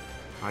marks.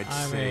 I'd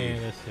say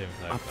this seems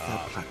like up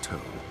that plateau.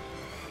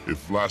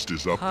 If Vlast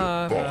is up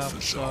to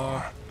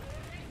Balthazar.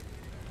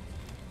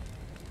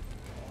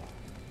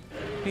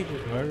 He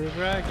just murdered a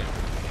dragon.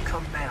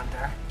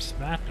 Commander,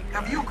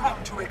 have you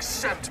come to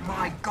accept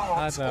my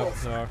god's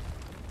offer?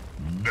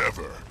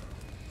 Never.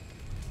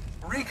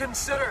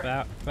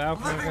 Reconsider.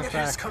 Living at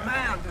his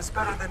command is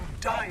better than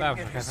dying at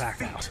his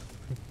feet.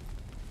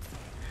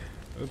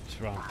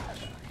 Oops, wrong.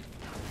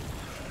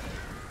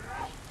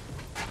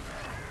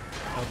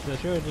 I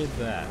sure did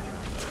that.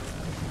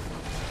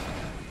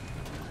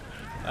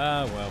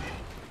 Ah, well.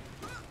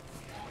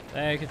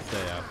 They can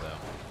stay out though.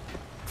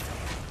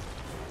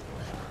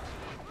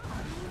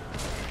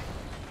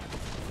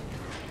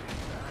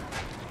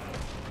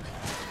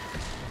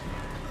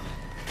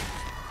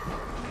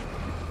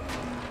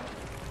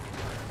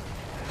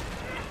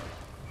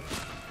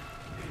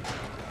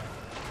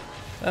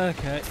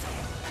 Okay,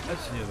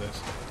 let's do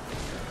this.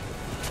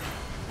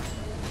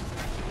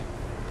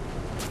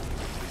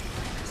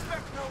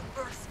 Expect no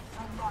mercy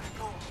from my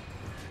God.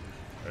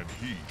 And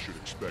he should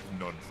expect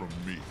none from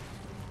me.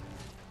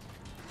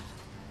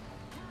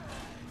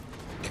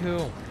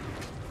 Cool.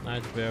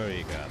 Nice berry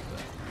you got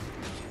there.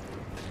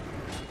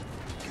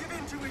 Give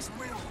in to his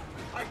will.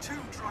 I too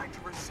tried to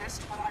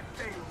resist, but I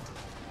failed.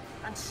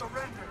 And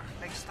surrender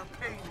makes the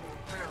pain more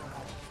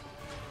bearable.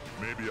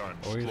 Maybe I'm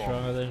Are you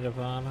stronger than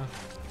Nirvana?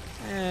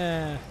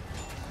 Yeah.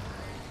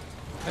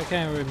 I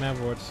can't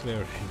remember what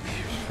skill she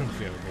used from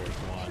Field Wars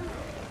 1.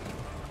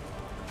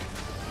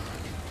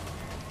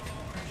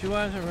 She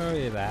wasn't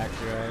really that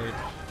great.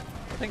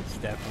 I think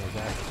Stefan was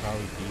actually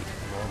probably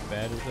more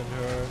better than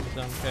her in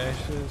some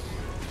cases.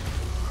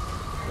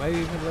 Maybe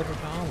even Little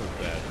Tom was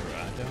better,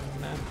 I don't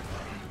remember.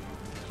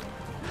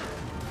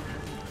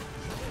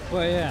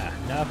 Well yeah,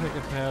 nothing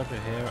compared to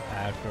Hero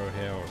Afro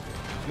Hero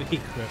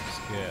equipped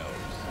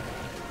skills.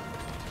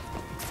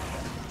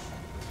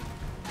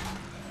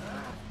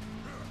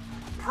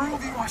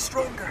 Prove you are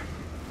stronger.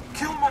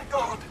 Kill my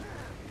god.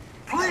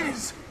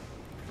 Please.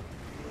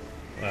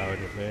 Well, it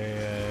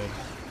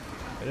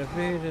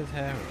defeated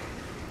Harry.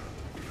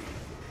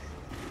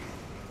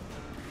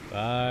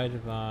 Bye,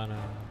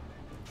 Divana.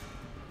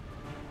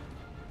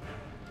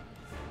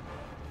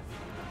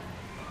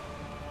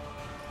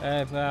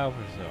 Hey,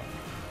 Balthazar.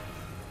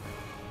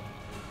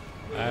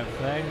 I have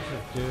things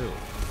to do.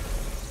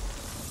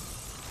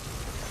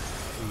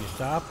 Will you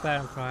stop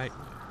that fight?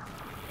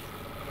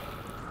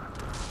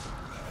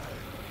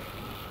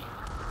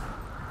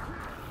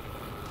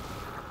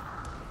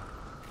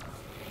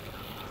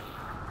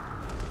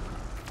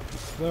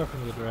 He's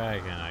slurping the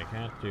dragon. I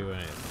can't do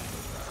anything.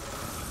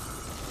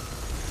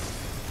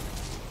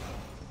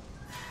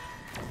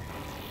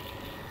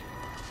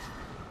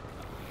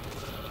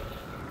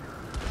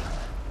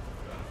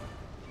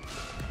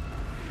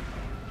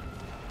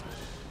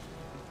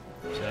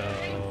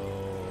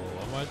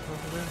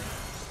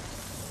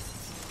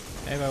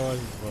 Maybe I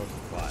wasn't supposed to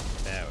fly.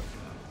 There we go.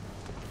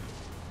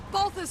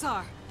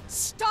 Balthazar,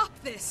 stop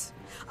this!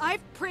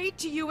 I've prayed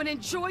to you and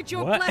enjoyed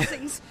your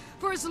blessings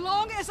for as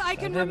long as I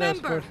can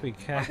remember.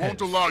 I won't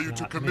allow you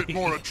to commit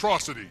more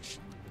atrocities.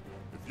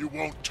 If you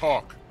won't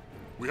talk,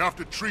 we have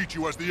to treat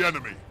you as the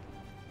enemy.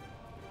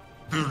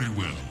 Very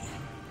well.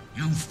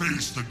 You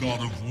face the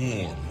god of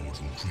war,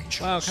 mortal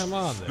creatures. Well, come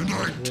on then. And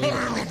I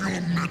tire of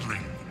your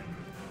meddling.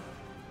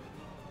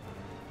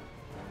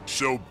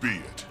 So be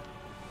it.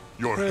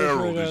 Your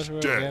herald is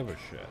dead.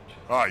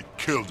 I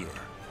killed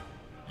her.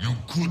 You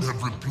could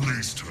have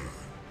replaced her,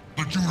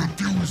 but you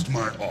refused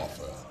my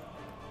offer.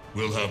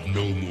 We'll have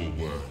no more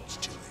words,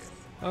 Julian.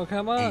 Oh,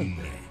 come on. Only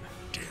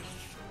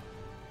death.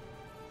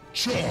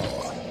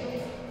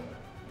 Charr.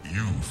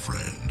 You,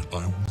 friend,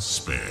 I will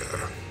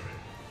spare.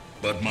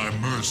 But my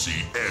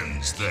mercy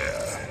ends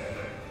there.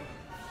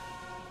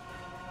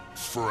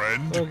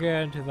 Friend? We'll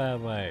get into that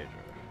later.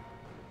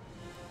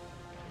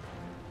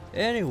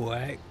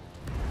 Anyway.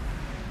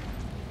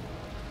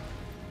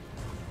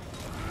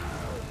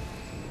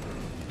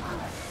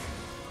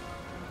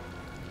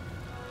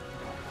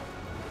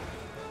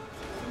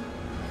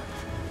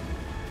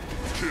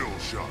 Kill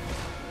shot.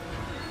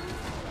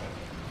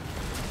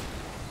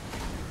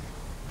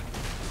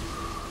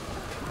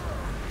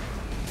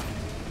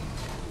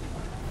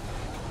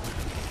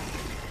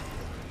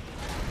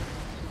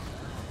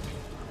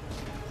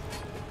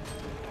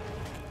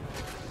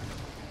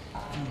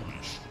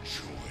 Foolish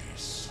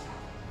choice.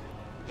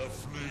 The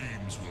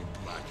flames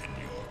will blacken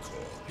your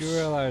corpse. You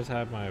realize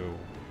how my...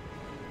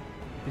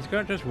 He's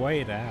gonna just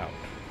wait it out.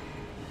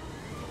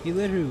 He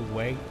literally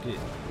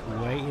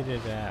waited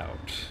it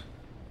out.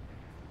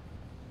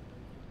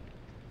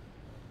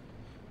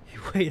 He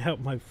waited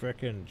out my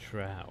frickin'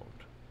 shroud.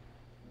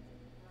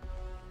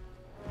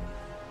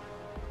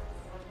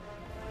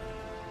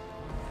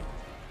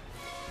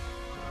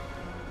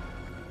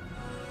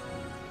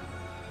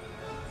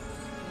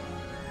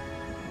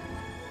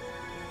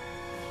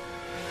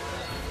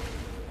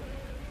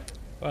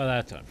 Well,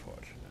 that's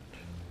unfortunate.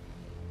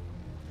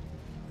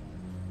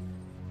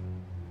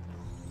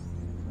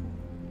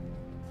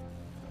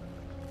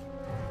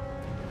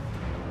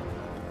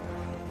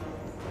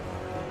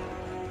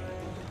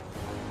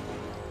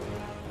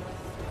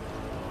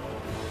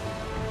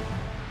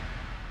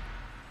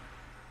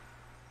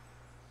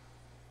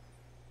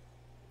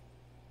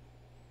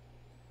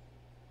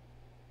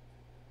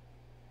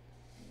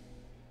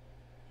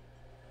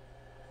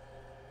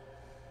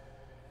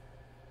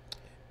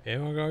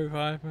 Anyone go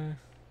revive me?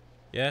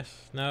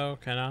 Yes? No?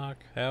 Cannot?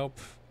 Help?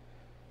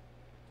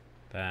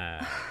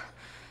 That.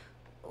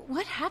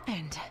 What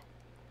happened?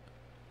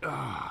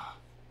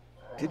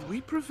 Did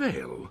we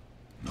prevail?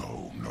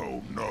 No,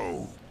 no,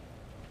 no.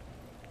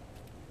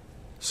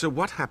 So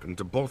what happened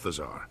to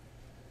Balthazar?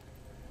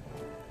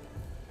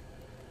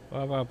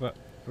 What about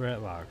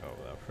Bretlock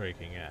over there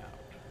freaking out?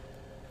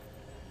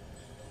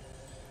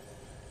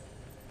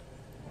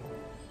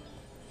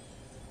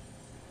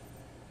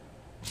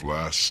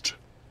 Vlast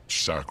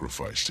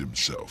sacrificed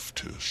himself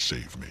to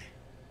save me.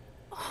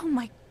 Oh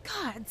my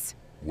gods.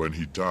 When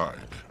he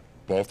died,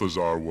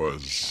 Balthazar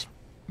was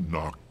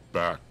knocked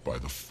back by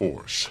the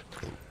Force.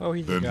 Oh,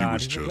 he's then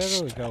God. He was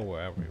he just go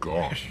wherever he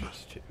gone.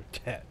 wishes to,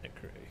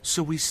 technically.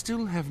 So we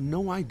still have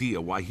no idea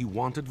why he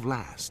wanted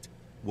Vlast.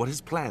 What his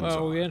plans are.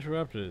 Well, we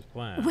interrupted his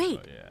plans. Wait,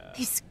 yeah.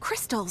 these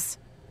crystals.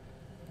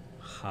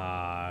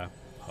 Ha,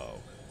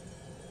 poke.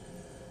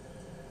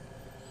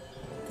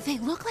 They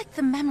look like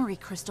the memory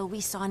crystal we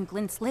saw in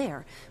Glint's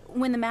lair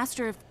when the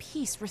Master of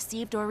Peace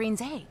received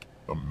Doreen's egg.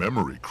 A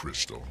memory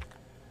crystal?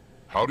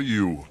 How do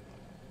you...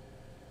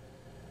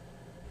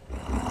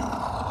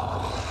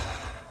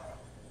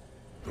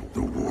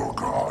 The war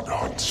god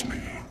hunts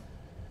me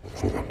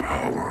for the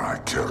power I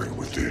carry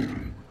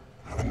within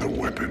and the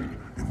weapon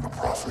in the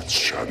Prophet's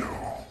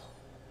shadow.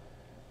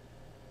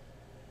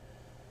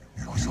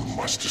 You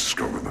must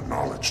discover the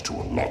knowledge to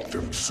unlock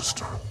them,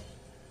 sister,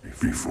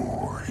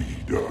 before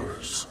he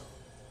does.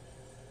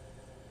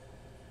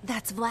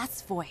 That's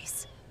Vlad's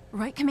voice.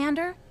 Right,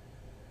 Commander?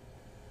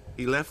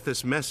 He left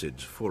this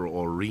message for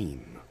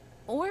Aurene.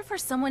 Or for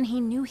someone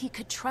he knew he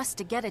could trust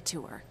to get it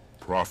to her.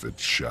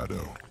 Prophet's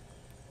shadow.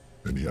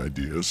 Any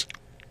ideas?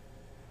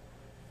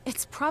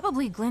 It's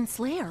probably Glint's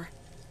lair.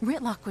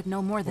 Ritlock would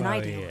know more than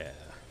I do.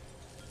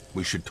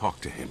 We should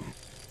talk to him.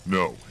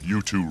 No,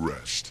 you two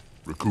rest.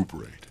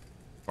 Recuperate.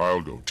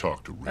 I'll go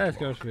talk to Ritlock. Let's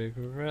go speak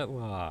with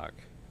Ritlock.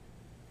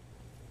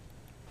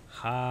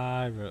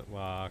 Hi,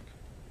 Ritlock.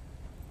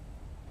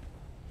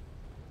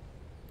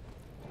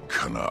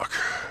 Canuck.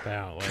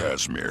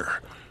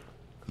 Casimir.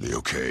 They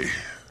okay?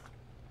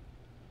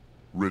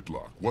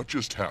 Ritlock, what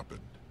just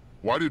happened?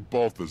 Why did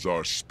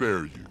Balthazar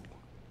spare you?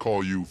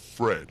 Call you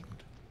friend?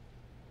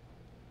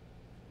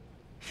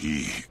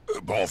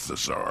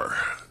 Balthazar,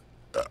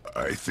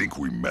 I think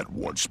we met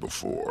once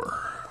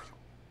before.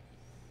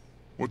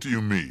 What do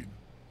you mean?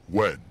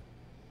 When?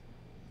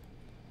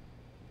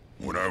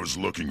 When I was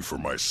looking for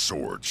my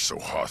sword,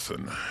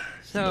 Sohathan.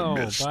 So,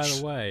 by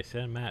the way,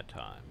 send Matt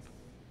time.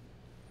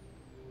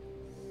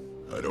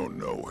 I don't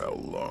know how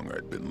long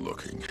I'd been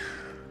looking.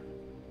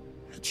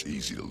 It's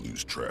easy to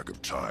lose track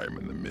of time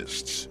in the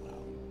mists.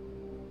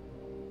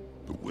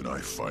 But when I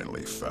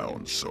finally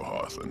found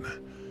Sohathan,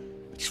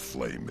 its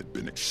flame had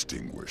been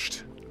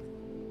extinguished.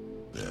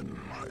 Then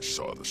I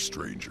saw the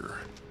stranger,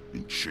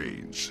 in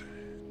chains.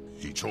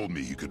 He told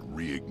me he could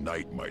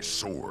reignite my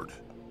sword.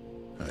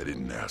 I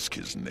didn't ask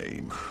his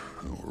name,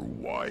 or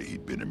why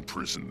he'd been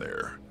imprisoned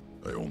there.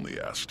 I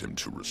only asked him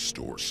to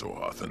restore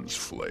Sohathan's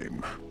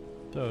flame.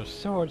 So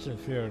swords and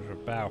fears are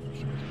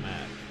Balthazar's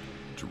match.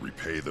 To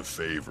repay the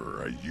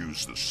favor, I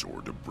used the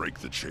sword to break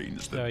the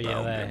chains that bound you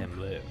let him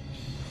live.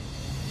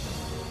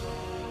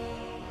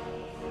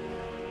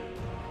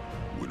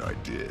 When I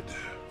did,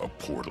 a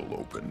portal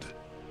opened.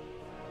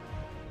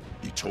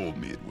 He told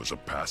me it was a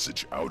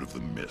passage out of the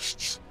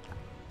mists.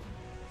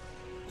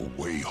 A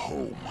way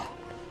home.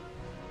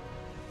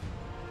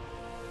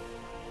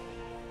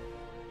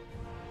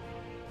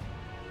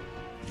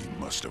 He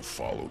must have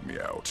followed me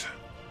out,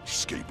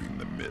 escaping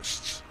the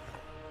mists.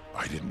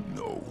 I didn't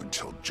know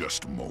until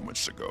just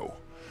moments ago.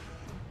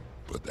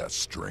 But that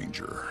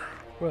stranger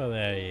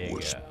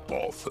was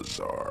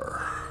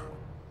Balthazar.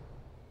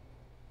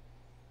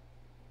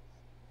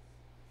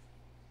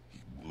 He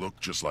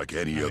looked just like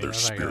any other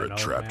spirit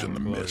trapped in the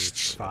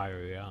mists.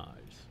 Fiery eyes.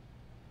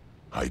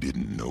 I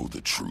didn't know the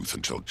truth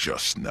until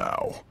just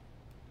now.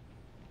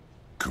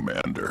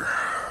 Commander,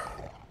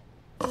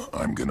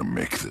 I'm gonna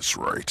make this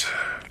right.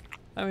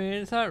 I mean,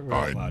 it's not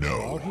really I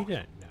know. He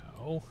didn't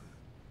know.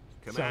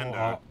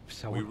 Commander,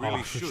 we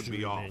really should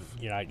be off.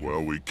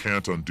 Well, we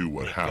can't undo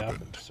what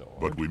happened,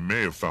 but we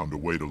may have found a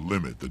way to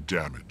limit the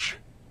damage.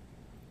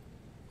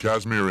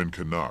 Casimir and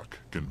Canuck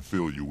can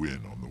fill you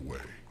in on the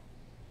way.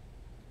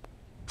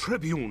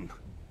 Tribune,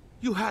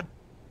 you had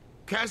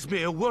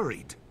Casimir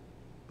worried.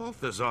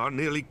 Balthazar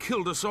nearly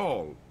killed us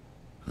all.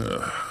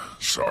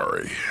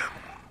 Sorry.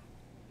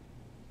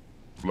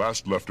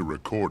 Vlast left a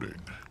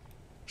recording.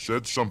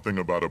 Said something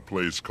about a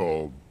place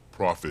called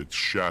Prophet's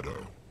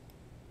Shadow.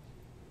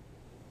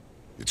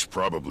 It's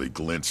probably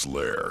Glint's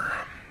lair.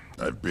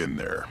 I've been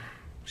there.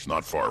 It's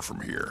not far from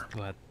here.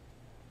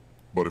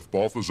 But if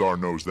Balthazar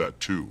knows that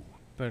too,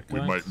 but we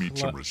might meet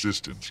some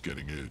resistance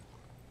getting in.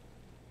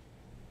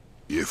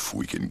 If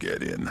we can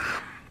get in.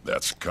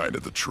 That's kind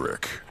of the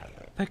trick.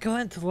 But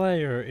Glint's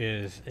lair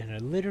is in a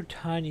little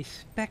tiny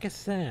speck of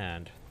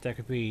sand that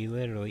could be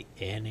literally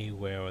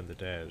anywhere in the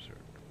desert.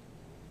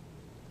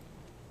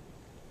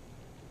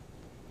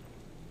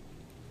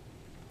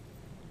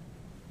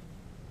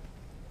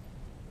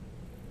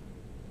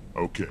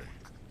 Okay.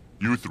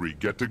 You three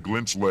get to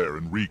Glint's lair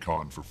and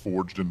recon for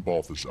Forged and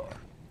Balthazar.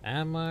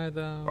 Am I,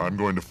 though? I'm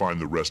going to find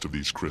the rest of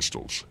these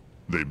crystals.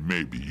 They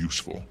may be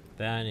useful.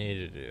 That I need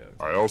to do.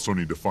 I also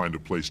need to find a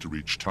place to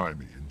reach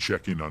Timey and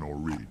check in on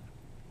Aurene.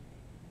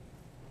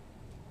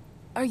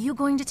 Are you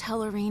going to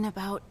tell Aurene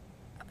about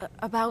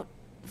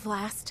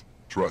Vlast?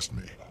 Trust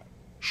me.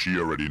 She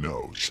already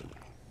knows.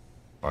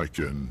 I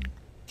can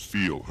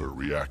feel her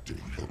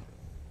reacting.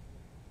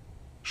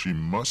 She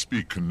must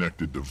be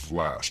connected to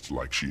Vlast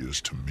like she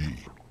is to me.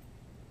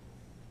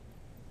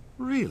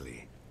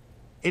 Really?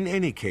 In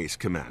any case,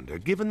 Commander,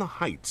 given the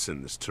heights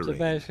in this terrain, so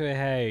basically,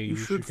 hey, you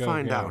should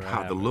find out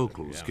how the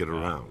locals get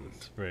around.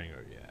 Spring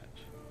or yet.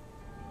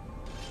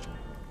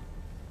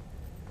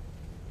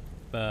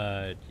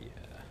 But, yeah.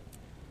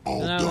 All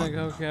now done. I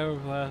go gather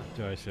Vlast.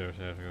 Do I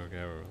seriously have to go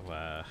gather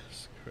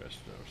Vlast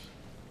crystals?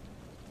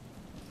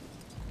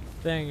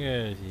 Thing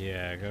is,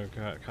 yeah, go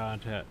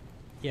contact.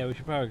 Yeah, we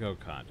should probably go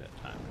contact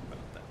Timey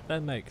about that.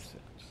 That makes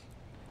sense.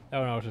 That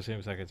one also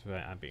seems like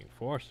I'm being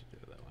forced to do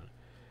that one.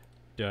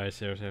 Do I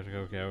seriously have to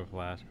go gather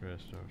Vlast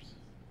crystals?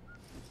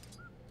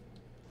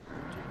 Do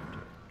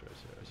I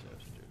seriously have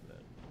to do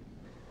that?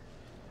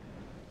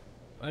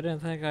 I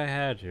didn't think I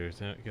had to,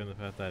 given the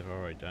fact that I've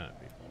already done it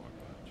before,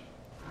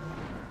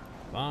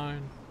 but...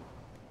 Fine.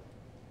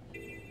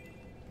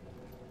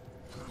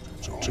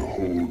 To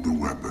hold the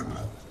weapon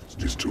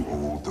is to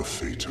hold the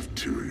fate of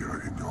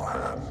Tyria in your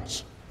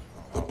hands.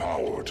 The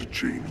power to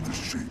change the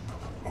shape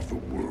of the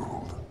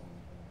world.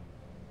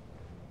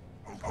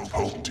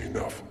 Potent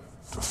enough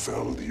to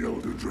fell the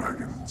Elder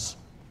Dragons.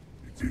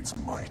 Its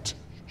might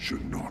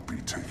should not be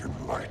taken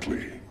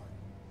lightly.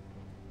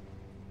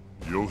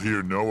 You'll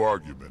hear no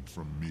argument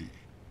from me.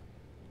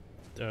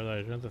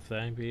 Shouldn't the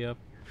thing be up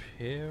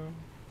here?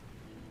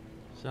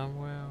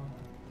 Somewhere?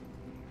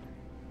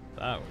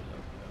 That was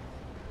okay.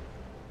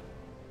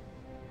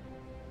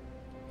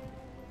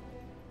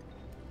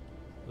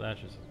 That's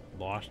just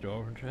lost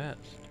over chest.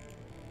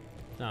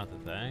 It's not the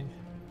thing.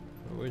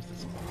 Where's the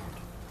spot?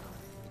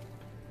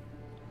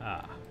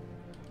 Ah.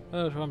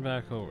 Well, there's one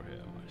back over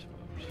here, I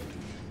suppose.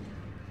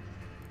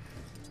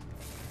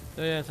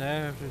 So yes, I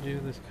have to do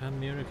this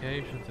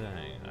communication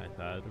thing. I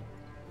thought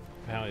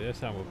apparently this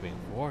time we're being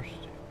forced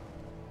to.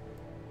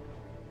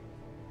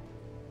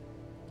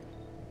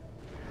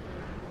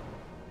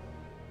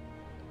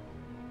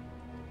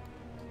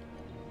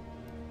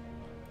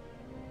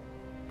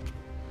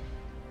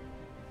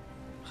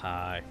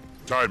 Hi.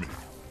 Timmy,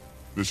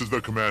 this is the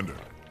commander.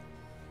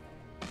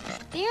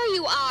 There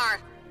you are!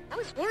 I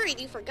was worried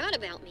you forgot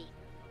about me.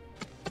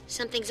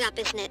 Something's up,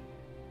 isn't it?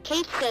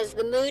 Kate says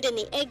the mood in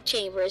the egg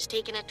chamber has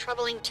taken a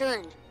troubling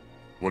turn.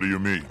 What do you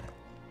mean?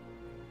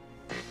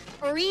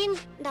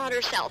 Maureen's not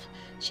herself.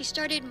 She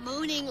started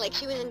moaning like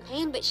she was in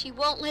pain, but she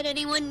won't let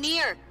anyone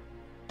near.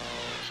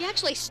 She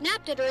actually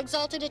snapped at her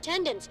exalted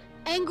attendants,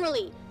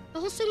 angrily. The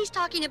whole city's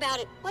talking about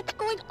it. What's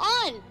going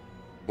on?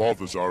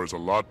 Balthazar is a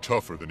lot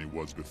tougher than he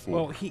was before.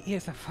 Well, he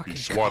is a fucking He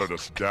swatted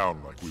us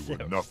down like we were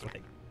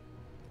nothing.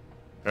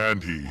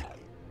 And he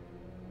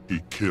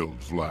killed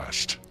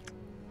Vlast.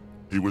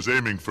 He was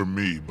aiming for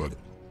me, but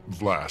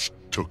Vlast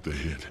took the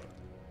hit.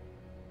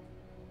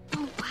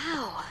 Oh,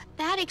 wow.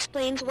 That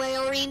explains why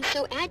Aureen's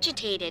so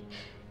agitated.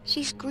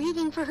 She's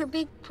grieving for her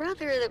big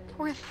brother, the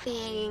poor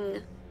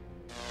thing.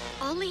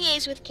 I'll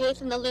liaise with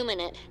Keith and the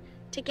Luminate.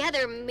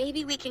 Together,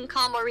 maybe we can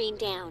calm Aureen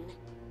down.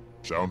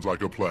 Sounds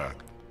like a plan.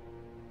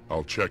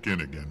 I'll check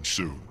in again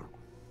soon.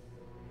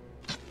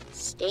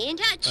 Stay in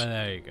touch. Oh,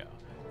 there you go.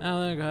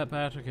 Now then, got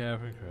Patrick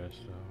Catherine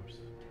Christos.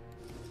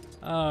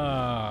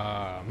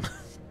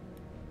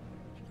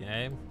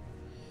 Game.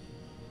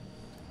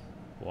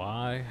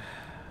 Why?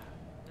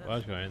 I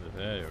was going to the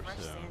video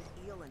soon.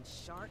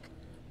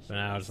 But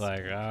now it's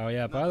like, oh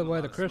yeah, by the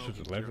way, the crystals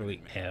are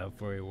literally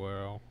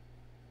everywhere.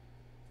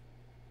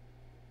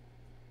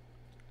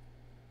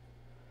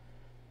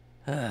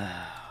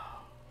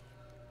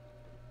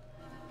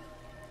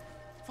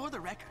 For the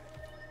record,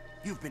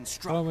 you've been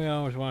struck. Well, we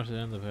always wanted to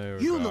end the video.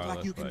 You look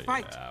like you can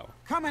fight. Yeah,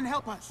 come and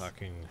help us.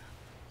 Fucking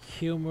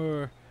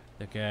humor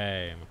the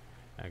game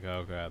and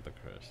go grab the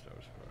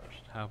crystals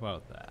first. How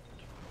about that?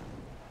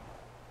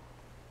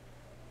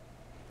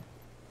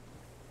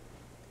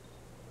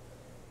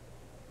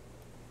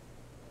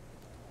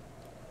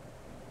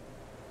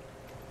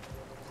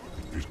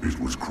 It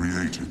was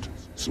created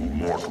so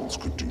mortals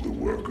could do the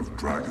work of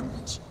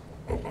dragons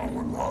of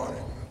our line.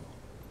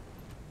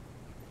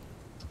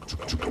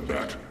 To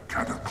combat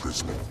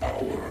cataclysmic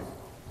power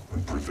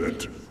and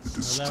prevent the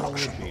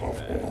destruction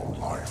of all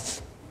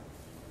life.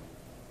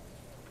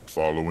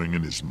 Following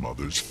in his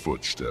mother's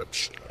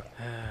footsteps.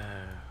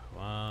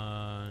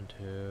 1,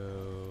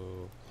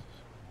 2.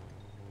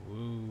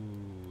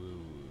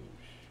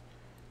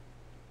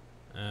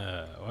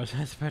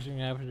 Wasn't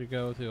expecting Abby to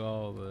go through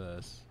all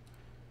this.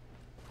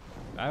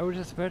 I was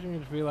expecting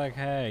it to be like,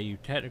 hey, you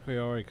technically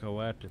already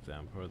collected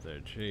them for the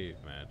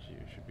achievement, you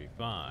should be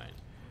fine.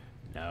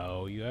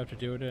 No, you have to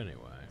do it anyway.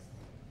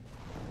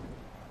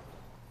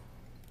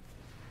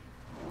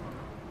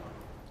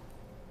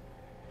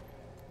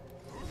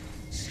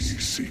 He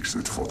seeks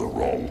it for the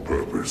wrong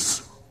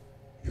purpose.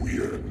 We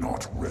are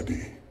not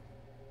ready.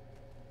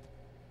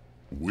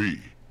 We?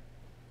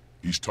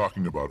 He's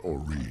talking about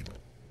Aureen.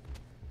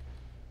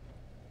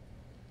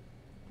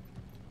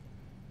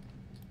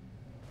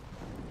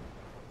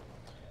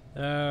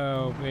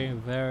 Oh,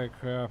 being very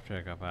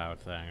cryptic about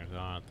things,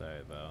 aren't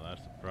they, though?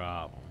 That's the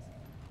problem.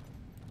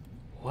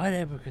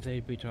 Whatever could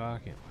they be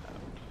talking about?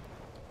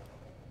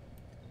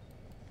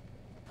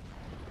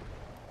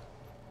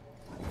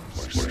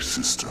 My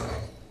sister,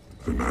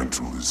 the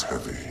mantle is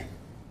heavy.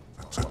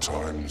 At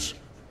times,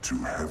 too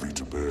heavy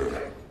to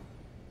bear.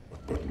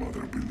 But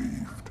Mother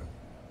believed,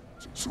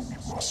 so we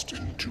must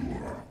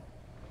endure.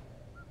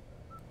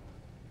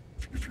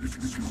 If you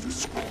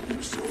describe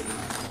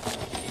yourself...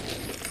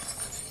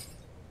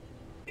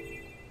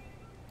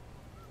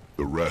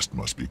 The rest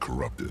must be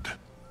corrupted.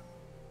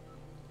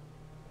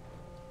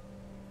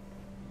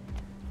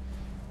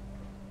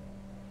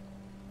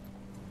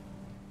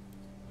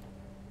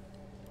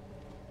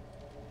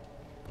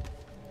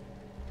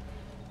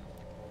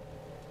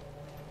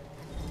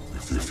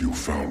 If you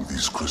found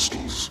these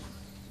crystals,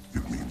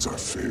 it means I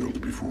failed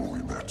before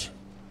we met.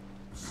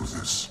 For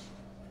this,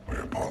 I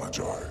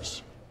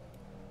apologize.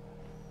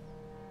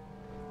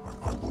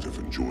 I would have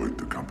enjoyed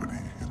the company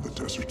in the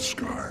desert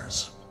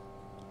skies.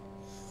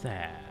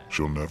 Sad.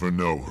 She'll never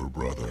know her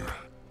brother.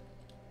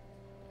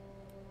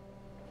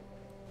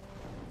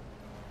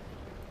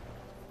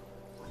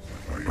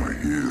 I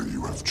hear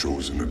you have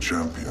chosen a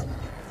champion.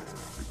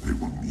 They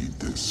will need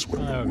this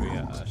when the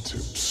world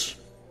tips.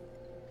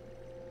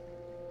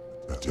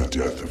 The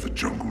death of a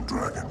jungle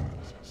dragon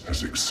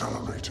has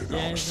accelerated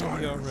our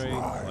side of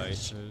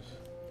rise.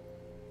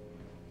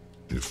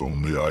 If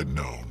only I'd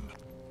known.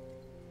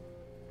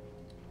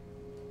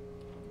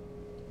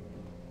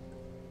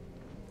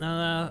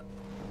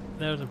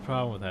 there's a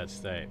problem with that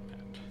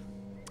statement.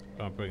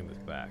 I'm bringing this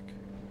back.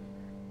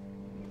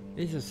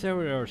 He's a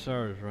serial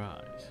Sar's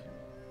rise.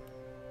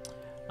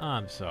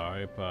 I'm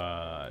sorry,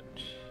 but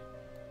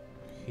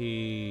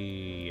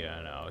he,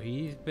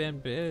 he's been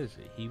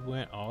busy. He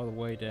went all the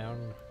way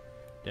down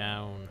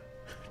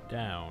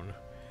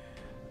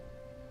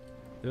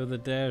through the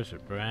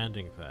desert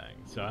branding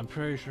things. So I'm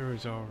pretty sure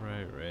he's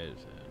already risen.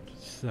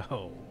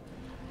 So,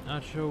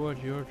 not sure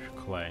what you're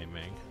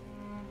claiming.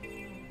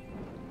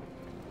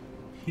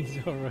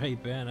 He's already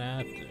been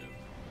active.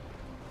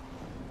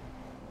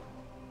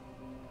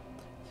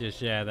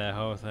 Just, yeah, that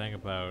whole thing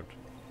about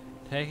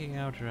taking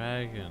out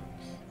dragons.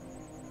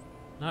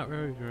 Not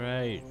very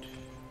great.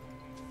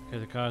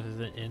 Because it causes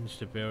an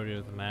instability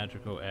of the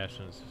magical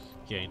essence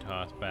getting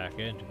tossed back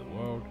into the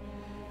world.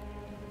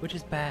 Which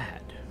is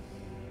bad.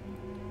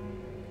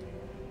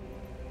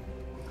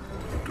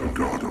 The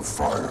god of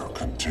fire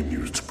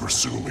continues to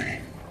pursue me.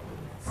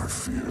 I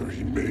fear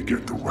he may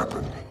get the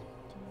weapon.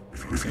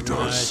 If he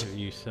does,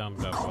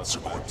 the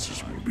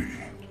consequences will be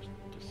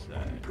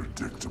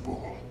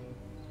unpredictable.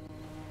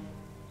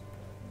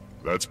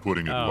 That's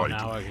putting it lightly.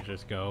 Now I can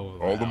just go.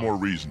 All the more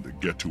reason to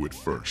get to it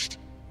first.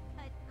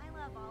 But I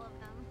love all of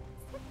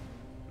them.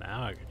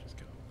 Now I can just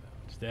go.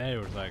 Instead, it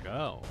was like,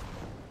 oh,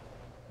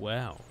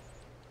 well,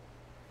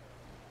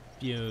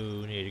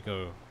 you need to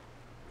go.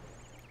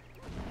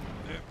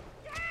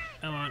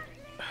 Come on.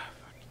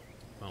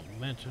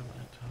 Momentum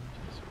at times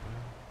as well.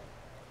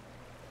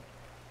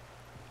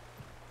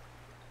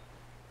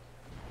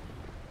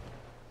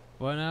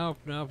 Well,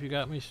 now if you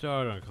got me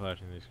started on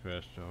collecting these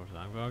crystals,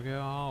 I'm gonna get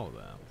all of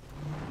them.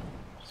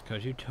 Just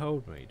because you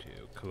told me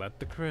to. Collect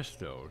the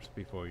crystals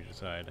before you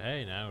decide,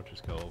 hey, now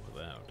just go over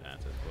them.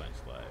 Dance as Blink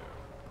Slayer.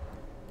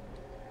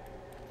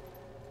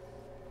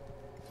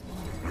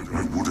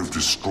 I would have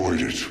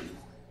destroyed it,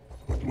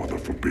 but Mother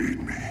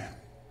forbade me.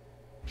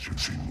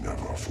 She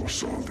never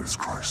foresaw this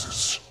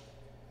crisis.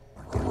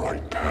 The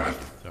right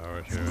path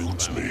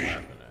eludes me.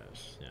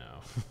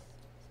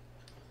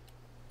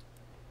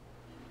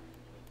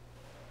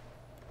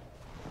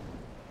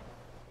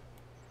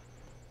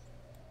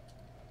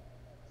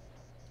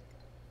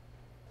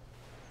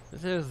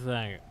 This is the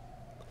thing.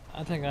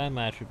 I think I'm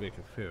actually a bit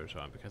confused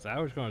on, because I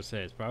was going to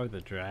say it's probably the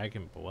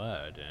dragon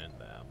blood in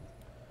them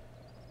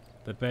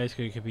that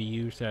basically could be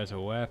used as a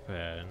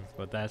weapon,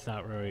 but that's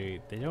not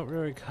really, they don't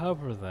really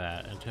cover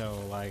that until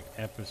like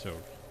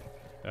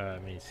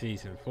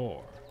season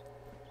 4.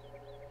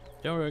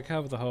 Don't really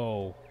cover the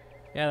whole,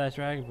 yeah, that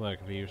dragon blood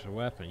can be used as a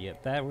weapon,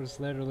 yet that was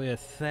literally a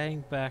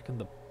thing back in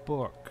the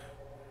book.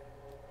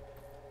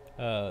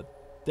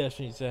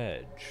 Destiny's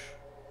Edge.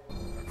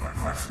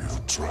 I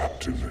feel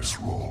trapped in this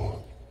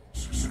role.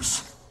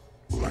 This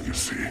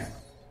legacy.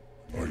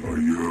 I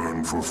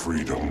yearn for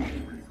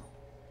freedom.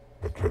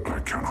 But I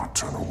cannot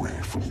turn away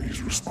from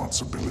these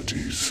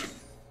responsibilities.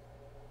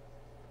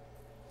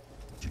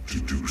 To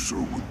do so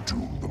would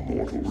doom the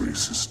mortal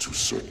races to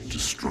certain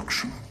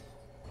destruction.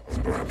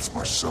 And perhaps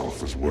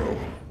myself as well.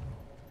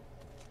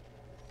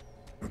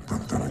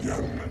 But then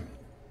again,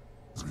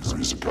 there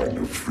is a kind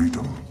of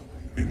freedom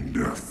in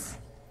death.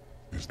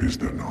 Is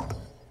there not?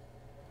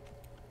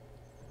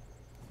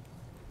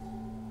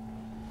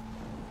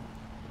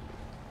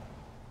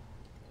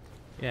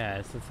 Yeah,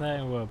 it's the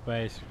thing where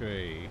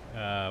basically,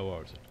 what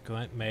was it?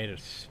 Glint made a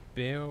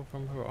spear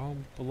from her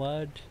own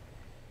blood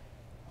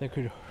that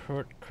could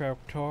hurt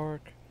Krautork,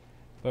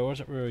 but it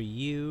wasn't really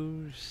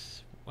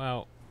used.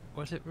 Well,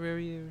 was it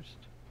really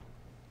used?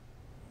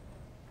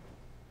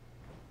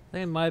 I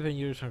think it might have been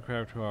used on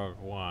Krautork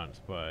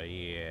once, but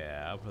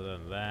yeah, other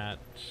than that,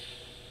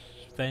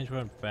 things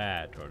went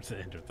bad towards the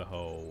end of the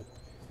whole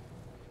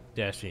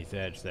Destiny's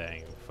Edge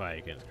thing, fight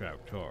against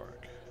Krautork.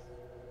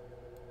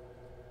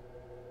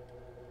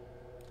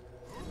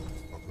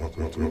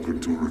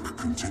 Krautork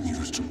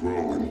continues to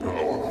grow in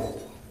power,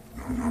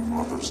 and her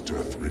mother's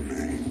death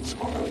remains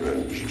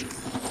unavenged.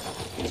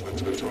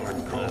 The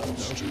time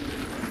comes to...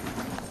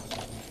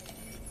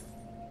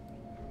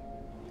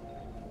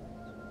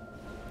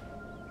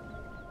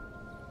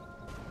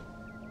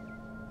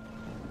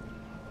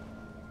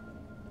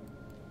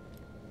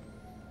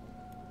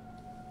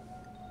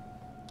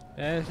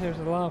 Yes, there's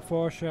a lot of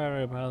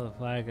foreshadowing about the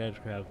Flag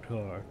Edge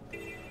Krautork.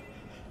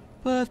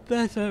 But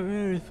that's not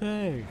really a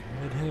thing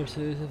in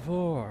season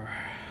 4.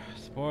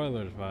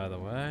 Spoilers, by the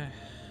way.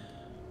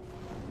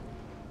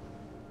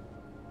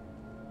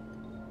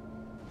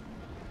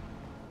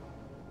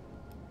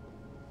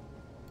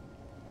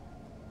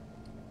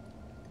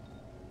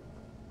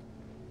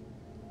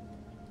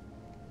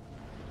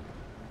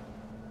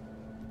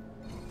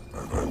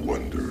 I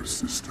wonder,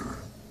 sister,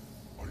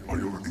 are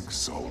your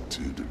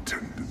exalted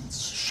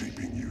attendants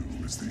shaping you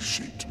as they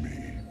shaped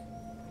me?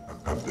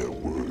 Have their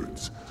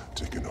words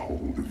taken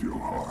hold of your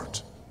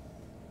heart?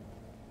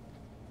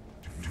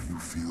 Do you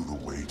feel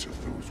the weight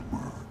of those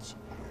words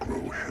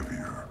grow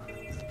heavier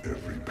with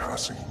every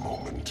passing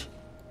moment?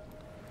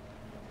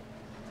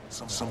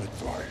 Some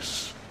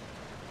advice.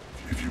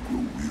 If you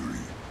grow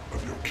weary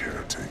of your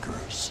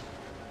caretakers,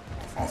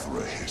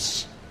 offer a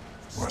hiss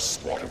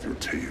Grasp spot of your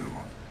tail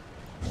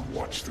and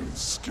watch them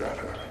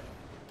scatter.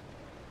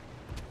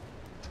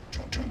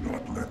 Do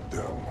not let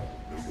them,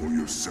 or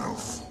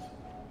yourself,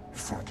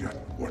 forget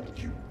what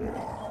you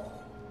are.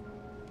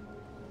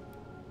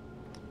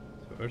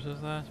 So where's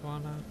this last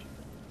one at?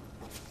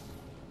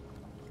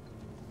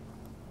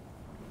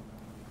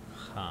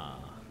 Huh.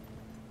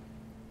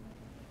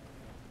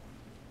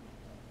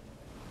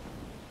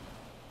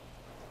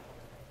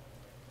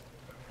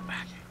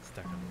 Back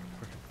stuck on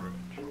the freaking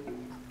bridge.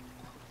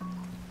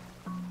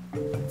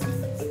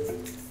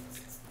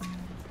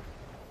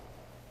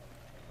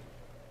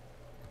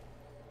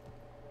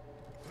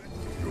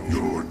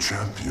 Your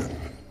champion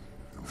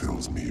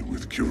fills me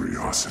with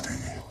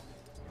curiosity.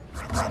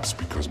 Perhaps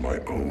because my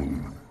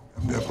own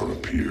never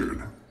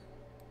appeared.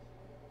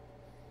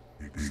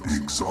 The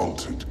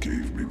Exalted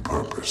gave me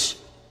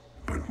purpose,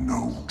 but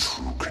no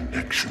true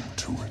connection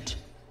to it.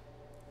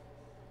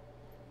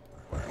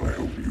 I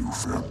hope you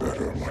fare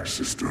better, my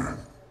sister.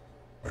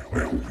 I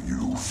hope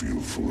you feel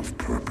full of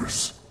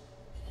purpose.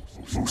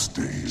 Most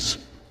days,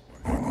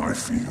 all I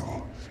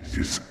feel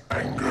is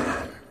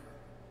anger.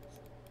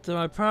 So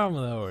my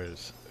problem though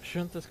is,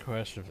 shouldn't this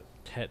quest have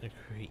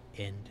technically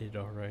ended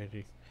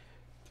already?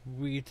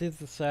 We did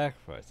the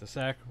sacrifice. The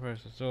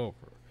sacrifice is over.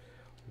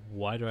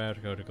 Why do I have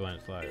to go to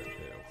Glenn's Lair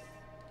too?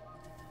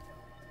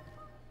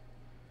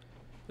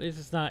 At least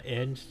it's not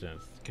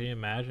instant. Can you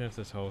imagine if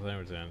this whole thing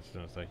was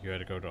instant? Like you had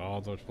to go to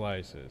all those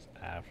places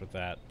after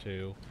that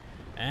too,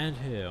 and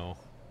Hill.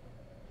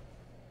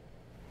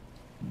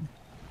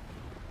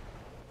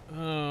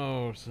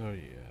 Oh, so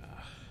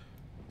yeah.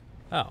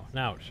 Oh,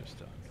 now it's just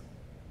done.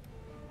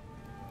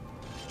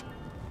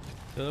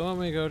 So they want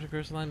me to go to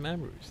Crystalline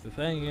Memories. The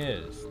thing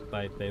is,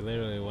 like, they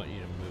literally want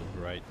you to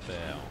move right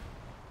there.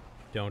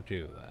 Don't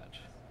do that.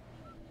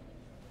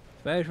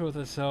 Especially with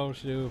the so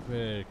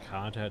stupid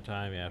content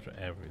time after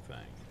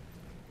everything.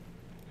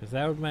 Because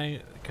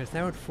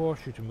that would force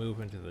you to move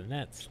into the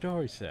net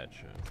story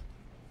section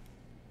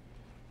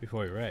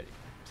before you're ready.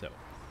 So,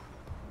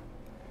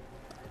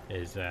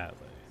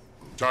 exactly.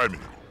 Timing.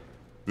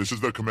 This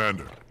is the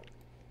commander.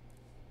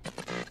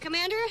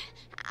 Commander,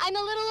 I'm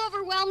a little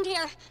overwhelmed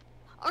here.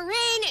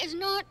 Arain is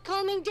not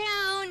calming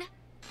down.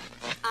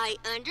 I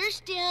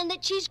understand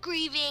that she's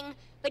grieving,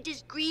 but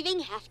does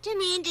grieving have to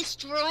mean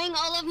destroying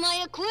all of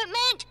my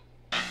equipment?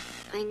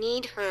 I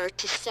need her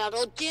to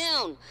settle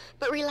down,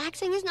 but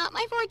relaxing is not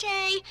my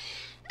forte.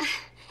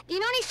 Do you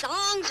know any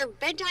songs or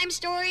bedtime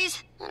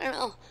stories? I don't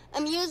know.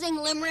 I'm using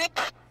limerick.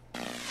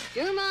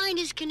 Your mind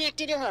is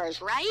connected to hers,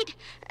 right?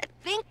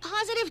 Think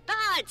positive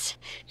thoughts.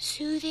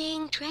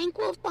 Soothing,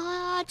 tranquil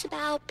thoughts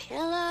about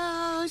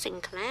pillows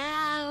and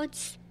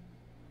clouds.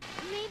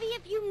 Maybe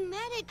if you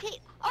meditate...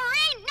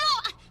 Alright,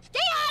 no! Stay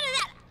out of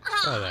that!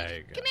 Oh, there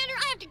you go. Commander,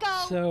 I have to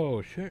go!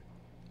 So, sure.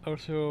 Oh,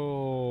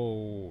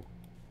 so...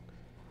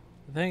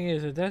 The thing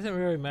is, it doesn't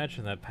really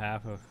mention that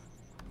path of...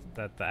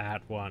 that the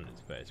Act 1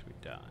 is basically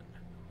done.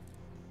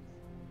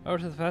 Oh,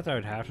 so the fact that I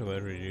would have to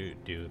literally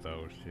do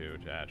those two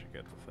to actually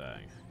get the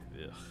thing.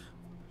 Ugh.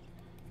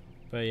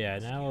 But yeah,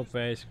 now we're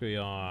basically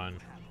on...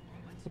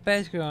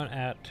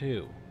 Act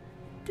 2.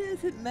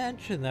 Doesn't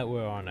mention that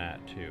we're on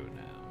Act 2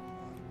 now.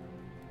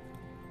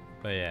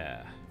 But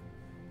yeah,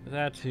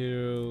 that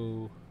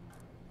too.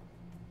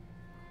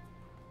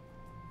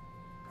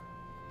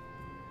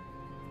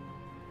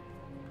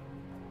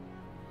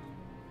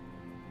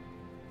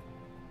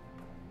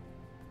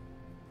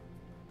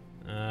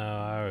 Oh,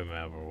 I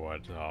remember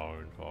what's all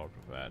involved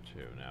with that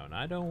too now, and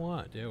I don't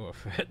want to deal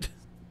with it.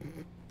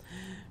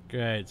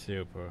 Great,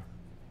 super.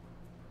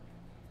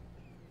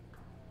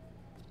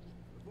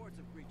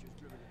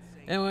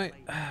 Anyway,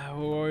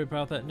 we'll worry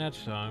about that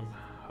next time.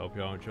 Hope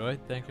y'all enjoyed.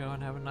 Thank y'all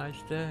and have a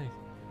nice day.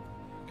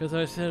 Because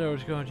I said I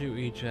was going to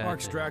each Our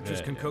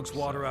extractors can coax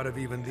water out of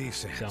even these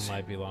sands. Some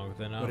might be longer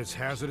than others. But it's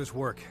hazardous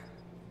work.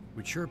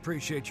 We'd sure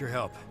appreciate your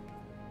help.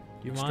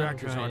 You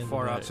extractors aren't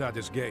far outside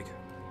this gate.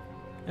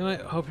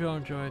 Anyway, hope y'all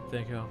enjoyed.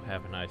 Thank y'all.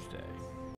 Have a nice day.